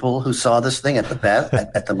thousand people who saw this thing at the best,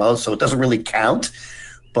 at the most, so it doesn't really count.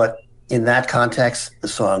 But in that context, the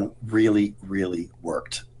song really, really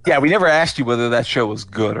worked. Yeah, we never asked you whether that show was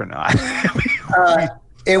good or not.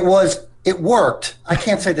 It worked. I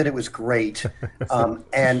can't say that it was great.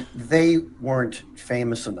 And they weren't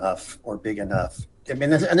famous enough or big enough. I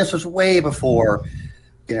mean, and this was way before,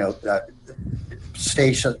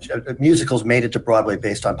 musicals made it to Broadway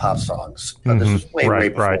based on pop songs. This was way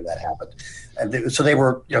before that happened. And so they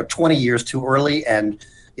were, 20 years too early and,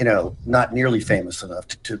 not nearly famous enough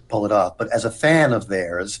to pull it off. But as a fan of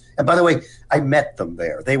theirs, and by the way, I met them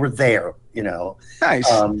there. They were there, Nice.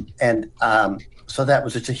 So that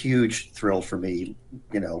was, it's a huge thrill for me,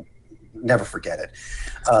 never forget it.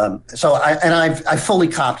 So I fully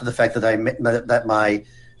copped to the fact that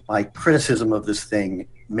my criticism of this thing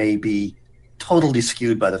may be totally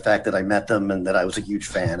skewed by the fact that I met them and that I was a huge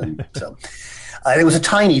fan. And so it was a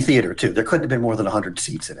tiny theater too. There couldn't have been more than 100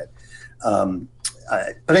 seats in it.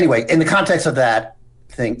 But anyway, in the context of that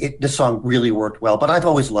thing, this song really worked well. But I've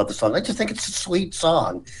always loved the song. I just think it's a sweet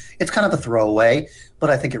song. It's kind of a throwaway, but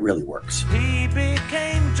I think it really works. He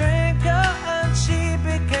became drinker and she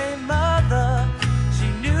became mother. She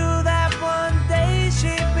knew that one day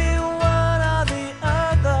she'd be one or the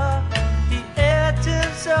other. He ate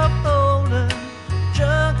himself old and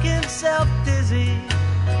drunk himself dizzy.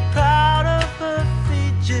 Proud of her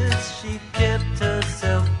features, she kept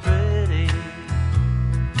herself pretty.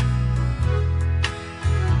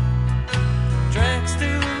 Drinks to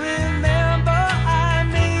remember, I,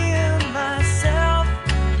 me and myself,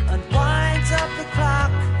 and winds up the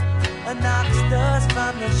clock and knocks dust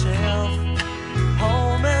from the shelf.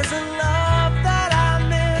 Home is a love that I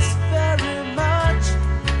miss very much,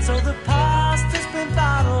 so the past has been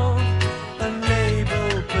bottled and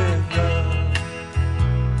labeled with love.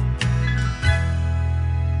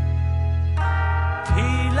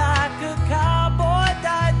 He, like a cowboy,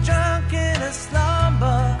 died drunk in a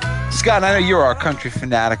slumber. Scott, I know you're our country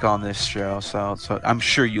fanatic on this show, so I'm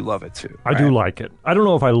sure you love it too. I do like it. I don't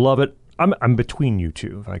know if I love it. I'm between you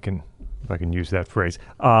two, if I can use that phrase.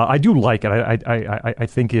 I do like it. I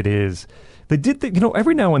think it is. They did,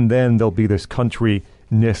 every now and then there'll be this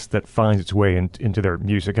countryness that finds its way into their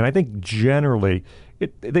music, and I think generally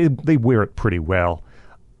they wear it pretty well.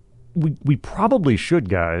 We probably should,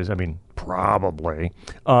 guys. I mean, probably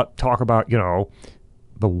talk about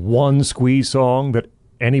the one Squeeze song that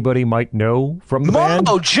anybody might know from the band.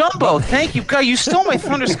 Mumbo Jumbo, thank you. God, you stole my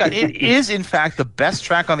thunder, Scott. It is, in fact, the best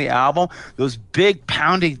track on the album. Those big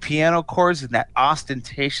pounding piano chords and that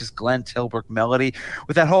ostentatious Glenn Tilbrook melody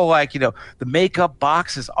with that whole, the makeup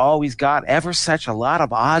box has always got ever such a lot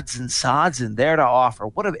of odds and sods in there to offer.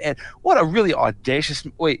 What a really audacious...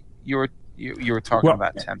 Wait, you were talking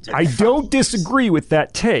about Tempted. I don't disagree with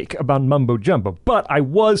that take about Mumbo Jumbo, but I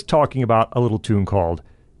was talking about a little tune called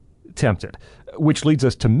Tempted, which leads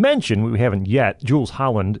us to mention, we haven't yet, Jules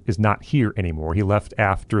Holland is not here anymore. He left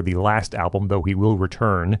after the last album, though he will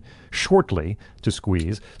return shortly to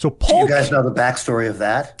Squeeze. So Paul, do you guys know the backstory of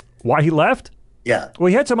that? Why he left? Yeah. Well,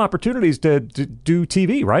 he had some opportunities to do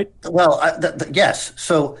TV, right? Well, yes.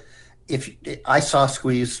 So I saw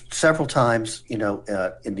Squeeze several times, in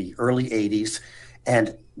the early 80s.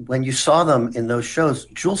 And when you saw them in those shows,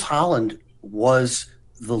 Jules Holland was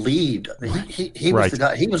the lead. He was the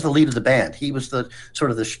guy. He was the lead of the band. He was the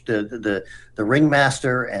sort of the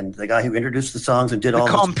ringmaster and the guy who introduced the songs and did all.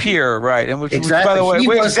 Compeer, right? And which, exactly. By the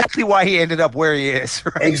way, exactly why he ended up where he is.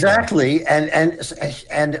 Right? Exactly, and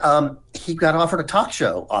he got offered a talk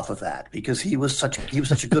show off of that because he was such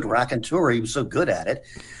a good raconteur. He was so good at it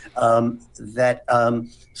that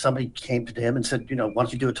somebody came to him and said, why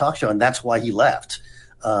don't you do a talk show? And that's why he left.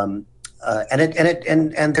 And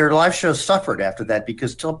their live shows suffered after that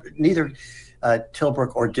because neither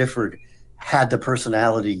Tilbrook or Difford had the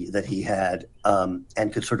personality that he had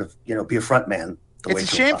and could sort of be a front man. It's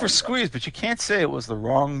a shame for Squeeze, but you can't say it was the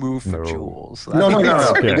wrong move for Jules. No.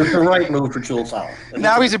 It was the right move for Jules Holland.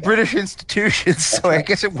 Now he's a British institution, so I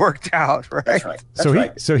guess it worked out, right? That's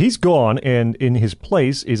right. So he's gone, and in his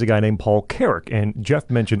place is a guy named Paul Carrick. And Jeff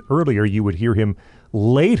mentioned earlier you would hear him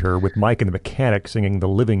later with Mike and the Mechanic singing The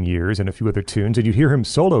Living Years and a few other tunes. And you'd hear him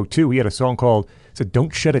solo, too. He had a song called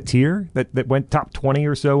Don't Shed a Tear that went top 20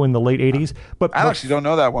 or so in the late 80s. But I actually don't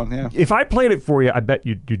know that one, yeah. If I played it for you, I bet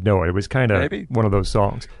you'd know it. It was kind of one of those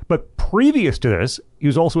songs. But previous to this, he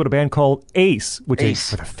was also in a band called Ace, which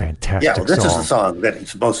is a fantastic song. Yeah, this is the song that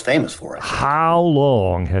he's most famous for. How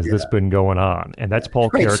long has this been going on? And that's Paul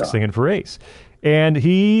Carrick singing for Ace. And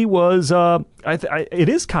he was, it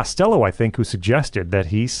is Costello, I think, who suggested that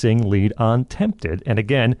he sing lead on Tempted. And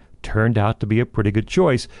again, turned out to be a pretty good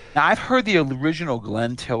choice. Now, I've heard the original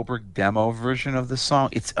Glenn Tilbrook demo version of the song.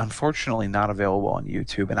 It's unfortunately not available on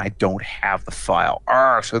YouTube, and I don't have the file.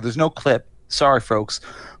 So there's no clip. Sorry, folks,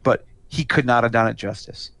 but he could not have done it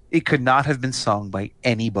justice. It could not have been sung by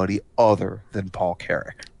anybody other than Paul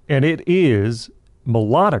Carrack. And it is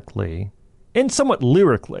melodically and somewhat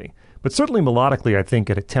lyrically, but certainly melodically, I think,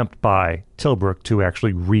 an attempt by Tilbrook to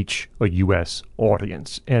actually reach a U.S.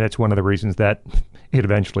 audience. And it's one of the reasons that it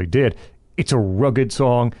eventually did. It's a rugged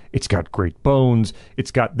song. It's got great bones.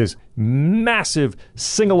 It's got this massive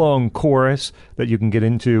sing-along chorus that you can get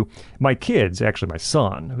into. My kids, actually my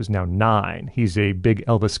son, who's now 9, he's a big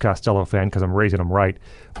Elvis Costello fan because I'm raising him right.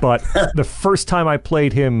 But the first time I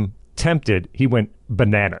played him Tempted, he went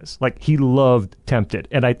bananas. Like, he loved Tempted.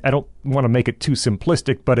 And I don't want to make it too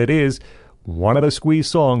simplistic, but it is one of the Squeeze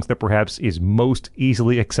songs that perhaps is most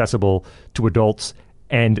easily accessible to adults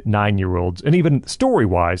and 9-year-olds. And even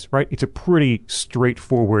story-wise, right, it's a pretty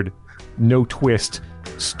straightforward, no-twist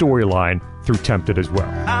storyline through Tempted as well.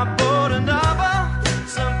 I bought a novel,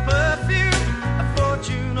 some perfume, a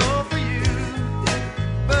fortune all for you.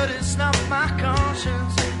 But it's not my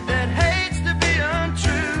conscience that hates to be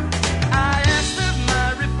untrue. I asked of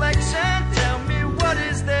my reflection, tell me what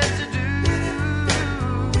is there to do.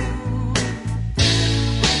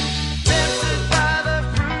 Tempted by the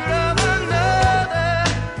fruit of another,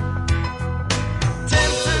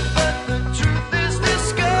 tempted but the truth is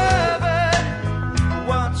discovered.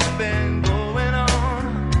 What's been going on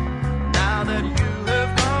now that you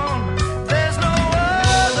have gone? There's no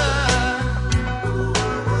other.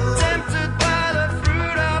 Tempted by the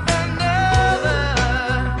fruit of another,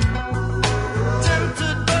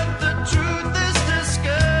 tempted but the truth is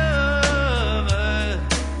discovered.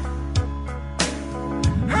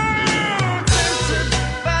 Tempted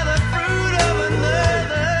by the fruit of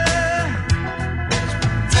another,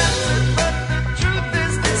 tempted but the truth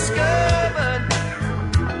is discovered.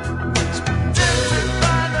 Tempted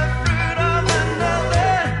by the fruit of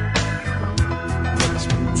another,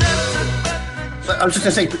 tempted but the I was just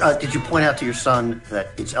going to say, did you point out to your son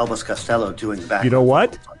that it's Elvis Costello doing the back? You know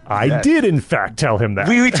what? I did, in fact, tell him that.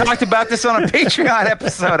 We talked about this on a Patreon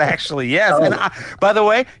episode, actually. Yes. Oh. And by the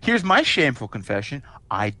way, here's my shameful confession.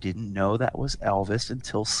 I didn't know that was Elvis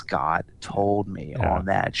until Scott told me on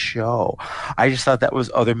that show. I just thought that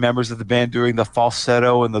was other members of the band doing the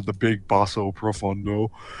falsetto and the big basso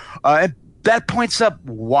profondo. And that points up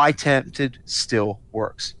why Tempted still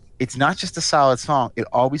works. It's not just a solid song. It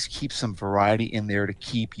always keeps some variety in there to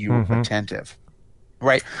keep you attentive.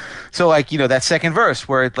 Right. So, like, that second verse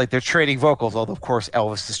where it's like they're trading vocals, although, of course,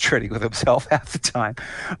 Elvis is trading with himself half the time.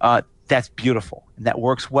 That's beautiful. And that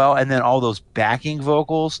works well. And then all those backing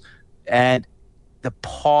vocals and the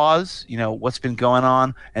pause, what's been going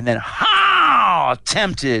on. And then,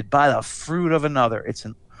 tempted by the fruit of another. It's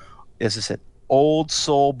as I said, old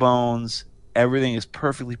soul bones. Everything is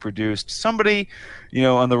perfectly produced. Somebody,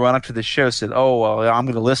 on the run up to the show said, "Oh, well, I'm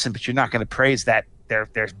going to listen, but you're not going to praise that their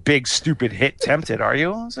big stupid hit Tempted, are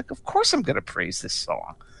you?" I was like, "Of course I'm going to praise this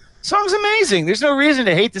song. The song's amazing. There's no reason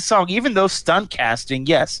to hate this song, even though stunt casting,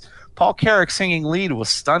 yes, Paul Carrack singing lead was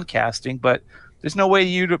stunt casting, but there's no way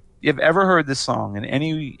you've ever heard this song in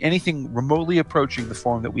anything remotely approaching the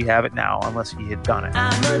form that we have it now, unless he had done it."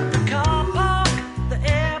 I'm at the car park, the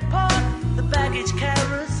airport, the baggage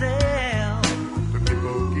carousel. But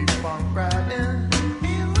people keep on riding,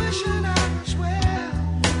 me wishing I was well.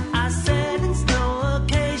 I said it's no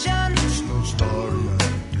occasion, it's no story I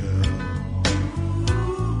can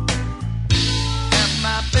tell. At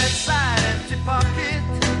my bedside, empty pocket,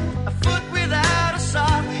 a foot without a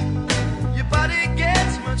sock. Your body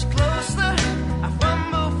gets much closer, I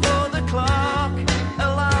fumble for the clock,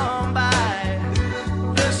 alarmed by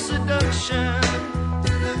the seduction.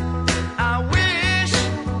 I wish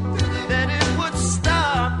that it would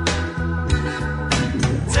stop.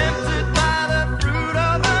 Tempted by the fruit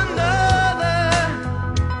of another.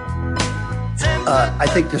 I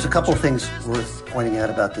think there's a couple of things worth pointing out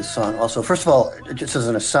about this song. Also, first of all, just as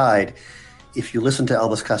an aside, if you listen to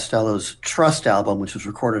Elvis Costello's Trust album, which was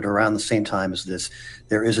recorded around the same time as this,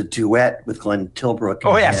 there is a duet with Glenn Tilbrook.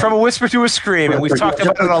 Oh yeah, From a Whisper to a Scream, and we've talked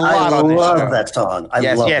about it a lot on this show. I love that song.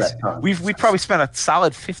 I love that song. We've probably spent a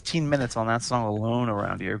solid 15 minutes on that song alone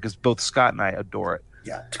around here because both Scott and I adore it.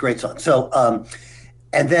 Yeah, it's a great song. So,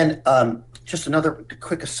 and then just another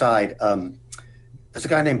quick aside. There's a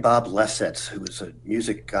guy named Bob Lessetz who was a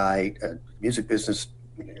music guy, music business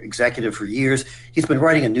executive for years. He's been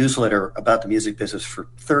writing a newsletter about the music business for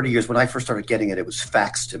 30 years. When I first started getting it, it was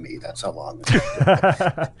faxed to me. That's how long.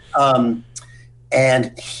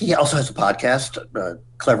 And he also has a podcast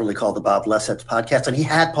cleverly called the Bob Lessets podcast, and he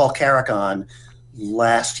had Paul Carrack on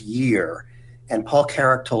last year, and Paul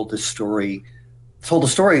Carrack told a story from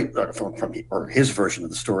or his version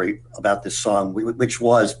of the story about this song, which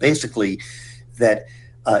was basically that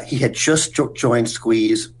he had just joined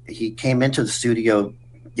Squeeze. He came into the studio,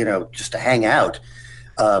 just to hang out,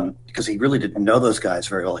 because he really didn't know those guys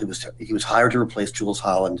very well. He was hired to replace Jules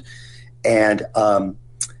Holland, and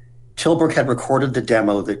Tilbrook had recorded the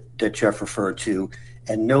demo that Jeff referred to,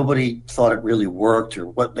 and nobody thought it really worked, or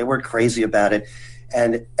what, they weren't crazy about it.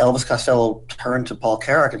 And Elvis Costello turned to Paul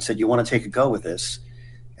Carrack and said, "You want to take a go with this?"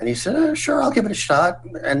 And he said, "Sure, I'll give it a shot."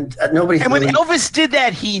 And nobody. And when Elvis did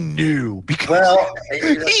that, he knew, because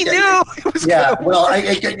he knew it was yeah. gonna Well,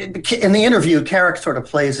 work. in the interview, Carrack sort of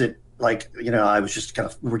plays it like, I was just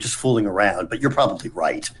we were just fooling around. But you're probably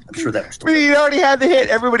right. I'm sure that was. I mean, he already had the hit.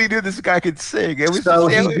 Everybody knew this guy could sing. It was So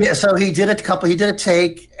he did a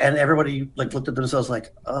take, and everybody looked at themselves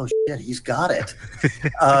like, "Oh shit, he's got it."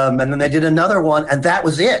 And then they did another one, and that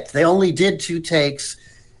was it. They only did 2 takes,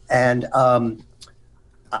 and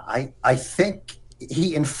I think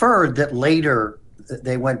he inferred that later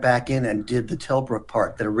they went back in and did the Tilbrook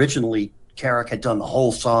part. That originally Carrack had done the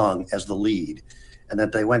whole song as the lead, and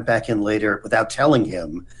that they went back in later without telling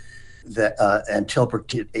him that, and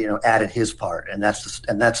Tilbrook added his part, and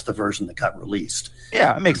that's the version that got released.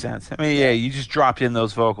 Yeah, it makes sense. I mean, you just dropped in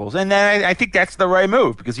those vocals, and then I think that's the right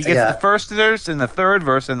move, because he gets the first verse and the third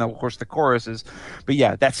verse, and of course the choruses. But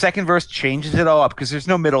yeah, that second verse changes it all up, because there's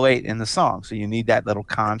no middle 8 in the song, so you need that little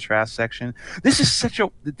contrast section. This is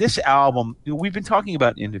this album. We've been talking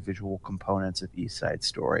about individual components of East Side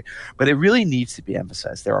Story, but it really needs to be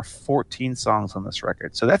emphasized. There are 14 songs on this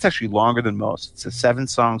record, so that's actually longer than most. It's 7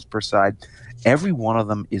 songs per side. Every one of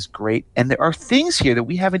them is great, and there are things here that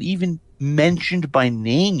we haven't even mentioned by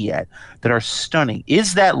name yet that are stunning.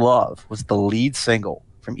 Is That Love was the lead single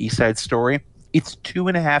from East Side Story. It's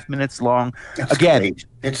 2.5 minutes long. That's Again, great.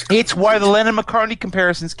 it's where the Lennon-McCartney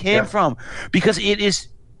comparisons came from, because it is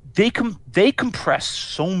they compress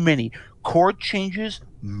so many chord changes,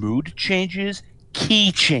 mood changes,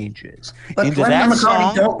 key changes But into Lennon that and McCartney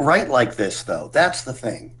song. don't write like this, though. That's the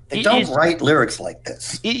thing. They don't write lyrics like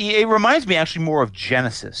this. It reminds me actually more of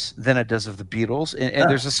Genesis than it does of the Beatles. And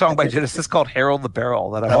there's a song by Genesis called Harold the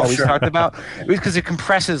Barrel that I've always talked about, because it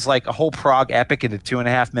compresses like a whole prog epic into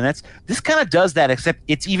 2.5 minutes. This kind of does that, except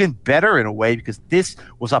it's even better in a way, because this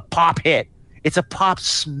was a pop hit. It's a pop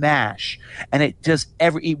smash, and it does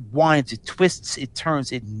it winds, it twists, it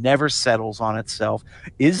turns, it never settles on itself.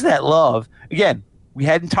 Is That Love? Again, we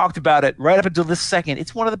hadn't talked about it right up until this second.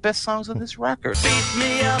 It's one of the best songs on this record. Beat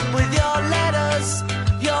me up with your letters,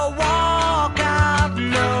 your walkout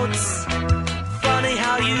notes. Funny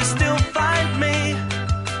how you still find me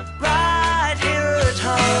right here at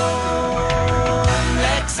home.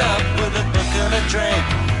 Legs up with a book and a drink.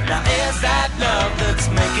 Now is that love that's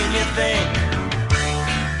making you think?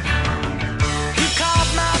 You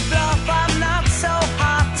called my bluff, I'm not so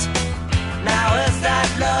hot. Now is that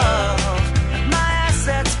love?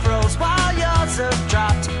 Assets froze while yours have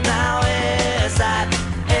dropped. Now is that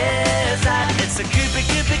it's a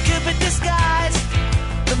cupid disguise.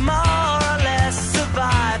 The more or less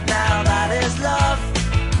survive. Now that is love.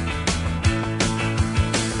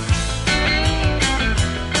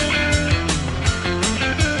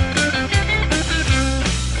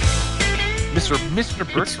 Mr.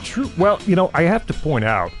 Bertram. It's true. Well, I have to point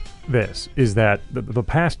out this, is that the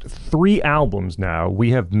past 3 albums now,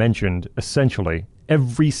 we have mentioned essentially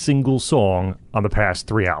every single song on the past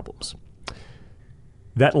 3 albums.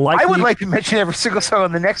 That I would like to mention every single song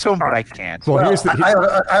on the next one, but I can't. Well,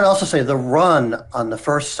 I'd also say the run on the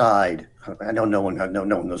first side. I know no one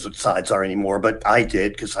knows what sides are anymore, but I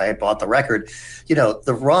did, because I had bought the record.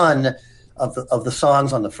 The run of the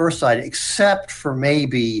songs on the first side, except for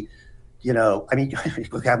maybe, we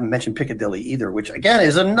haven't mentioned Piccadilly either, which again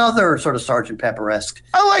is another sort of Sgt. Pepper-esque.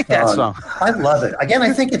 I like that song. I love it. Again,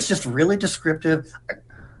 I think it's just really descriptive.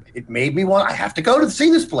 It made me want. I have to go to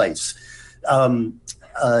see this place.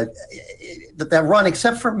 That run,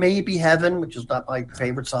 except for maybe Heaven, which is not my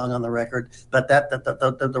favorite song on the record, but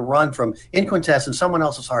the run from In Quintessence, Someone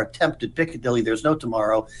Else's Heart, Tempted, Piccadilly, There's No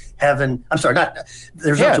Tomorrow, Heaven. I'm sorry, not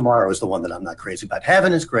There's No Tomorrow is the one that I'm not crazy about.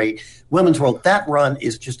 Heaven is great. Women's World. That run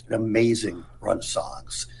is just an amazing run of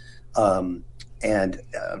songs, and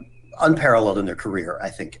unparalleled in their career. I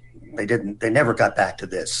think they never got back to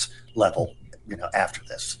this level, after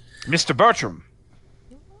this. Mr. Bertram.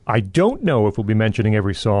 I don't know if we'll be mentioning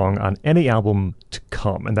every song on any album to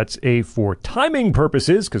come, and that's A, for timing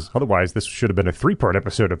purposes, because otherwise this should have been a 3-part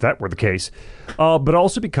episode if that were the case, but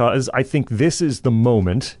also because I think this is the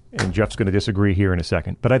moment, and Jeff's going to disagree here in a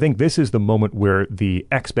second, but I think this is the moment where the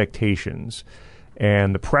expectations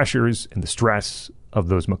and the pressures and the stress of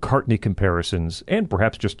those McCartney comparisons, and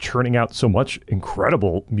perhaps just churning out so much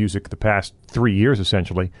incredible music the past 3 years,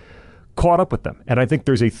 essentially, caught up with them. And I think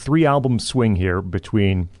there's a 3-album swing here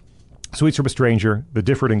between Sweets from a Stranger, the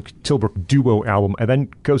Difford and Tilbrook duo album, and then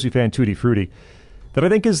Cozy Fan Tutti Frutti, that I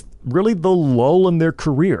think is really the lull in their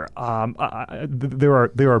career.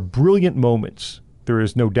 There are brilliant moments, there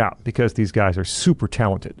is no doubt, because these guys are super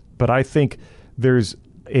talented. But I think there's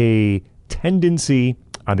a tendency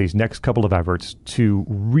on these next couple of efforts to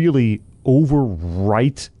really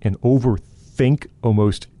overwrite and overthink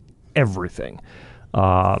almost everything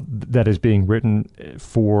that is being written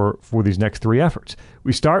for these next 3 efforts.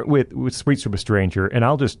 We start with Sweets from a Stranger, and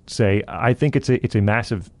I'll just say I think it's a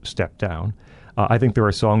massive step down. I think there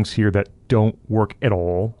are songs here that don't work at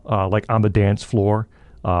all, like On the Dance Floor.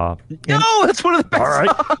 No, that's one of the best. All right,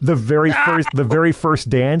 songs. the very first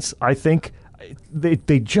dance, I think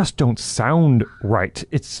they just don't sound right.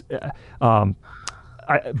 It's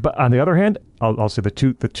but on the other hand, I'll say the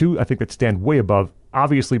two I think that stand way above.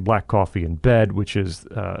 Obviously, Black Coffee in Bed, which is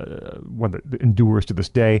one that endures to this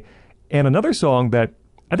day. And another song that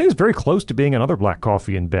I think is very close to being another Black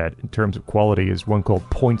Coffee in Bed in terms of quality is one called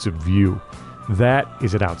Points of View. That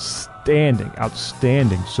is an outstanding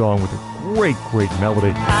song with a great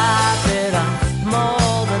melody. I bit off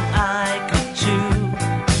more than I could chew.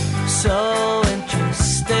 So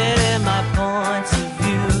interested in my points of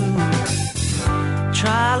view.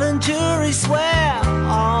 Trial and jury swear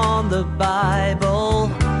on the Bible.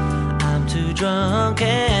 I'm too drunk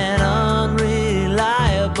and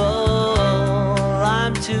unreliable.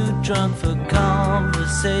 I'm too drunk for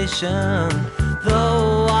conversation,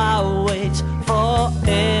 though I wait for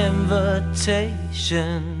invitation.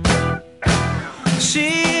 She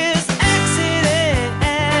is exiting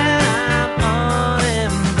and I'm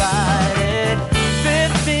uninvited.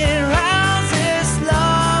 15 rounds this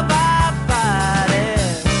love I fight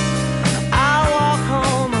it. I walk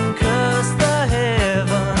home and curse the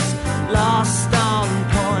heavens, lost on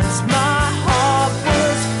points. My heart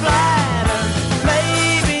was flattered.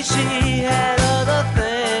 Maybe she had other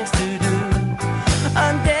things to do.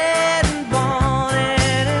 Undead and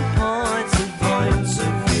wanted in points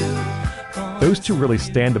of view. Those two really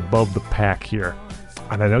stand above the pack here.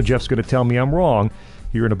 And I know Jeff's going to tell me I'm wrong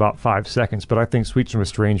here in about 5 seconds, but I think Sweets from a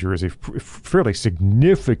Stranger is a fairly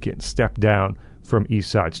significant step down from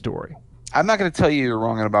East Side Story. I'm not going to tell you you're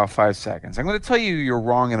wrong in about 5 seconds. I'm going to tell you you're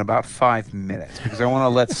wrong in about 5 minutes because I want to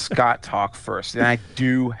let Scott talk first. And I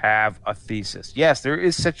do have a thesis. Yes, there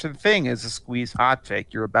is such a thing as a squeeze hot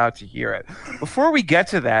take. You're about to hear it. Before we get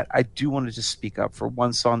to that, I do want to just speak up for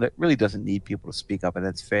one song that really doesn't need people to speak up in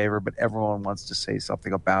its favor, but everyone wants to say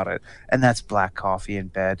something about it. And that's Black Coffee in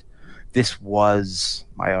Bed. This was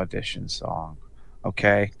my audition song.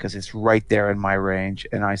 Okay, because it's right there in my range,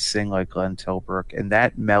 and I sing like Glenn Tilbrook, and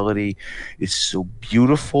that melody is so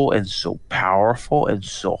beautiful and so powerful and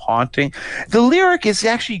so haunting. The lyric is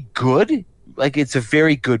actually good. Like, it's a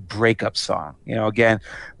very good breakup song. You know, again,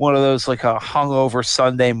 one of those like a hungover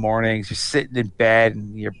Sunday mornings. You're sitting in bed,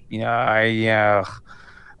 and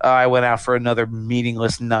I went out for another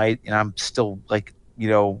meaningless night, and I'm still like,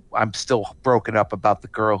 I'm still broken up about the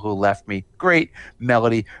girl who left me. Great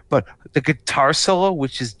melody, but the guitar solo,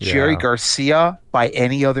 which is Jerry Garcia by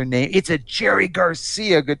any other name, it's a Jerry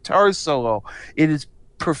Garcia guitar solo. It is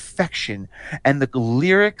perfection. And the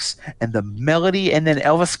lyrics and the melody, and then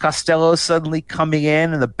Elvis Costello suddenly coming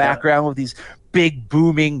in the background with these big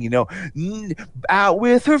booming, out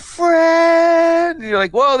with her friend. You're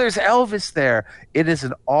like, whoa, there's Elvis there. It is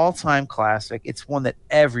an all-time classic. It's one that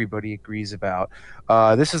everybody agrees about.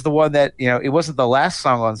 This is the one that, it wasn't the last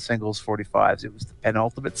song on Singles 45s. It was the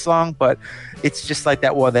penultimate song, but it's just like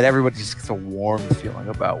that one that everybody just gets a warm feeling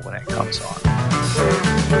about when it comes on.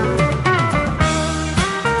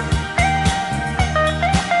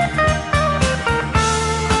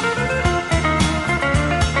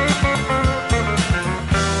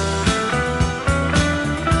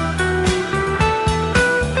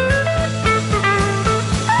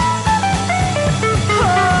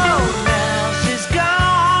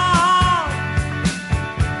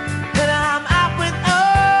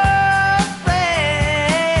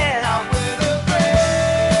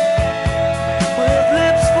 With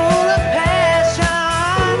lips full of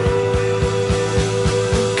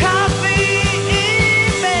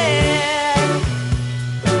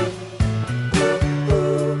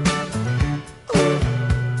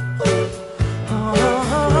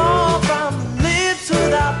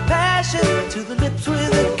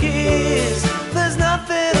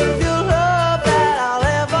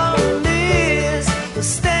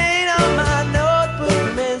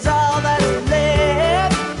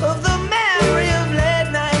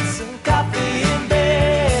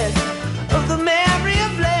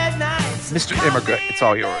Mr. Immergut, it's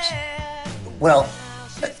all yours. Well,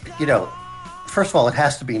 you know, first of all, it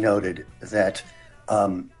has to be noted that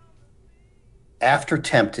after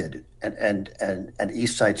Tempted and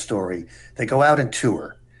East Side Story, they go out and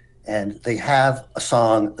tour, and they have a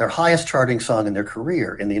song, their highest charting song in their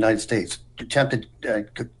career in the United States. Tempted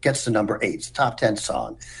gets to number 8, it's a top 10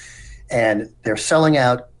 song, and they're selling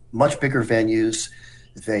out much bigger venues.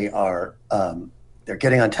 They are they're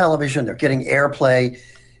getting on television, they're getting airplay,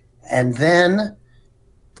 and then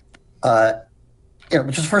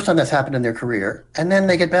which is the first time that's happened in their career. And then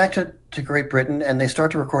they get back to Great Britain and they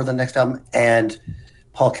start to record the next album, and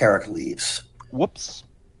Paul Carrack leaves. Whoops.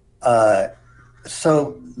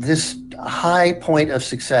 So this high point of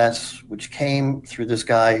success, which came through this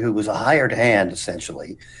guy who was a hired hand,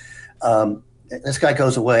 essentially, this guy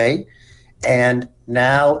goes away, and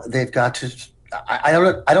now they've got to. I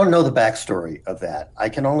don't know the backstory of that. I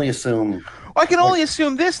can only assume. Well, I can only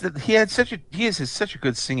assume that he has such a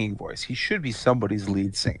good singing voice. He should be somebody's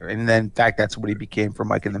lead singer, and then in fact that's what he became for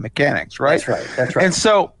Mike and the Mechanics, right? That's right. And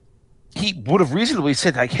so he would have reasonably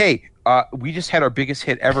said, like, "Hey, we just had our biggest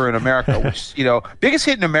hit ever in America, which biggest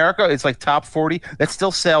hit in America is like top 40. That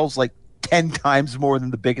still sells like 10 times more than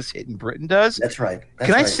the biggest hit in Britain does. That's right.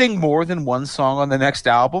 Can I sing more than one song on the next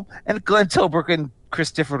album?" And Glenn Tilbrook and Chris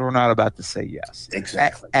Difford were not about to say yes.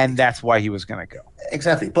 Exactly. And that's why he was going to go.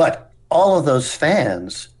 Exactly. But all of those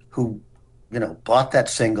fans who, bought that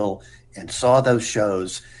single and saw those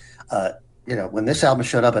shows, when this album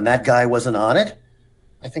showed up and that guy wasn't on it,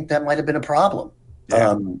 I think that might have been a problem.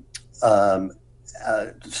 Yeah.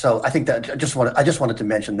 So I think that I just wanted to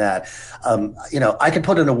mention that. I could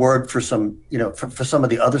put in a word for some, for some of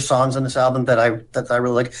the other songs on this album that I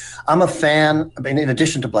really like. I'm a fan. I mean, in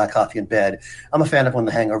addition to Black Coffee in Bed, I'm a fan of When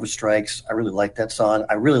the Hangover Strikes. I really like that song.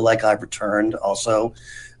 I really like I've Returned also.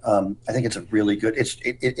 I think it's a really good.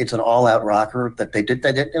 It's an all out rocker that they did.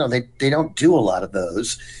 They don't do a lot of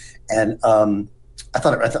those, and I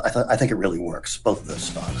think it really works. Both of those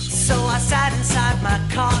songs. So I sat inside my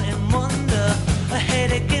car and wonder, a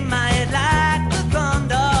headache in my head like the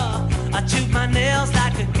thunder. I chewed my nails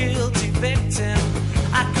like a guilty victim.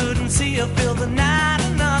 I couldn't see or feel the night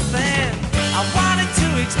or nothing. I wanted to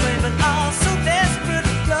explain, but also desperate.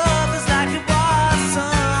 Love is like it was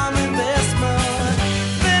some investment.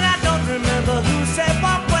 Then I don't remember who said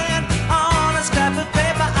what when. On a scrap of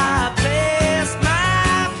paper I placed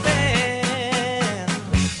my pen.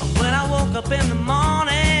 When I woke up in the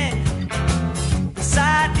morning,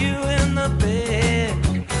 beside you in the bed,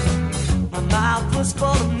 my mouth was full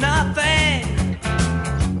of nothing,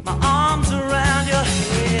 my arms around your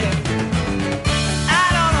head. I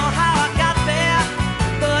don't know how I got there,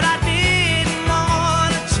 but I didn't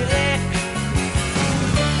want to check.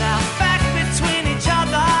 Now back between each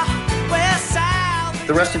other, we're south.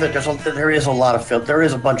 The rest of it, there is a lot of there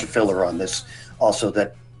is a bunch of filler on this also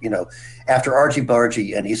that, after Argy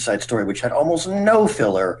Bargy and East Side Story, which had almost no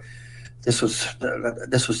filler, this was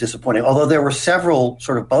disappointing. Although there were several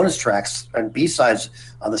sort of bonus tracks and B-sides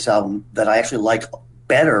on this album that I actually like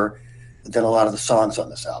better than a lot of the songs on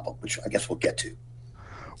this album, which I guess we'll get to.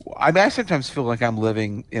 I sometimes feel like I'm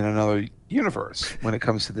living in another universe when it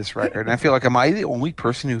comes to this record. And I feel like, am I the only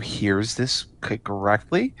person who hears this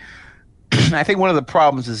correctly? I think one of the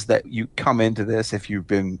problems is that you come into this, if you've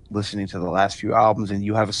been listening to the last few albums, and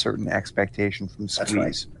you have a certain expectation from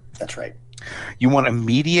Squeeze. That's right. You want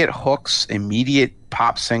immediate hooks, immediate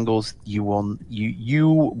pop singles. You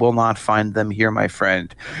will not find them here, my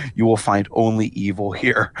friend. You will find only evil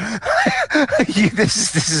here.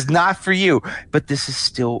 This is not for you, but this is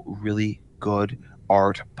still really good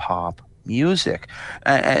art pop music.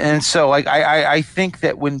 And so like I think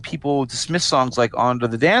that when people dismiss songs like Onto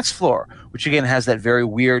the Dance Floor, which again has that very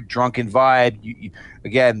weird drunken vibe,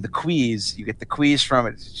 again, the Queeze, you get the Queeze from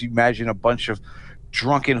it. You imagine a bunch of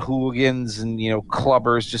drunken hooligans and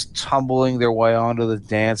clubbers just tumbling their way onto the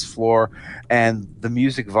dance floor, and the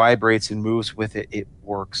music vibrates and moves with it. It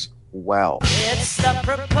works well. It's the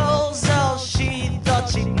proposal she thought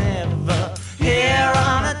she'd never hear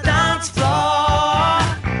on a dance floor.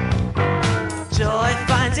 Joy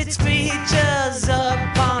finds its features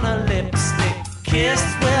upon a lipstick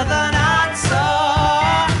kissed with an answer.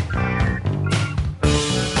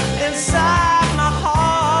 Inside my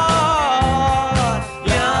heart,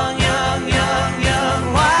 young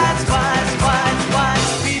wise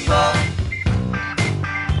people.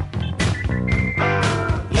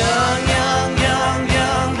 Young,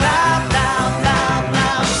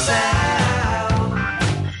 loud sound.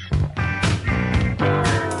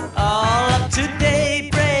 All up to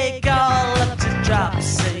daybreak, all up to drop.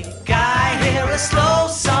 Say, I hear a slow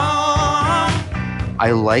song.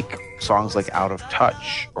 I like songs like Out of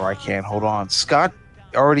Touch or I Can't Hold On. Scott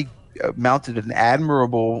already mounted an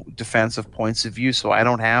admirable defense of points of view, so I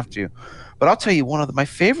don't have to. But I'll tell you, one of my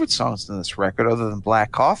favorite songs in this record, other than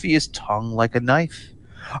Black Coffee, is Tongue Like a Knife.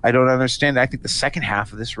 I don't understand. I think the second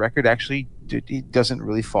half of this record actually it doesn't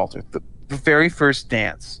really falter. The very first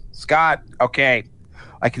dance. Scott, okay,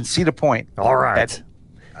 I can see the point. All right.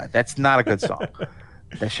 That's not a good song.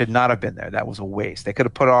 That should not have been there. That was a waste. They could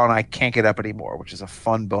have put on I Can't Get Up Anymore, which is a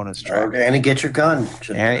fun bonus track. And Get Your Gun.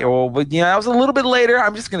 But that was a little bit later.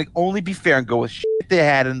 I'm just going to only be fair and go with shit they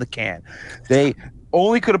had in the can. They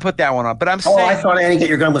only could have put that one on. But I'm saying... I thought Annie Get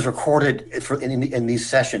Your Gun was recorded in these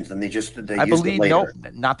sessions, and they I used believe, it later. no,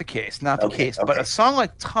 not the case. Not the case. Okay. But a song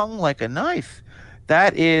like Tongue Like a Knife,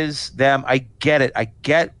 that is them. I get it. I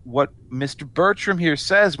get what Mr. Bertram here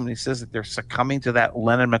says when he says that they're succumbing to that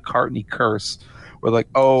Lennon-McCartney curse. We're like,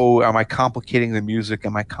 oh, am I complicating the music?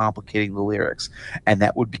 Am I complicating the lyrics? And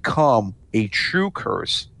that would become a true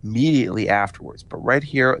curse immediately afterwards. But right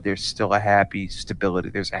here, there's still a happy stability.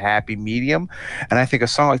 There's a happy medium. And I think a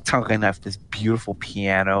song like Tongue Like a Knife, this beautiful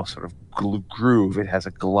piano sort of groove, it has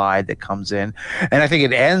a glide that comes in. And I think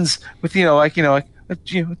it ends with,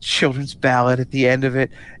 a children's ballad at the end of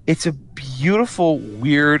it. It's a beautiful,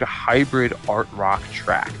 weird, hybrid art rock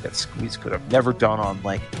track that Squeeze could have never done on,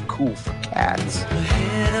 like, Cool for Cats.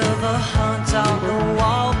 Ahead of a hunt on the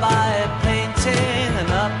wall by a painting, an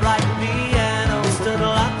upright piano stood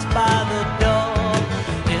locked by the door.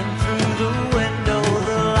 In through the window,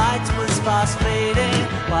 the light was fast fading,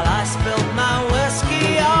 while I spilled my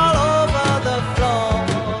whiskey all over the floor.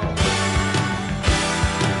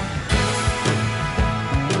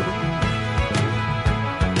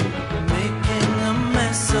 Making a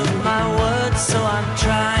mess of my words, so I'm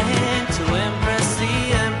trying to impress the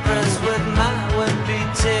Empress with my wimpy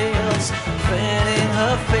tales. Fanning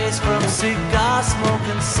her face from cigar smoke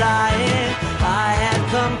and sighing, I had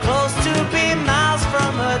come close to be miles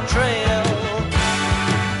from her trail.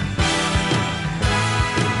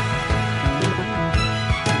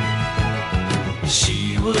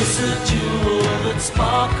 She was a jewel that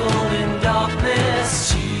sparkled in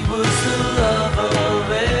darkness. She was the lover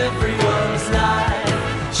of everyone's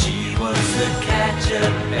life. She was the catch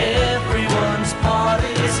at everyone's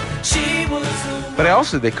parties. She was the... But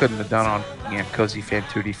also they couldn't have done on Cozy Fan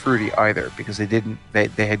Tutti Frutti either, because they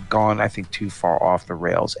had gone, I think, too far off the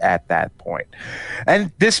rails at that point.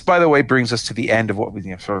 And this, by the way, brings us to the end of what we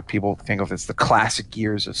sort of people think of as the classic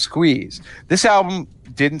years of Squeeze. This album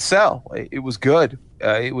didn't sell. It was good.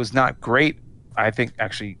 It was not great. I think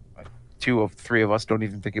actually 2 of 3 of us don't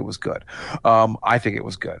even think it was good. I think it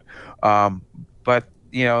was good. But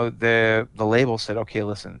the label said, okay,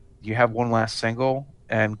 listen, you have one last single.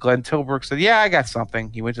 And Glenn Tilbrook said, yeah, I got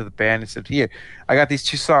something. He went to the band and said, here, I got these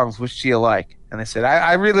 2 songs. Which do you like? And they said,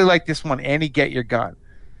 I really like this one, Annie Get Your Gun.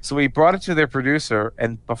 So he brought it to their producer,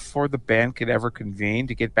 and before the band could ever convene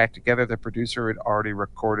to get back together, the producer had already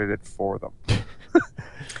recorded it for them.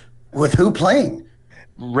 With who playing?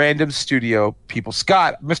 Random studio people.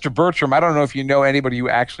 Scott, Mr. Bertram, I don't know if you know anybody who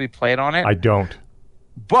actually played on it. I don't.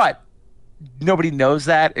 But nobody knows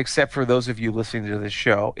that except for those of you listening to this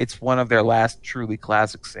show. It's one of their last truly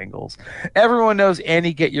classic singles. Everyone knows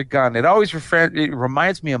Annie Get Your Gun. It always it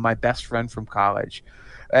reminds me of my best friend from college.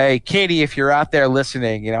 Hey, Katie, if you're out there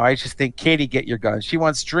listening, I just think Katie Get Your Gun. She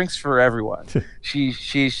wants drinks for everyone.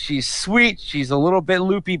 She's sweet. She's a little bit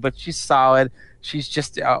loopy, but she's solid. She's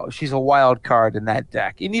just she's a wild card in that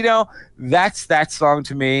deck. And, that's that song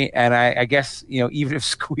to me. And I guess, even if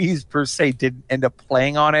Squeeze per se didn't end up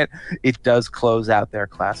playing on it, it does close out their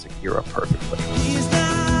classic era perfectly. He's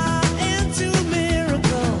not into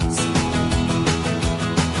miracles.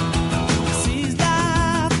 Sees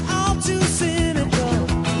life all too cynical.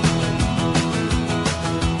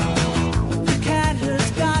 The cat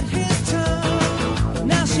has got his tongue.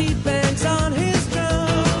 Now she bangs on his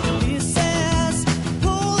drum. He says,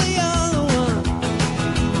 pull the other one.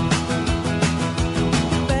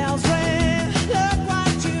 Bells ring, look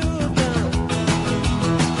what you've done.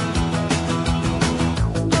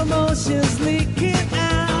 Emotions leaking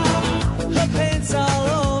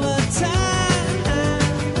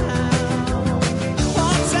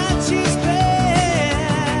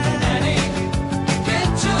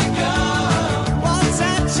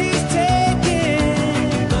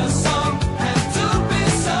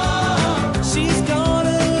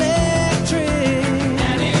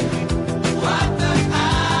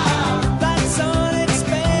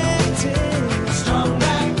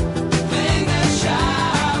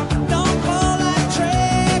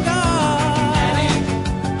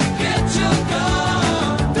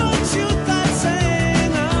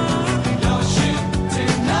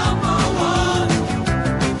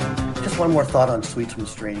one more thought on Sweets from a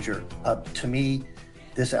Stranger. To me,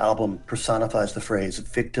 this album personifies the phrase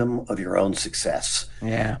 "victim of your own success."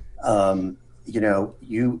 Yeah.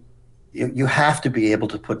 You have to be able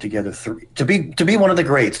to put together three to be one of the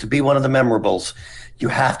greats, to be one of the memorables. You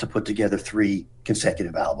have to put together 3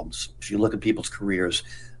 consecutive albums. If you look at people's careers,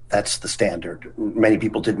 that's the standard. Many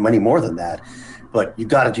people did many more than that, but you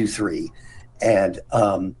got to do 3. And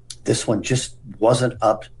this one just wasn't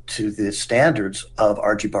up to the standards of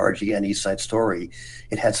Archie Bargy and East Side Story.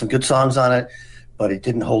 It had some good songs on it, but it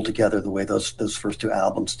didn't hold together the way those first 2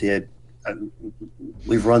 albums did.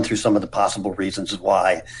 We've run through some of the possible reasons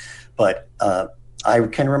why, but I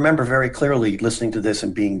can remember very clearly listening to this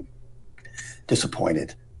and being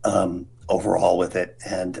disappointed overall with it,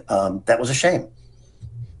 and that was a shame.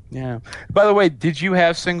 Yeah. By the way, did you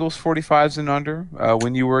have singles 45s and under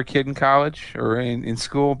when you were a kid in college or in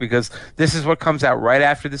school? Because this is what comes out right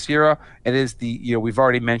after this era. It is we've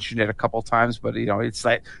already mentioned it a couple times, but it's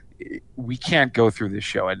like we can't go through this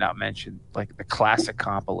show and not mention like the classic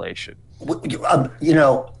compilation. I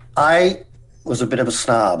was a bit of a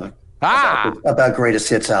snob about greatest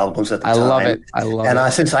hits albums at the time. I love it.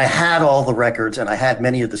 And since I had all the records and I had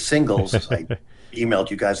many of the singles, I emailed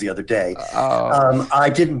you guys the other day.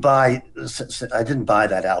 I didn't buy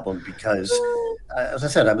that album because, as I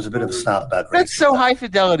said, I was a bit of a snob about greatest. That's so high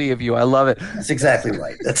fidelity of you. I love it. That's exactly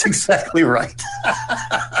right. That's exactly right.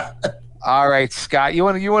 All right, Scott, you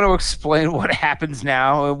want to explain what happens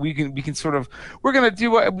now? We can sort of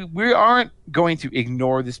we aren't going to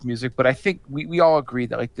ignore this music, but I think we all agree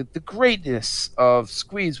that like the greatness of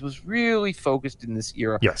Squeeze was really focused in this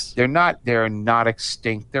era. Yes, they're not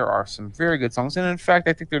extinct. There are some very good songs, and in fact,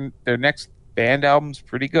 I think their next band album's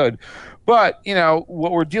pretty good. But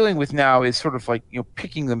what we're dealing with now is sort of like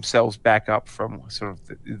picking themselves back up from sort of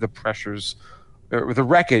the pressures. Or the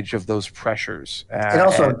wreckage of those pressures. It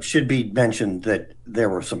also should be mentioned that there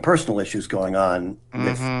were some personal issues going on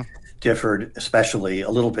with Difford, especially a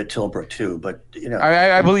little bit Tilbrook too. But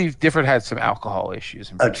I believe Difford had some alcohol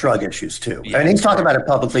issues, drug issues too. Yeah, and he's talked about it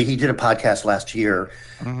publicly. He did a podcast last year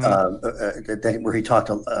where he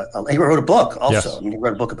talked. He wrote a book also. Yes. I mean, he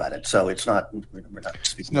wrote a book about it. So it's not we're not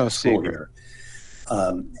speaking no of school secret here.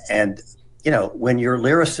 And when your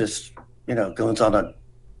lyricist goes on a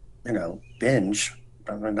binge,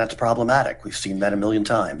 I mean, that's problematic. We've seen that a million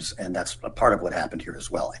times, and that's a part of what happened here as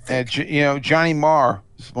well, I think. Johnny Marr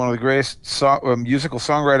is one of the greatest musical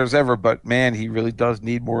songwriters ever, but man, he really does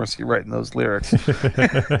need Morrissey writing those lyrics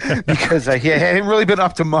because he hadn't really been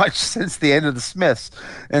up to much since the end of the Smiths.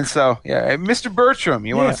 And so, Mr. Bertram,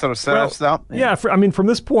 you want to sort of set us up? Yeah, from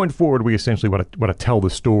this point forward, we essentially want to tell the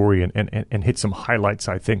story and hit some highlights,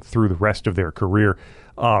 I think, through the rest of their career.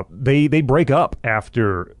 They break up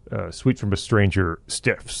after Sweet from a Stranger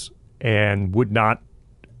stiffs and would not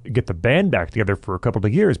get the band back together for a couple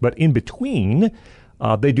of years. But in between,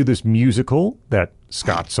 they do this musical that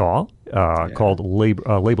Scott saw called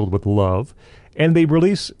Labeled with Love. And they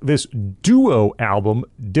release this duo album,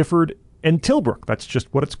 Difford and Tilbrook. That's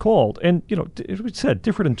just what it's called. And, as we said,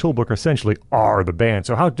 Difford and Tilbrook essentially are the band.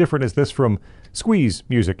 So how different is this from Squeeze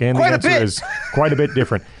music? And the answer is quite a bit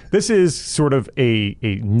different. This is sort of a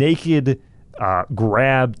naked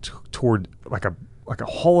grab toward like a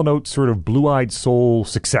Hall & Oates sort of blue-eyed soul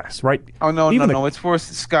success, right? Oh, no. It's worse,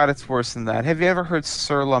 Scott. It's worse than that. Have you ever heard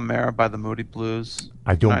Sur La Mer by the Moody Blues?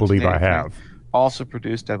 I don't believe I have. Also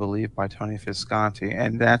produced, I believe, by Tony Visconti,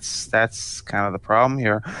 and that's kind of the problem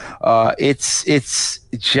here. It's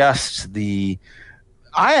just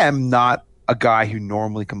I am not a guy who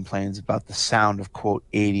normally complains about the sound of quote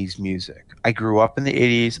 80s music. I grew up in the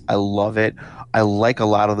 80s. I love it. I like a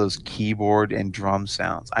lot of those keyboard and drum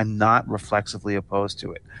sounds. I'm not reflexively opposed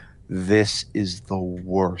to it. This is the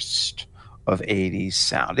worst of 80s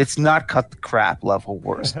sound. It's not cut the crap level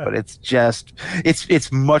worst, but it's just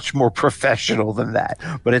it's much more professional than that,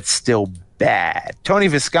 but it's still bad. Tony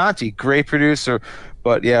Visconti, great producer,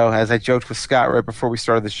 but as I joked with Scott right before we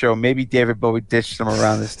started the show, maybe David Bowie ditched them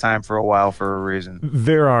around this time for a while for a reason.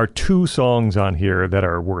 There are 2 songs on here that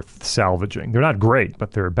are worth salvaging. They're not great,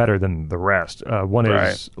 but they're better than the rest. One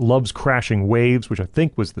is Love's Crashing Waves, which I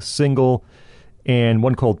think was the single, and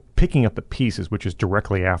one called Picking Up the Pieces, which is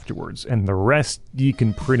directly afterwards. And the rest, you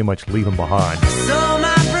can pretty much leave them behind. So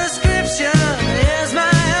my prescription is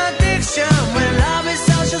my addiction when love is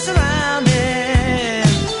social surrounding.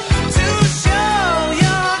 To show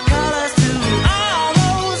your colors to all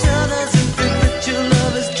those others who think that your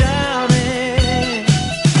love is drowning.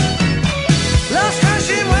 Love's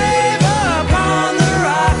crashing wave upon the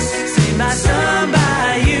rocks, seen by some,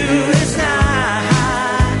 by you it's not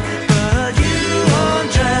high, but you won't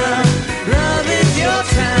drown. Love is your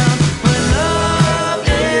town when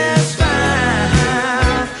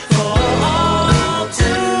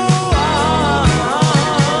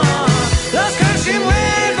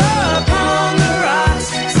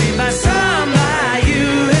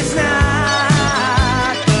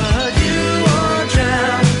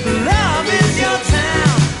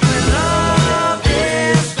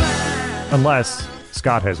Unless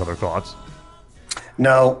Scott has other thoughts.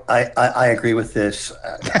 No, I agree with this.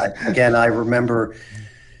 Again, I remember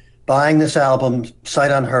buying this album,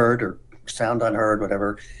 sight unheard or sound unheard,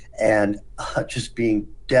 whatever, and just being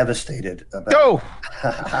devastated about Oh,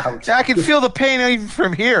 how I can feel the pain even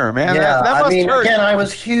from here, man. Yeah, that must hurt. again, I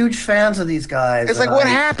was huge fans of these guys. It's like, and what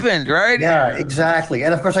happened, right? Yeah, exactly.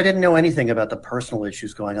 And of course, I didn't know anything about the personal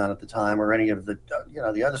issues going on at the time or any of the,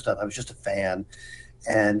 the other stuff. I was just a fan,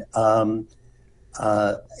 and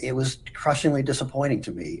it was crushingly disappointing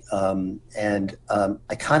to me. I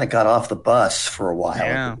kind of got off the bus for a while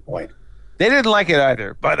at that point. They didn't like it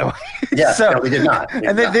either, by the way. Yeah, no, they did not.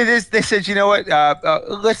 They said, you know what?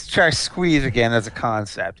 Let's try Squeeze again as a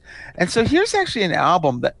concept. And so here's actually an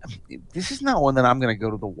album that this is not one that I'm going to go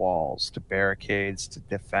to the walls, to barricades, to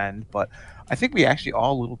defend, but I think we actually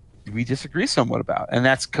we disagree somewhat about, and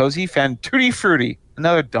that's Cozy Fan Tutti Frutti.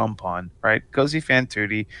 Another dumb pun, right? Cozy Fan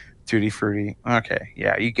Tutti Frutti. Okay,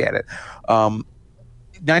 yeah, you get it.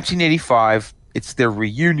 1985. It's their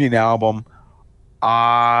reunion album.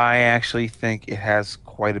 I actually think it has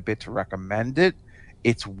quite a bit to recommend it.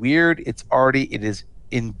 It's weird. It's arty. It is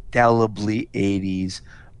indelibly 80s,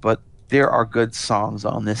 but there are good songs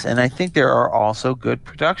on this, and I think there are also good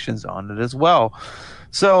productions on it as well.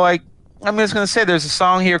 So I'm just going to say there's a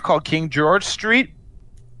song here called King George Street.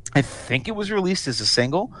 I think it was released as a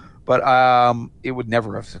single, but it would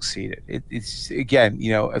never have succeeded. It's again,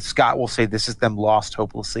 Scott will say this is them lost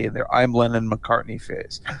hopelessly in their I'm Lennon McCartney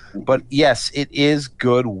phase. But yes, it is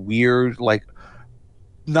good, weird, like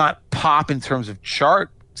not pop in terms of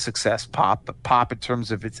chart success pop, but pop in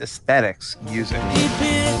terms of its aesthetics, music. He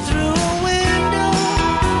peered through a window,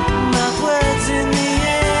 mouth words in the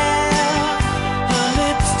air, her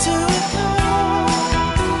lips to a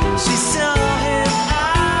call. She saw him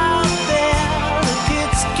out there, the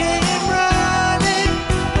kids came running,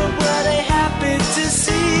 but were they happy to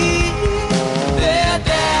see their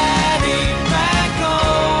daddy back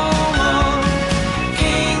home on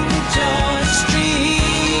King George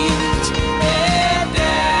Street? Their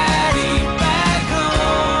daddy back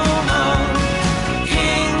home on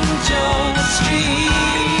King George Street.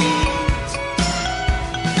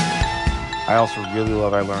 I also really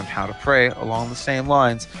love I Learned How to Pray along the same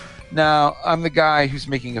lines. Now, I'm the guy who's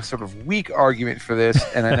making a sort of weak argument for this,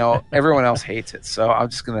 and I know everyone else hates it, so I'm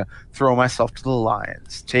just going to throw myself to the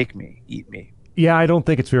lions. Take me, eat me. Yeah, I don't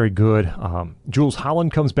think it's very good. Jules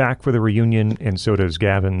Holland comes back for the reunion, and so does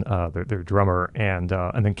Gavin, their drummer, and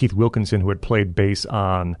then Keith Wilkinson, who had played bass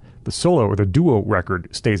on the solo or the duo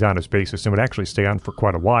record, stays on as bassist and would actually stay on for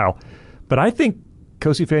quite a while. But I think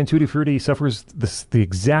Cozy Fan Tutti Frutti suffers the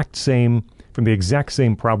exact same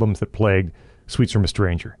problems that plagued Sweets from a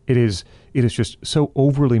Stranger. It is just so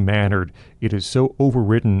overly mannered. It is so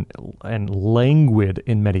overwritten and languid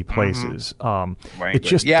in many places. It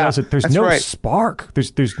just doesn't. There's no spark.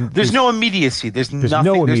 There's no immediacy. There's nothing.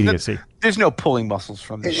 No immediacy. There's no pulling muscles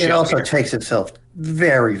from this. It also takes itself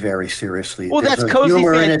very, very seriously. Well, There's that's no Cozy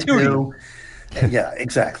humor in Fan it, Tutti. too. Yeah,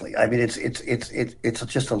 exactly. I mean, it's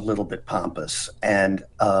just a little bit pompous, and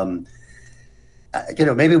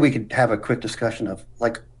maybe we could have a quick discussion of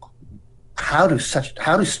like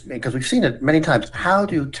because we've seen it many times. How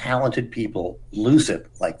do talented people lose it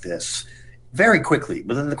like this very quickly?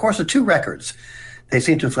 Within the course of 2 records, they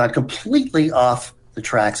seem to have gone completely off the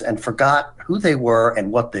tracks and forgot who they were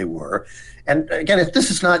and what they were. And again, this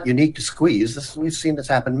is not unique to Squeeze. We've seen this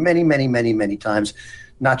happen many, many, many, many times.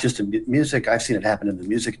 Not just in music. I've seen it happen in the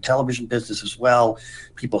music and television business as well.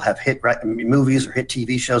 People have hit movies or hit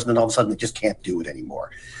TV shows, and then all of a sudden they just can't do it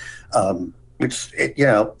anymore. It's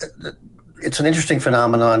an interesting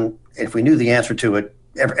phenomenon. If we knew the answer to it,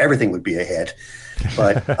 everything would be a hit.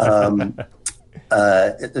 But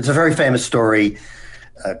it's a very famous story,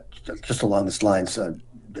 just along these lines.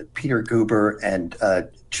 Peter Guber and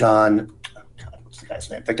John, what's the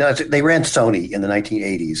guy's name? They ran Sony in the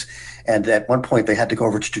 1980s. And at one point, they had to go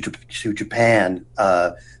over to Japan.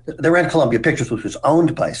 They ran Columbia Pictures, which was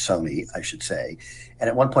owned by Sony, I should say. And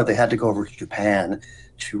at one point, they had to go over to Japan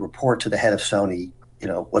to report to the head of Sony,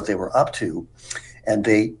 what they were up to. And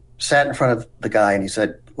they sat in front of the guy, and he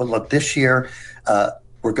said, well, look, this year,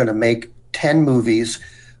 we're going to make 10 movies.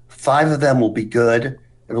 5 of them will be good.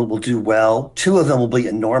 It will do well. 2 of them will be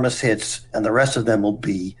enormous hits, and the rest of them will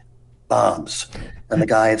be bombs. And the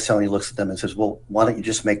guy at Sony looks at them and says, well, why don't you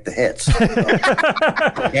just make the hits? You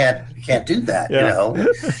can't do that,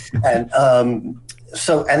 And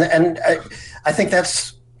I think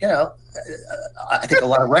that's, you know, I think a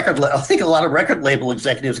lot of record label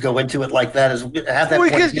executives go into it like that, have that. Well,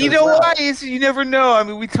 point because of view you as know well. why? You never know. I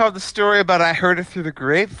mean, we told the story about I heard it through the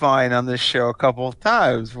grapevine on this show a couple of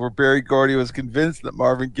times, where Barry Gordy was convinced that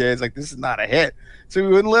Marvin Gaye is like, this is not a hit, so we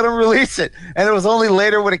wouldn't let him release it. And it was only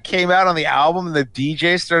later when it came out on the album and the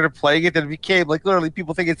DJ started playing it that it became like literally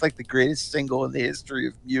people think it's like the greatest single in the history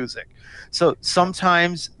of music. So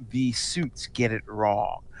sometimes the suits get it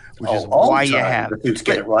wrong, which is All why the you time, have the suits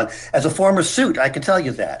get it wrong. As a former suit, I can tell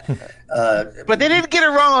you that. But they didn't get it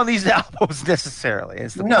wrong on these albums necessarily.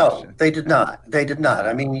 Is the No, question. they did not. They did not.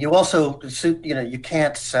 I mean, you also suit. You know, you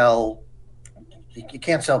can't sell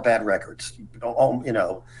bad records. You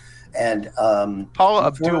know, and Paula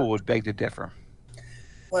Abdul would beg to differ.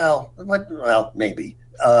 well, maybe.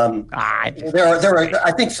 I There are.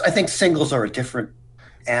 I think singles are a different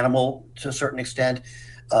animal to a certain extent,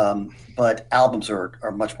 but albums are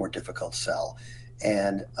much more difficult to sell.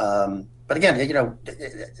 And but again, you know,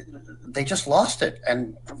 they just lost it,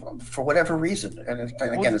 and for whatever reason. And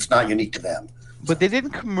again, it's not unique to them. But they didn't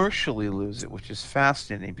commercially lose it, which is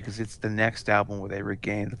fascinating because it's the next album where they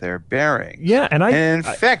regained their bearings. Yeah, and in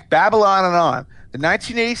fact, Babylon and On, the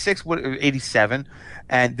 1986, 87,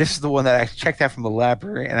 and this is the one that I checked out from the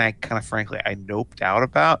library, and I kind of, frankly, I noped out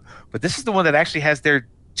about. But this is the one that actually has their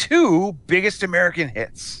two biggest American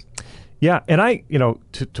hits. Yeah, and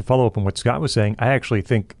to follow up on what Scott was saying, I actually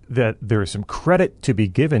think that there is some credit to be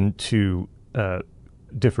given to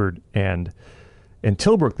Difford and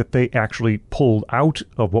Tilbrook that they actually pulled out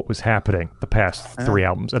of what was happening the past three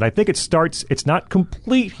albums. And I think it's not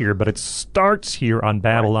complete here, but it starts here on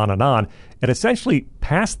Babylon and On. And essentially,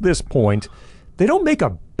 past this point, they don't make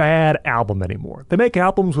a bad album anymore. They make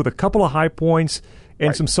albums with a couple of high points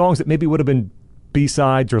and some songs that maybe would have been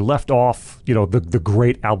B-sides or left off, you know, the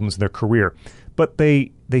great albums in their career. But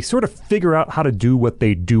they sort of figure out how to do what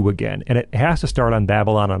they do again, and it has to start on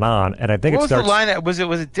Babylon and On. And I think What it starts. was the line?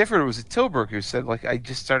 Was it different? Or was it Tilbrook who said, like, I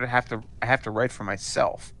just started I have to write for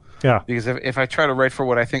myself? Yeah, Because if I try to write for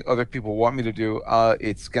what I think other people want me to do,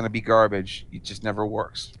 it's going to be garbage. It just never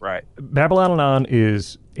works. Right. Babylon and On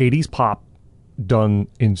is 80s pop done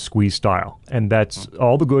in squeeze style, and that's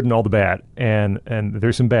all the good and all the bad, and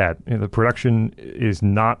there's some bad. You know, the production is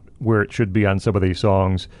not where it should be on some of these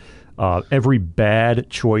songs. Every bad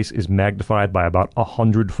choice is magnified by about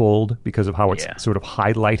 100-fold because of how it's sort of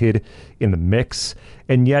highlighted in the mix.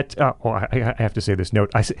 And yet, I have to say this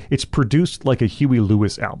note: it's produced like a Huey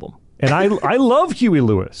Lewis album. And I love Huey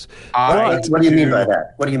Lewis. What do you mean by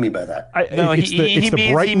that? What do you mean by that? It's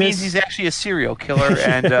the brightness. He means he's actually a serial killer.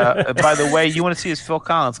 And by the way, you want to see his Phil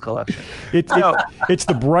Collins collection. It's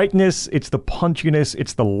the brightness, it's the punchiness,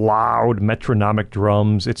 it's the loud metronomic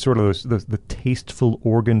drums, it's sort of the tasteful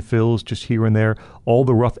organ fills just here and there. All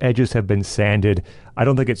the rough edges have been sanded. I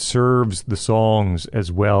don't think it serves the songs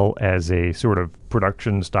as well as a sort of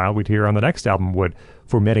production style we'd hear on the next album would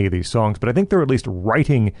for many of these songs. But I think they're at least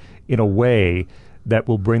writing in a way that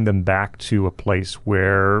will bring them back to a place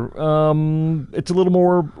where it's a little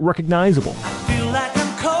more recognizable. Feel like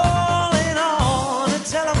I'm calling on a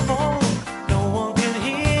telephone. No one can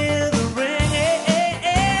hear the ring.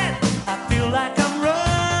 I feel like I'm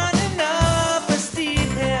running up a steep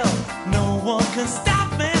hill. No one can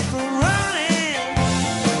stop me from running.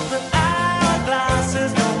 The hourglass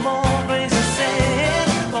is no more place to say.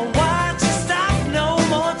 My watch is stopped, no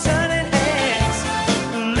more turning heads.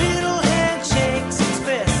 The little head shakes its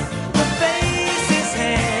fist. The face is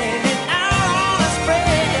hanging out on a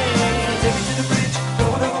spread. Take it to the bridge,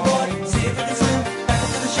 going overboard, see if it can swim. Back up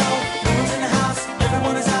to the show, no one's in the house,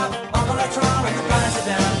 everyone is out on the electron and the blinds are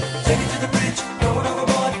down. Take it to the bridge, going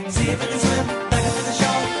overboard, see if it can swim. Back up to the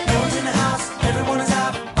show, no one's in the house, everyone is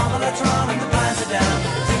out on the electron and the blinds are down.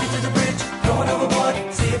 Take it to the bridge, going overboard,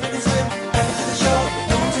 see if it can swim. Back up to the show,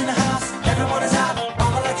 no one's in the house, everyone is out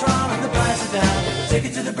on the electron and the blinds are down. Take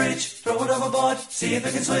it to the bridge, throw it overboard, see if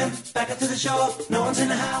it can swim. Back up to the shore, no one's in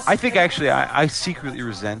the house. I think actually I secretly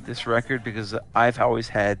resent this record because I've always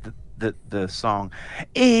had the song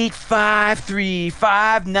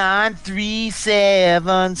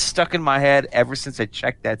 8535937 stuck in my head ever since I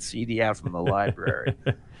checked that CD out from the library.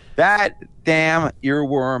 That damn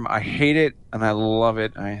earworm, I hate it and I love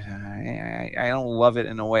it. I don't love it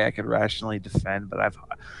in a way I could rationally defend, but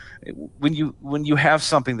when you have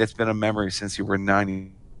something that's been a memory since you were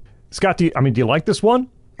 9. Scott, do you like this one?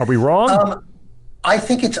 Are we wrong? I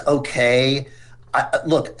think it's okay.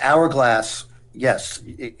 Look, Hourglass, yes,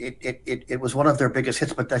 it was one of their biggest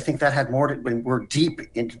hits, but I think that had more to, when we're deep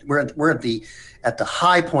into, we're at the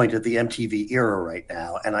high point of the MTV era right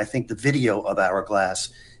now, and I think the video of Hourglass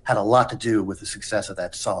had a lot to do with the success of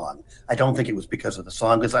that song. I don't think it was because of the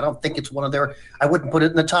song, because I don't think it's one of their. I wouldn't put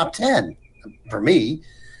it in the top 10 for me.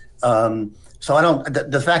 So I don't.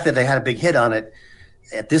 The fact that they had a big hit on it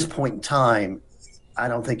at this point in time, I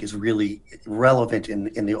don't think is really relevant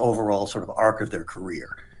in the overall sort of arc of their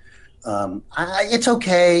career. It's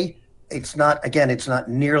okay. It's not. Again, it's not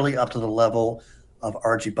nearly up to the level of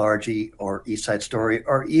Argy Bargy or East Side Story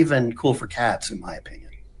or even Cool for Cats, in my opinion.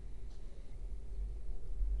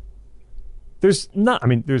 There's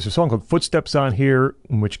a song called Footsteps on here,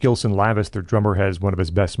 in which Gilson Lavis, their drummer, has one of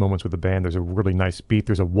his best moments with the band. There's a really nice beat.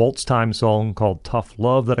 There's a waltz time song called Tough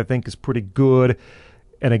Love that I think is pretty good.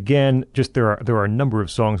 And again, just there are a number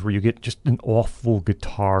of songs where you get just an awful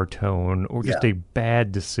guitar tone or just a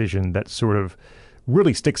bad decision that sort of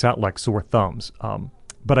really sticks out like sore thumbs.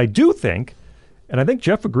 But I do think, and I think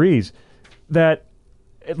Jeff agrees, that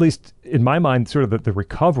at least in my mind, sort of the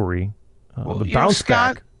recovery, the bounce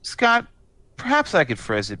back. Scott, perhaps I could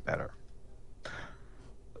phrase it better.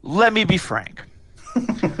 Let me be frank.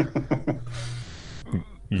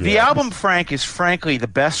 The album Frank is frankly the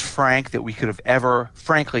best Frank that we could have ever,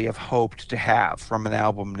 frankly, have hoped to have from an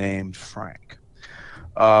album named Frank.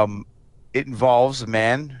 It involves a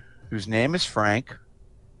man whose name is Frank.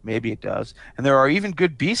 Maybe it does. And there are even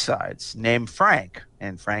good B-sides named Frank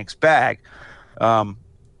and Frank's Bag.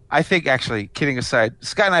 I think, actually, kidding aside,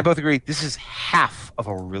 Scott and I both agree this is half of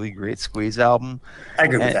a really great Squeeze album. I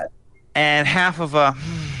agree with that. And half of a,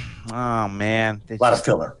 oh man, A lot of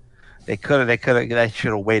filler. They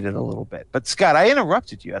should have waited a little bit. But Scott, I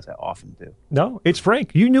interrupted you as I often do. No, it's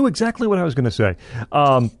Frank. You knew exactly what I was going to say.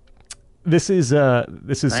 This is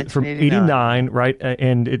from '89, right?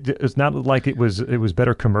 And it's not like it was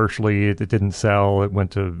better commercially. It didn't sell. It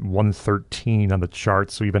went to 113 on the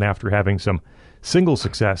charts. So even after having some single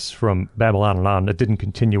success from Babylon and On, it didn't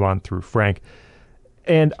continue on through Frank.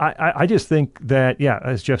 And I just think that, yeah,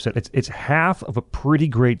 as Jeff said, it's half of a pretty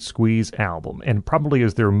great Squeeze album, and probably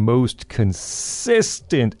is their most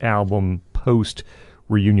consistent album post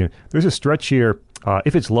reunion. There's a stretch here.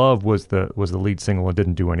 If It's Love was the lead single and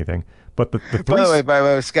didn't do anything. But the three... By the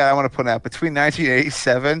way, Scott, I want to point out, between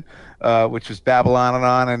 1987, which was Babylon and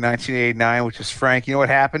On, and 1989, which was Frank, you know what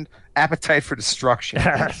happened? Appetite for Destruction.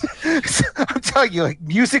 I'm telling you, like,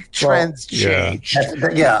 music trends change.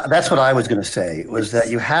 That's what I was going to say, was that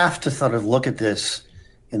you have to sort of look at this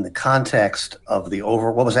in the context of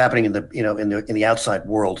what was happening in the outside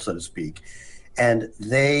world, so to speak. And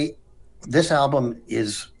this album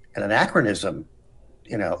is an anachronism.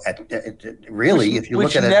 Really, if you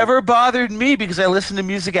look at it, which never bothered me because I listened to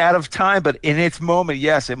music out of time. But in its moment,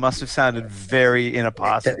 yes, it must have sounded very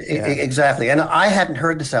inapposite. Exactly. And I hadn't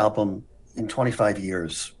heard this album in 25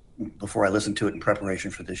 years before I listened to it in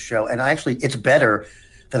preparation for this show. And it's better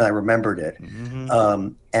than I remembered it.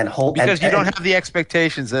 Mm-hmm. Because you don't have the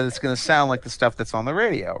expectations that it's going to sound like the stuff that's on the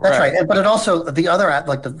radio. That's right. But it also, the other,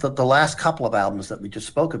 like the last couple of albums that we just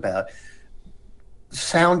spoke about,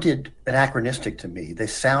 sounded anachronistic to me. They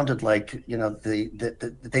sounded like, they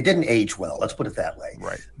didn't age well. Let's put it that way.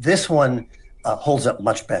 Right. This one holds up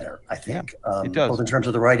much better, I think. Yeah, it does. Both in terms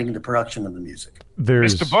of the writing, the production, and the music.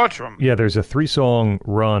 Mr. Bartram. Yeah, there's a 3-song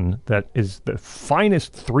run that is the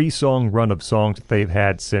finest 3-song run of songs that they've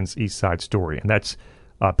had since East Side Story, and that's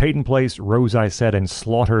Peyton Place, Rose I Said, and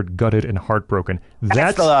Slaughtered, Gutted, and Heartbroken.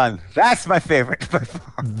 That's the one. That's my favorite by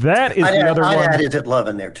far. That is the other one. I'd add Is It Love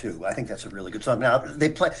in there, too. I think that's a really good song. Now, they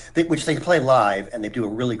play live, and they do a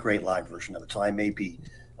really great live version of it, so I may be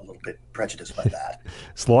a little bit prejudiced by that.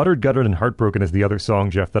 Slaughtered, Gutted, and Heartbroken is the other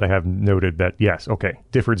song, Jeff, that I have noted that, yes, okay,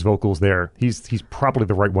 Difford's vocals there. He's probably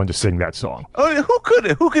the right one to sing that song. Oh, who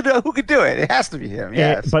could do it? It has to be him,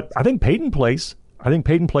 yes. But I think Peyton Place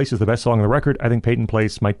is the best song on the record. I think Peyton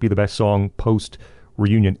Place might be the best song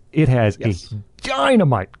post-reunion. It has a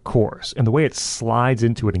dynamite chorus, and the way it slides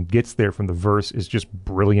into it and gets there from the verse is just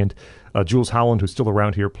brilliant. Jules Holland, who's still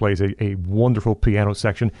around here, plays a wonderful piano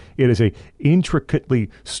section. It is a intricately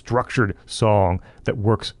structured song that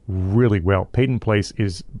works really well. Peyton Place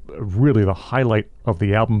is really the highlight of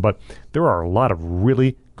the album, but there are a lot of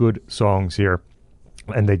really good songs here.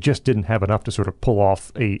 And they just didn't have enough to sort of pull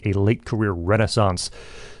off a late career renaissance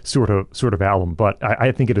sort of album. But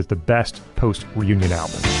I think it is the best post-reunion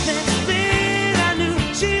album.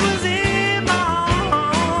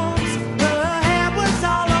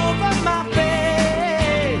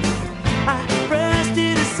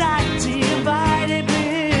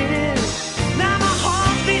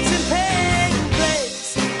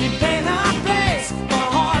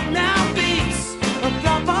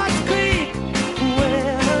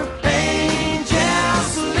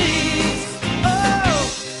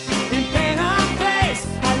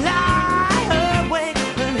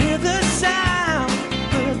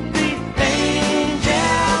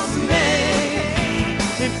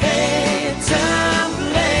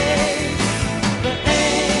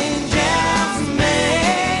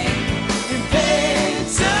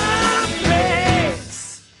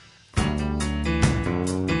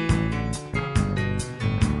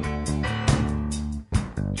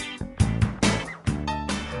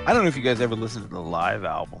 I don't know if you guys ever listened to the live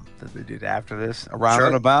album that they did after this, Around Sure.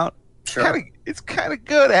 and About. Sure. It's kind of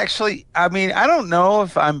good, actually. I mean, I don't know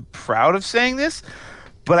if I'm proud of saying this,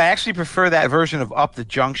 but I actually prefer that version of Up the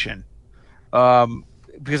Junction,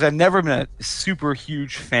 because I've never been a super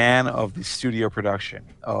huge fan of the studio production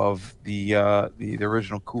of the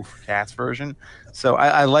original Cool for Cats version. So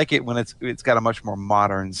I like it when it's got a much more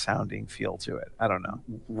modern sounding feel to it. I don't know.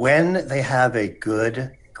 When they have a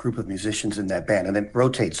good group of musicians in that band, and it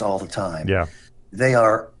rotates all the time. Yeah. They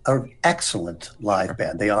are an excellent live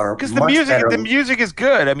band. They are Because much better. the music is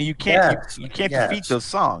good. I mean, you can't Yes, defeat yes. those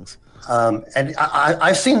songs. And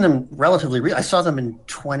I've seen them relatively. I saw them in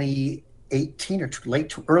 2018 or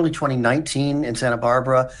early 2019 in Santa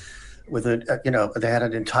Barbara, with they had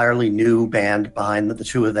an entirely new band behind the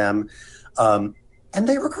two of them, and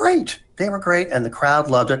they were great. They were great, and the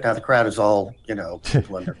crowd loved it. Now the crowd is all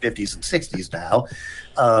people in their 50s and 60s now,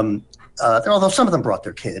 although some of them brought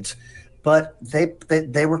their kids. But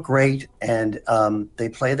they were great, and they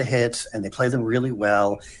play the hits, and they play them really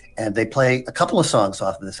well. And they play a couple of songs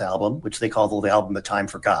off of this album, which they call the album "The Time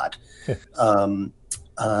Forgot." But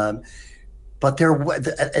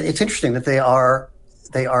it's interesting that they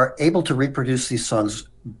are able to reproduce these songs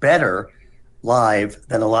better live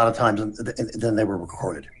than a lot of times than they were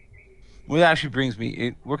recorded. Well, that actually brings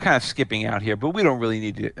me. We're kind of skipping out here, but we don't really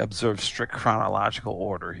need to observe strict chronological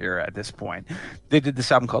order here at this point. They did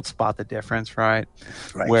this album called "Spot the Difference," right?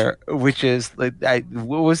 Right. Which is like,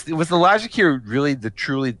 was the logic here really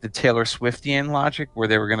truly the Taylor Swiftian logic, where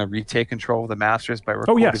they were going to retake control of the masters by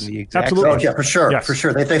recording yes. the exact Absolutely. Oh yeah, for sure, Yes. for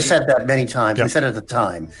sure. They've said that many times. Yep. They said it at the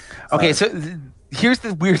time. Okay, so here's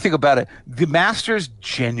the weird thing about it: the masters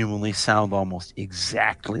genuinely sound almost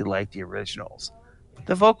exactly like the originals.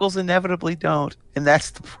 The vocals inevitably don't, and that's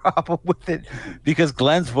the problem with it, because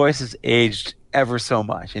Glenn's voice has aged ever so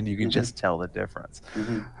much, and you can just tell the difference.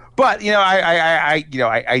 But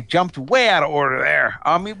I jumped way out of order there.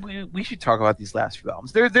 I mean, we should talk about these last few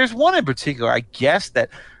albums. There's one in particular, I guess, that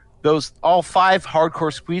all 5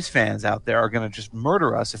 hardcore Squeeze fans out there are going to just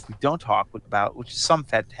murder us if we don't talk about, which is Some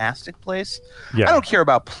Fantastic Place. Yeah. I don't care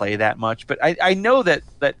about Play that much, but I know that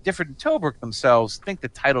Difford and Tobruk themselves think the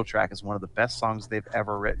title track is one of the best songs they've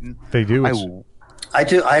ever written. They do. I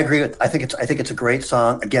do. I agree. I think it's a great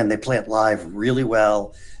song. Again, they play it live really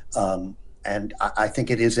well, and I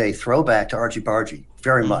think it is a throwback to Archie Bargy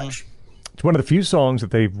very much. It's one of the few songs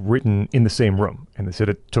that they've written in the same room, and they said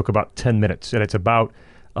it took about 10 minutes, and it's about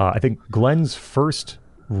I think Glenn's first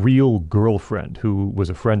real girlfriend, who was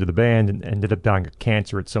a friend of the band and ended up dying of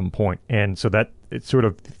cancer at some point. And so that it sort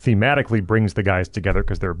of thematically brings the guys together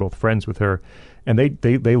because they're both friends with her. And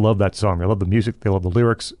they love that song. They love the music. They love the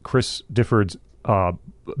lyrics. Chris Difford's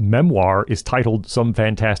memoir is titled Some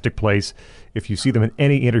Fantastic Place. If you see them in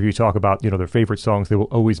any interview talk about their favorite songs, they will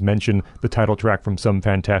always mention the title track from Some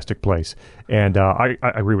Fantastic Place. And I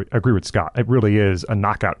agree with Scott. It really is a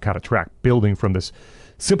knockout kind of track, building from this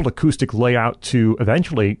simple acoustic layout to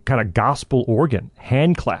eventually kind of gospel organ,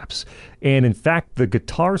 hand claps. And in fact, the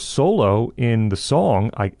guitar solo in the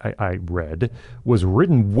song, I read, was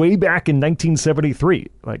written way back in 1973.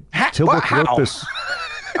 Like, Tilbrook wrote this.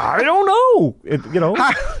 I don't know.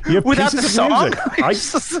 You have Without pieces the of song? music.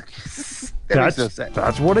 That makes no sense.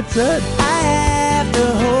 That's what it said. I have to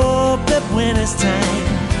hope that when it's time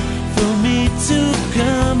for me to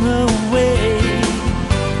come her way,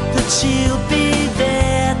 that she'll be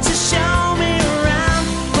there to show me around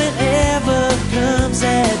whenever comes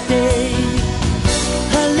that day.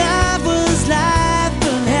 Her life was life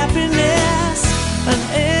and happiness, and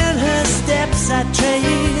in her steps I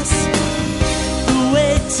trace the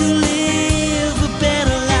way to live a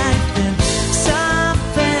better life in some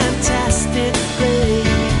fantastic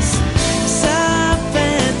place. Some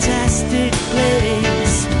fantastic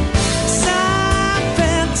place. Some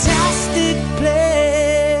fantastic place.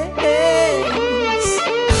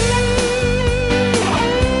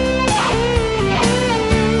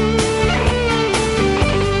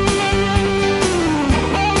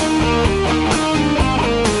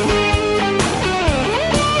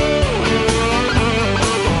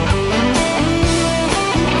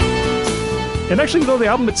 And actually, though, the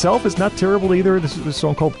album itself is not terrible either. This is a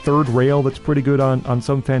song called Third Rail that's pretty good on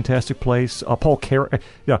Some Fantastic Place. Paul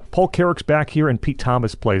Carrick's back here, and Pete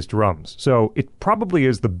Thomas plays drums. So it probably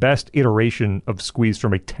is the best iteration of Squeeze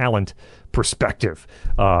from a talent perspective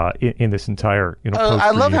in this entire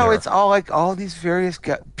I love how era. it's all like all these various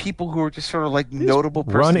people who are just sort of like notable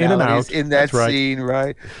run in and personalities out. in that That's right. scene,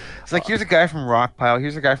 right? It's like here's a guy from Rockpile,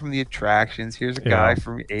 here's a guy from The Attractions, here's a guy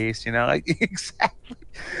from Ace, like exactly.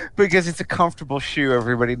 because it's a comfortable shoe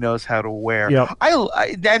everybody knows how to wear. Yep.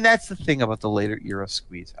 And that's the thing about the later era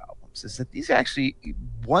Squeeze albums, is that these actually,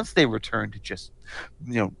 once they return to just,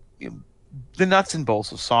 the nuts and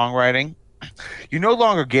bolts of songwriting, you're no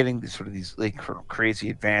longer getting these like crazy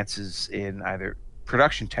advances in either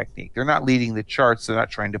production technique. They're not leading the charts. They're not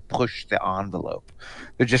trying to push the envelope.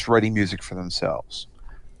 They're just writing music for themselves.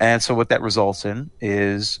 And so what that results in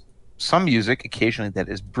is some music occasionally that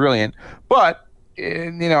is brilliant, but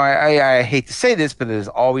I hate to say this, but it is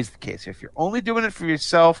always the case. If you're only doing it for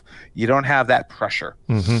yourself, you don't have that pressure.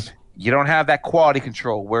 Mm-hmm. You don't have that quality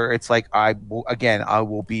control where it's like, I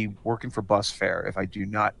will be working for bus fare if I do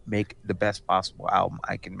not make the best possible album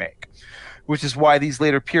I can make. Which is why these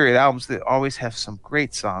later period albums, they always have some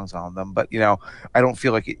great songs on them. But, I don't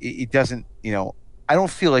feel like it doesn't, I don't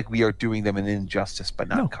feel like we are doing them an injustice by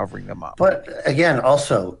not covering them up. But again,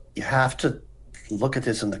 also, you have to look at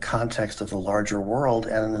this in the context of the larger world.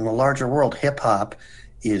 And in the larger world, hip hop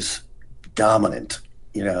is dominant,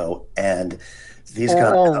 and these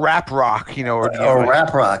guys, or rap rock, or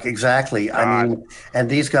rap rock, exactly. God. I mean, and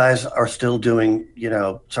these guys are still doing,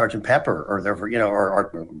 Sgt. Pepper, or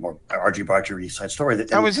R.G. Barger, East Side Story.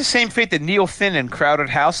 That was the same fate that Neil Finn and Crowded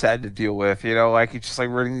House had to deal with. It's just like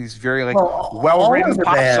writing these very well-written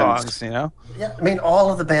pop songs. Yeah, I mean,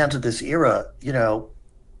 all of the bands of this era,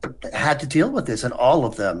 had to deal with this, and all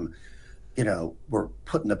of them, were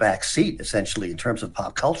put in the back seat essentially in terms of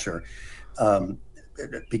pop culture.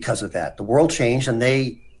 Because of that, the world changed, and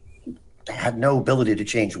they had no ability to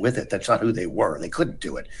change with it. That's not who they were. They couldn't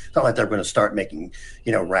do it. It's not like they're going to start making,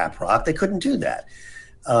 rap rock. They couldn't do that.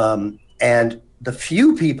 And the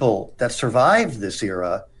few people that survived this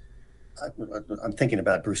era, I'm thinking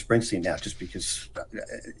about Bruce Springsteen now, just because,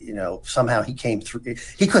 somehow he came through.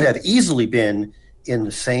 He could have easily been in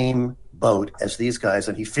the same boat as these guys,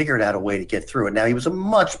 and he figured out a way to get through it. Now he was a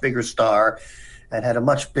much bigger star and had a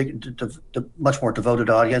much more devoted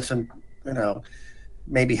audience, and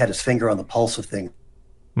maybe had his finger on the pulse of things.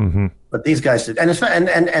 Mm-hmm. But these guys did,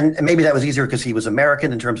 and maybe that was easier because he was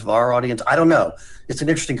American in terms of our audience. I don't know. It's an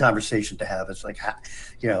interesting conversation to have. It's like,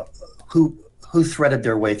 who threaded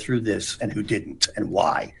their way through this and who didn't, and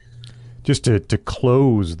why. Just to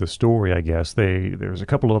close the story, I guess, there's a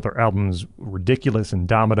couple of other albums, Ridiculous and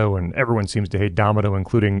Domino, and everyone seems to hate Domino,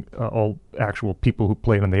 including all actual people who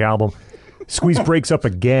played on the album. Squeeze breaks up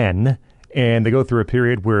again, and they go through a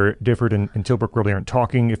period where Difford and Tilbrook really aren't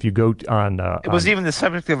talking. If you go on... it was even the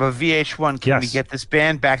subject of a VH1 Can We Get This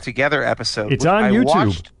Band Back Together episode. It's on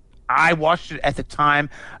YouTube. I watched it at the time.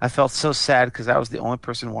 I felt so sad because I was the only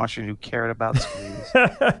person watching who cared about Squeeze.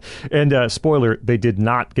 And spoiler, they did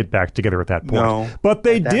not get back together at that point. No. But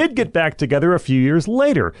they did get back together a few years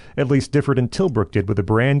later. At least Difford and Tilbrook did, with a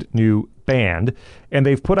brand new band. And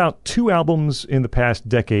they've put out 2 albums in the past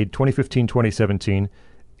decade, 2015, 2017.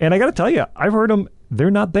 And I got to tell you, I've heard them. They're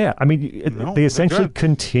not bad. I mean, they essentially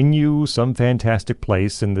continue Some Fantastic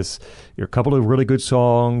Place, and a couple of really good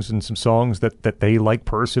songs and some songs that they like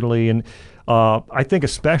personally. And I think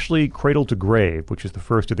especially Cradle to Grave, which is the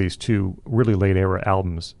first of these 2 really late era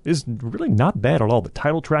albums, is really not bad at all. The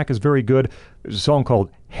title track is very good. There's a song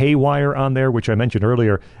called Haywire on there, which I mentioned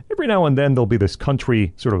earlier. Every now and then there'll be this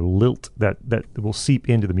country sort of lilt that will seep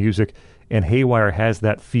into the music, and Haywire has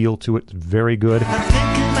that feel to it. It's very good. I'm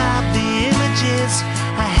thinking about the images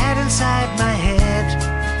I had inside my head.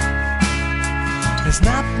 There's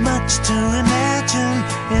not much to imagine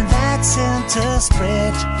in that center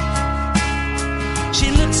spread.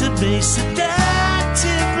 She looks at me seductively.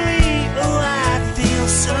 Oh, I feel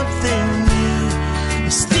something new.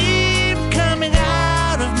 The steam coming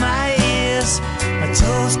out of my ears. My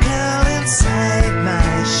toes curl inside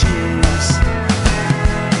my shoes.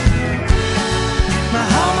 My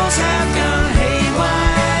hormones have gone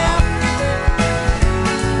haywire.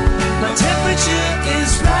 My temperature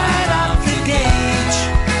is right off the gauge.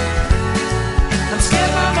 I'm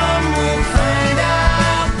scared my mom will find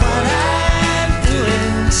out what I'm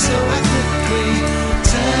doing, so I quickly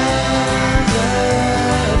turn the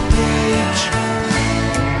page.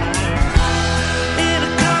 In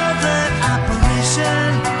a covert operation,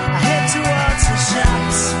 I head towards the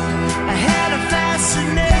shops. I had a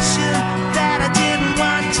fascination that I didn't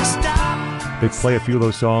want to stop. They play a few of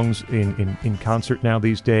those songs in concert now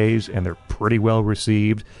these days, and they're pretty well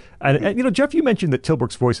received. And Jeff, you mentioned that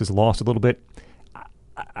Tilbrook's voice has lost a little bit.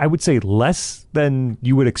 I would say less than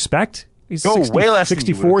you would expect. He's way less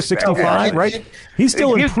 64, 65, right? He's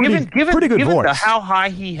still in pretty good given voice. How high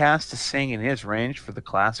he has to sing in his range for the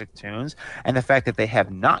classic tunes, and the fact that they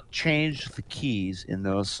have not changed the keys in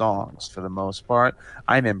those songs for the most part,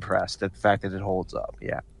 I'm impressed at the fact that it holds up.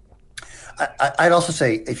 Yeah. I'd also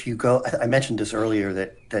say if you go, I mentioned this earlier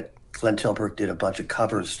that Glenn Tilbrook did a bunch of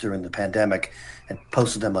covers during the pandemic and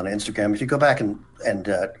posted them on Instagram. If you go back and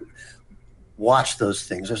watch those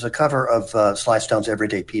things, there's a cover of Sly Stone's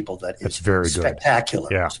 "Everyday People" That's very good. spectacular.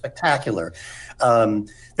 Yeah. Spectacular.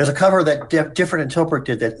 There's a cover that Difford and Tilbrook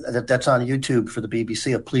did that's on YouTube for the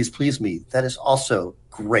BBC of "Please Please Me." That is also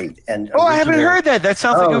great. And I haven't heard that. That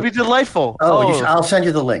sounds like it would be delightful. I'll send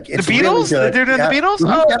you the link. It's the Beatles? Really They're doing the Beatles?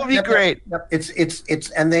 Mhm. Oh, that'd be great. Yep.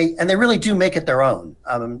 It's and they really do make it their own.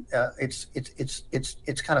 It's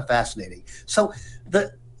kind of fascinating. So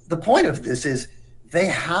the point of this is they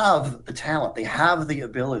have the talent, they have the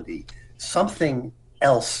ability. Something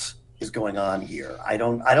else is going on here. I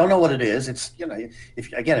don't know what it is. It's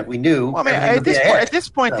if we knew. Well, I mean, at this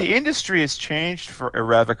point, the industry has changed for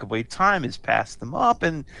irrevocably. Time has passed them up,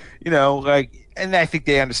 and and I think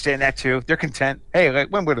they understand that too. They're content. Hey,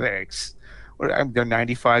 when were they? They're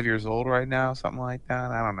 95 years old right now, something like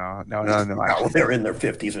that. I don't know. No. They're in their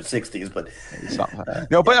 50s or 60s, but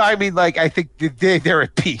no. But I mean, I think they're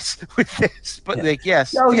at peace with this. But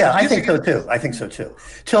yes. Oh yeah, I think so too.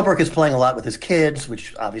 Tilbrook is playing a lot with his kids,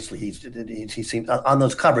 which obviously he seems on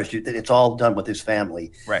those covers. It's all done with his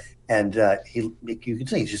family, right? And you can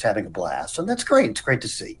see he's just having a blast, and that's great. It's great to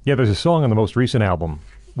see. Yeah, there's a song on the most recent album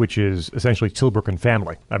which is essentially Tilbrook and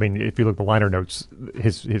family. I mean, if you look at the liner notes,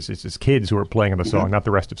 his kids who are playing on the song, not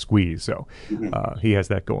the rest of Squeeze. So he has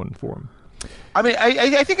that going for him. I mean,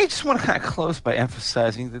 I think I just want to kind of close by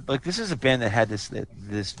emphasizing that, this is a band that had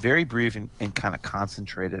this very brief and kind of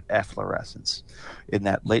concentrated efflorescence in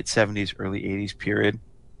that late 70s, early 80s period.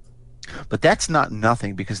 But that's not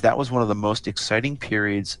nothing, because that was one of the most exciting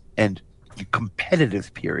periods and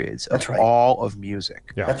competitive periods of all of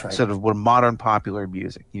music. Yeah. That's right. Sort of what modern popular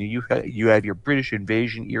music. You have your British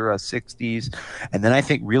invasion era 60s, and then I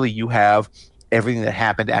think really you have everything that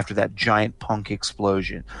happened after that giant punk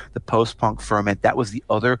explosion, the post-punk ferment. That was the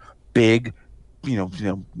other big,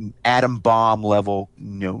 atom bomb level,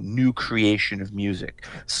 new creation of music.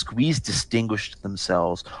 Squeeze distinguished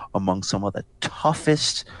themselves among some of the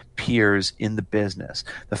toughest peers in the business.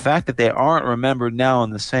 The fact that they aren't remembered now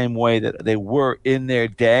in the same way that they were in their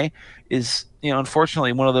day is,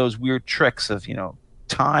 unfortunately one of those weird tricks of,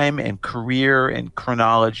 time and career and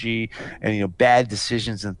chronology and, bad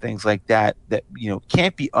decisions and things like that,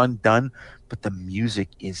 can't be undone, but the music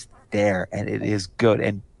is there and it is good.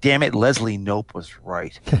 And damn it, Leslie Knope was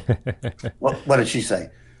right. What did she say?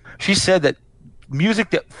 She said that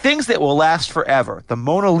things that will last forever, the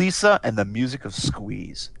Mona Lisa and the music of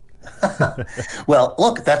Squeeze. Well,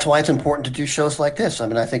 look, that's why it's important to do shows like this. I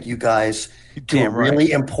mean, I think you guys do a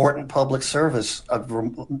really important public service of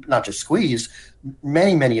not just Squeeze,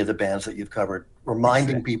 many of the bands that you've covered,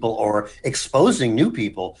 reminding people or exposing new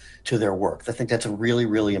people to their work. I think that's a really,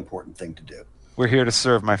 really important thing to do. We're here to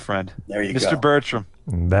serve, my friend. There you Mr. go. Bertram.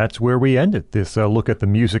 That's where we end it, this look at the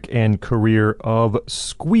music and career of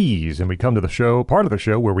Squeeze. And we come to the show, part of the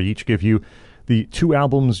show, where we each give you the 2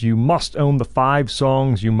 albums you must own, the 5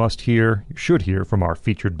 songs you should hear from our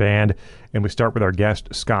featured band. And we start with our guest,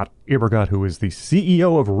 Scott Immergut, who is the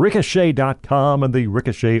CEO of Ricochet.com and the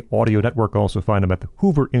Ricochet Audio Network. Also find him at the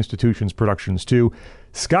Hoover Institution's Productions, too.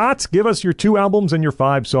 Scott, give us your 2 albums and your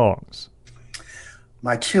 5 songs.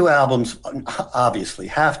 My 2 albums obviously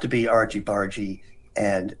have to be Argy Bargy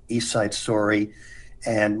and East Side Story.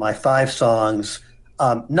 And my 5 songs,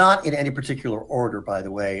 not in any particular order, by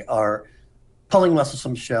the way, are Pulling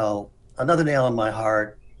Muscle Shell, Another Nail in My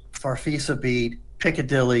Heart, Farfisa Beat,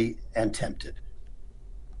 Piccadilly, and Tempted.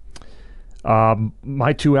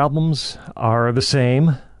 My 2 albums are the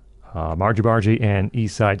same, Argy Bargy and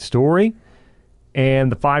East Side Story. And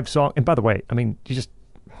the 5 songs, and by the way, I mean,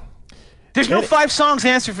 there's no 5 songs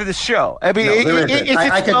answer for this show. I mean,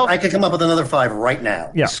 I could come up with another 5 right now.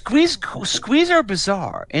 Yeah. Squeeze are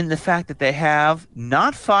bizarre in the fact that they have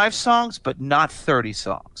not 5 songs, but not 30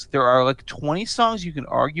 songs. There are like 20 songs you can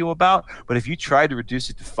argue about, but if you try to reduce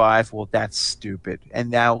it to 5, well, that's stupid. And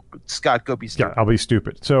now, Scott, go be stupid. Yeah, I'll be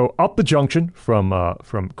stupid. So, Up the Junction from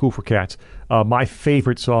Cool for Cats, my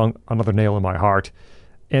favorite song, Another Nail in My Heart.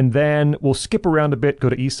 And then we'll skip around a bit, go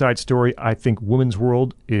to East Side Story. I think Women's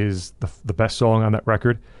World is the best song on that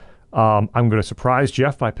record. I'm going to surprise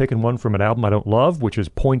Jeff by picking one from an album I don't love, which is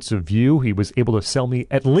Points of View. He was able to sell me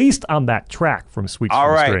at least on that track from Sweet All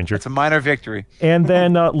right, Stranger. it's a minor victory. And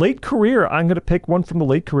then Late Career, I'm going to pick one from the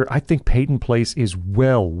Late Career. I think Peyton Place is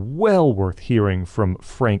well worth hearing from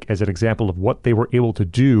Frank as an example of what they were able to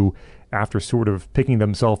do after sort of picking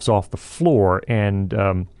themselves off the floor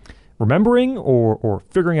and remembering or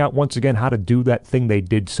figuring out once again how to do that thing they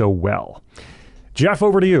did so well. Jeff,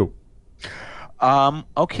 over to you.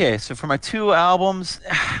 Okay, so for my two albums,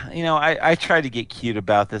 I tried to get cute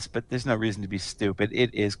about this, but there's no reason to be stupid.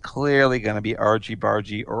 It is clearly going to be Argy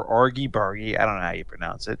Bargy or Argy Bargy. I don't know how you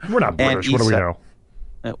pronounce it. We're not And British. What do we know?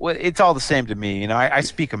 Well, it's all the same to me. I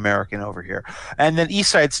speak American over here. And then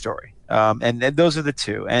East Side Story. And those are the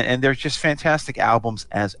two. And they're just fantastic albums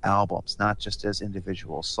as albums, not just as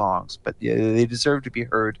individual songs. But they deserve to be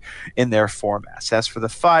heard in their formats. As for the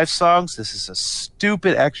 5 songs, this is a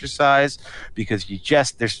stupid exercise because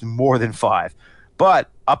there's more than 5.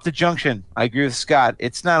 But Up the Junction, I agree with Scott.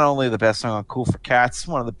 It's not only the best song on Cool for Cats, it's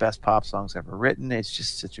one of the best pop songs ever written. It's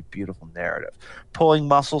just such a beautiful narrative. Pulling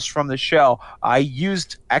Muscles from the Shell. I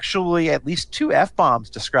used actually at least 2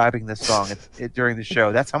 F-bombs describing this song during the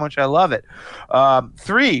show. That's how much I love it.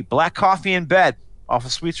 3, Black Coffee in Bed, off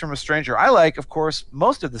of Sweets from a Stranger. I like, of course,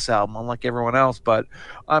 most of this album, unlike everyone else, but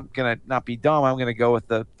I'm going to not be dumb. I'm going to go with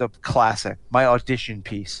the classic, my audition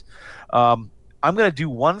piece. I'm going to do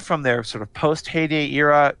one from their sort of post-Heyday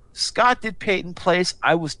era. Scott did Peyton Place.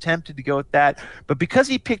 I was tempted to go with that. But because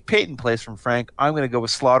he picked Peyton Place from Frank, I'm going to go with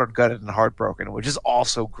Slaughtered, Gutted, and Heartbroken, which is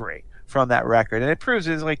also great from that record. And it proves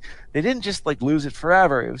it's like they didn't just like lose it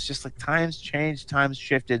forever. It was just like times changed, times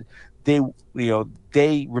shifted. They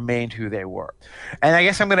remained who they were. And I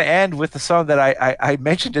guess I'm going to end with the song that I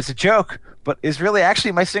mentioned as a joke, but is really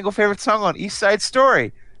actually my single favorite song on East Side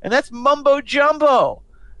Story. And that's Mumbo Jumbo.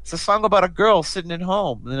 It's a song about a girl sitting at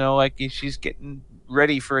home, like she's getting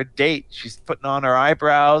ready for a date. She's putting on her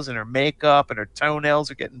eyebrows and her makeup and her toenails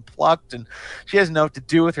are getting plucked and she doesn't know what to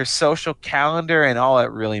do with her social calendar. And all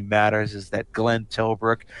that really matters is that Glenn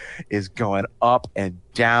Tilbrook is going up and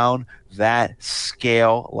down that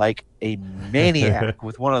scale like a maniac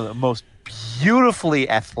with one of the most beautifully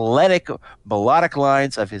athletic melodic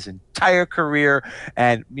lines of his entire career.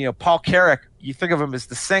 And Paul Carrack, you think of him as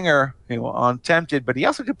the singer on Tempted, but he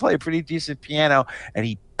also could play a pretty decent piano, and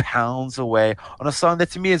he pounds away on a song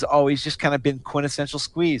that to me has always just kind of been quintessential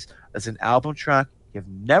Squeeze. As an album track, you've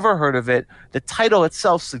never heard of it. The title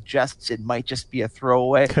itself suggests it might just be a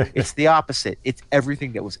throwaway. It's the opposite. It's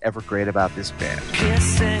everything that was ever great about this band.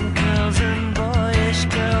 Kissing girls and boyish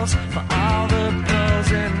girls for all the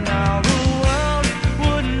girls in all the world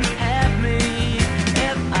wouldn't have me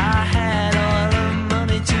if I had all the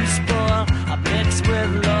money to spoil. I mix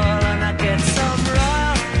with Laurel and I get some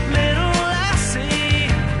raw little lassie.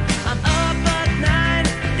 I'm up at night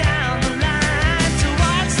down the line to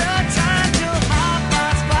watch the time till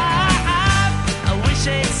 5:30. I wish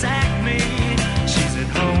they'd sack me. She's at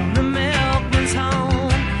home, the milkman's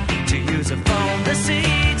home. To use a phone, the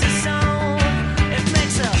seeds are sown. It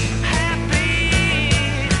makes her happy,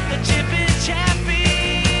 the chippy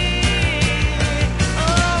chappy.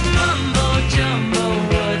 Oh, mumbo jumbo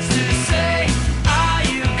words to say. Are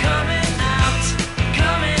you coming out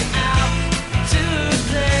to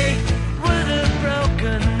play with a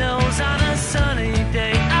broken nose on a sunny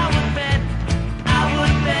day? I would bet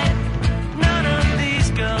none of these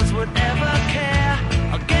girls would ever care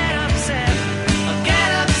or get upset.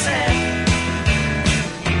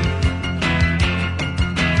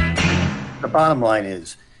 The bottom line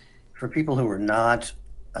is, for people who are not,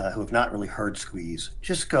 who have not really heard Squeeze,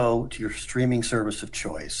 just go to your streaming service of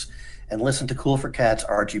choice and listen to Cool for Cats,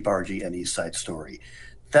 Argy Bargy, and East Side Story.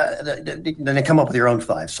 Then they come up with your own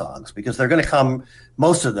 5 songs, because they're going to come,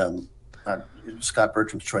 most of them, Scott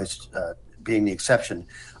Bertram's choice being the exception,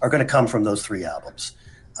 are going to come from those 3 albums.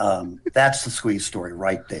 That's the Squeeze story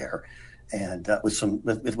right there, and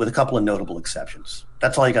with a couple of notable exceptions.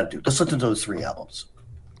 That's all you got to do. Just listen to those 3 albums.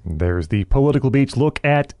 There's the Political Beats look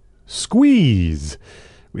at Squeeze.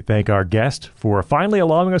 We thank our guest for finally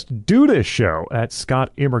allowing us to do this show. That's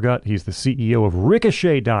Scott Immergut. He's the CEO of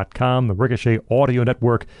Ricochet.com, the Ricochet Audio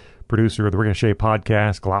Network, producer of the Ricochet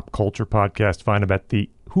Podcast, Glop Culture Podcast. Find him at the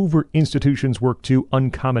Hoover Institution's work too,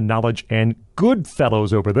 Uncommon Knowledge, and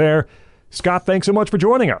Goodfellows over there. Scott, thanks so much for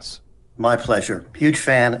joining us. My pleasure. Huge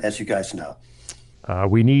fan, as you guys know.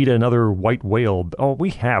 We need another White Whale. Oh,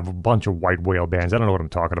 we have a bunch of White Whale bands. I don't know what I'm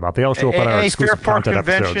talking about. They all show up on our exclusive Fairport content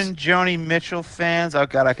Convention, episodes. Joni Mitchell fans. Oh,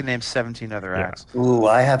 God, I can name 17 other acts. Ooh,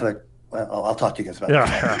 I have a. Well, I'll talk to you guys about that.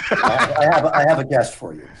 I have a guest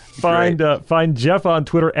for you. Find Jeff on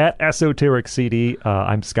Twitter at EsotericCD.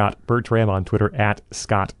 I'm Scott Bertram on Twitter at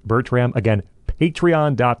Scott Bertram. Again,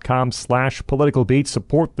 patreon.com/politicalbeats.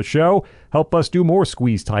 Support the show. Help us do more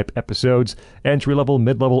Squeeze-type episodes. Entry-level,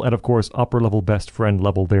 mid-level, and, of course, upper-level best friend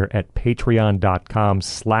level there at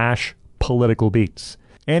patreon.com/politicalbeats.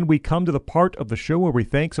 And we come to the part of the show where we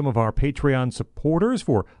thank some of our Patreon supporters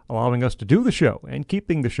for allowing us to do the show and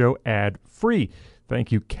keeping the show ad-free.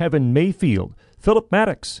 Thank you, Kevin Mayfield, Philip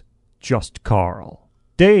Maddox, Just Carl,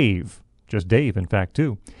 Dave, just Dave, in fact,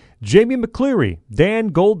 too. Jamie McCleary,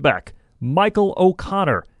 Dan Goldbeck, Michael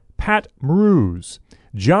O'Connor, Pat Mruse,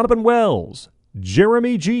 Jonathan Wells,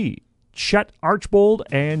 Jeremy G., Chet Archbold,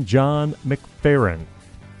 and John McFerrin.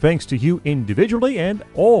 Thanks to you individually and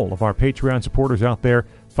all of our Patreon supporters out there.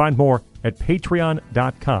 Find more at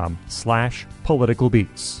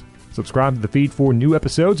patreon.com/politicalbeats. Subscribe to the feed for new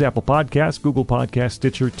episodes, Apple Podcasts, Google Podcasts,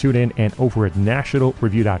 Stitcher, TuneIn, and over at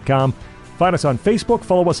nationalreview.com. Find us on Facebook.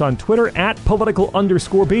 Follow us on Twitter at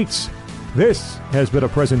 @political_beats. This has been a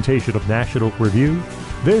presentation of National Review.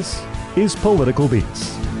 This is Political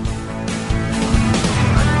Beats.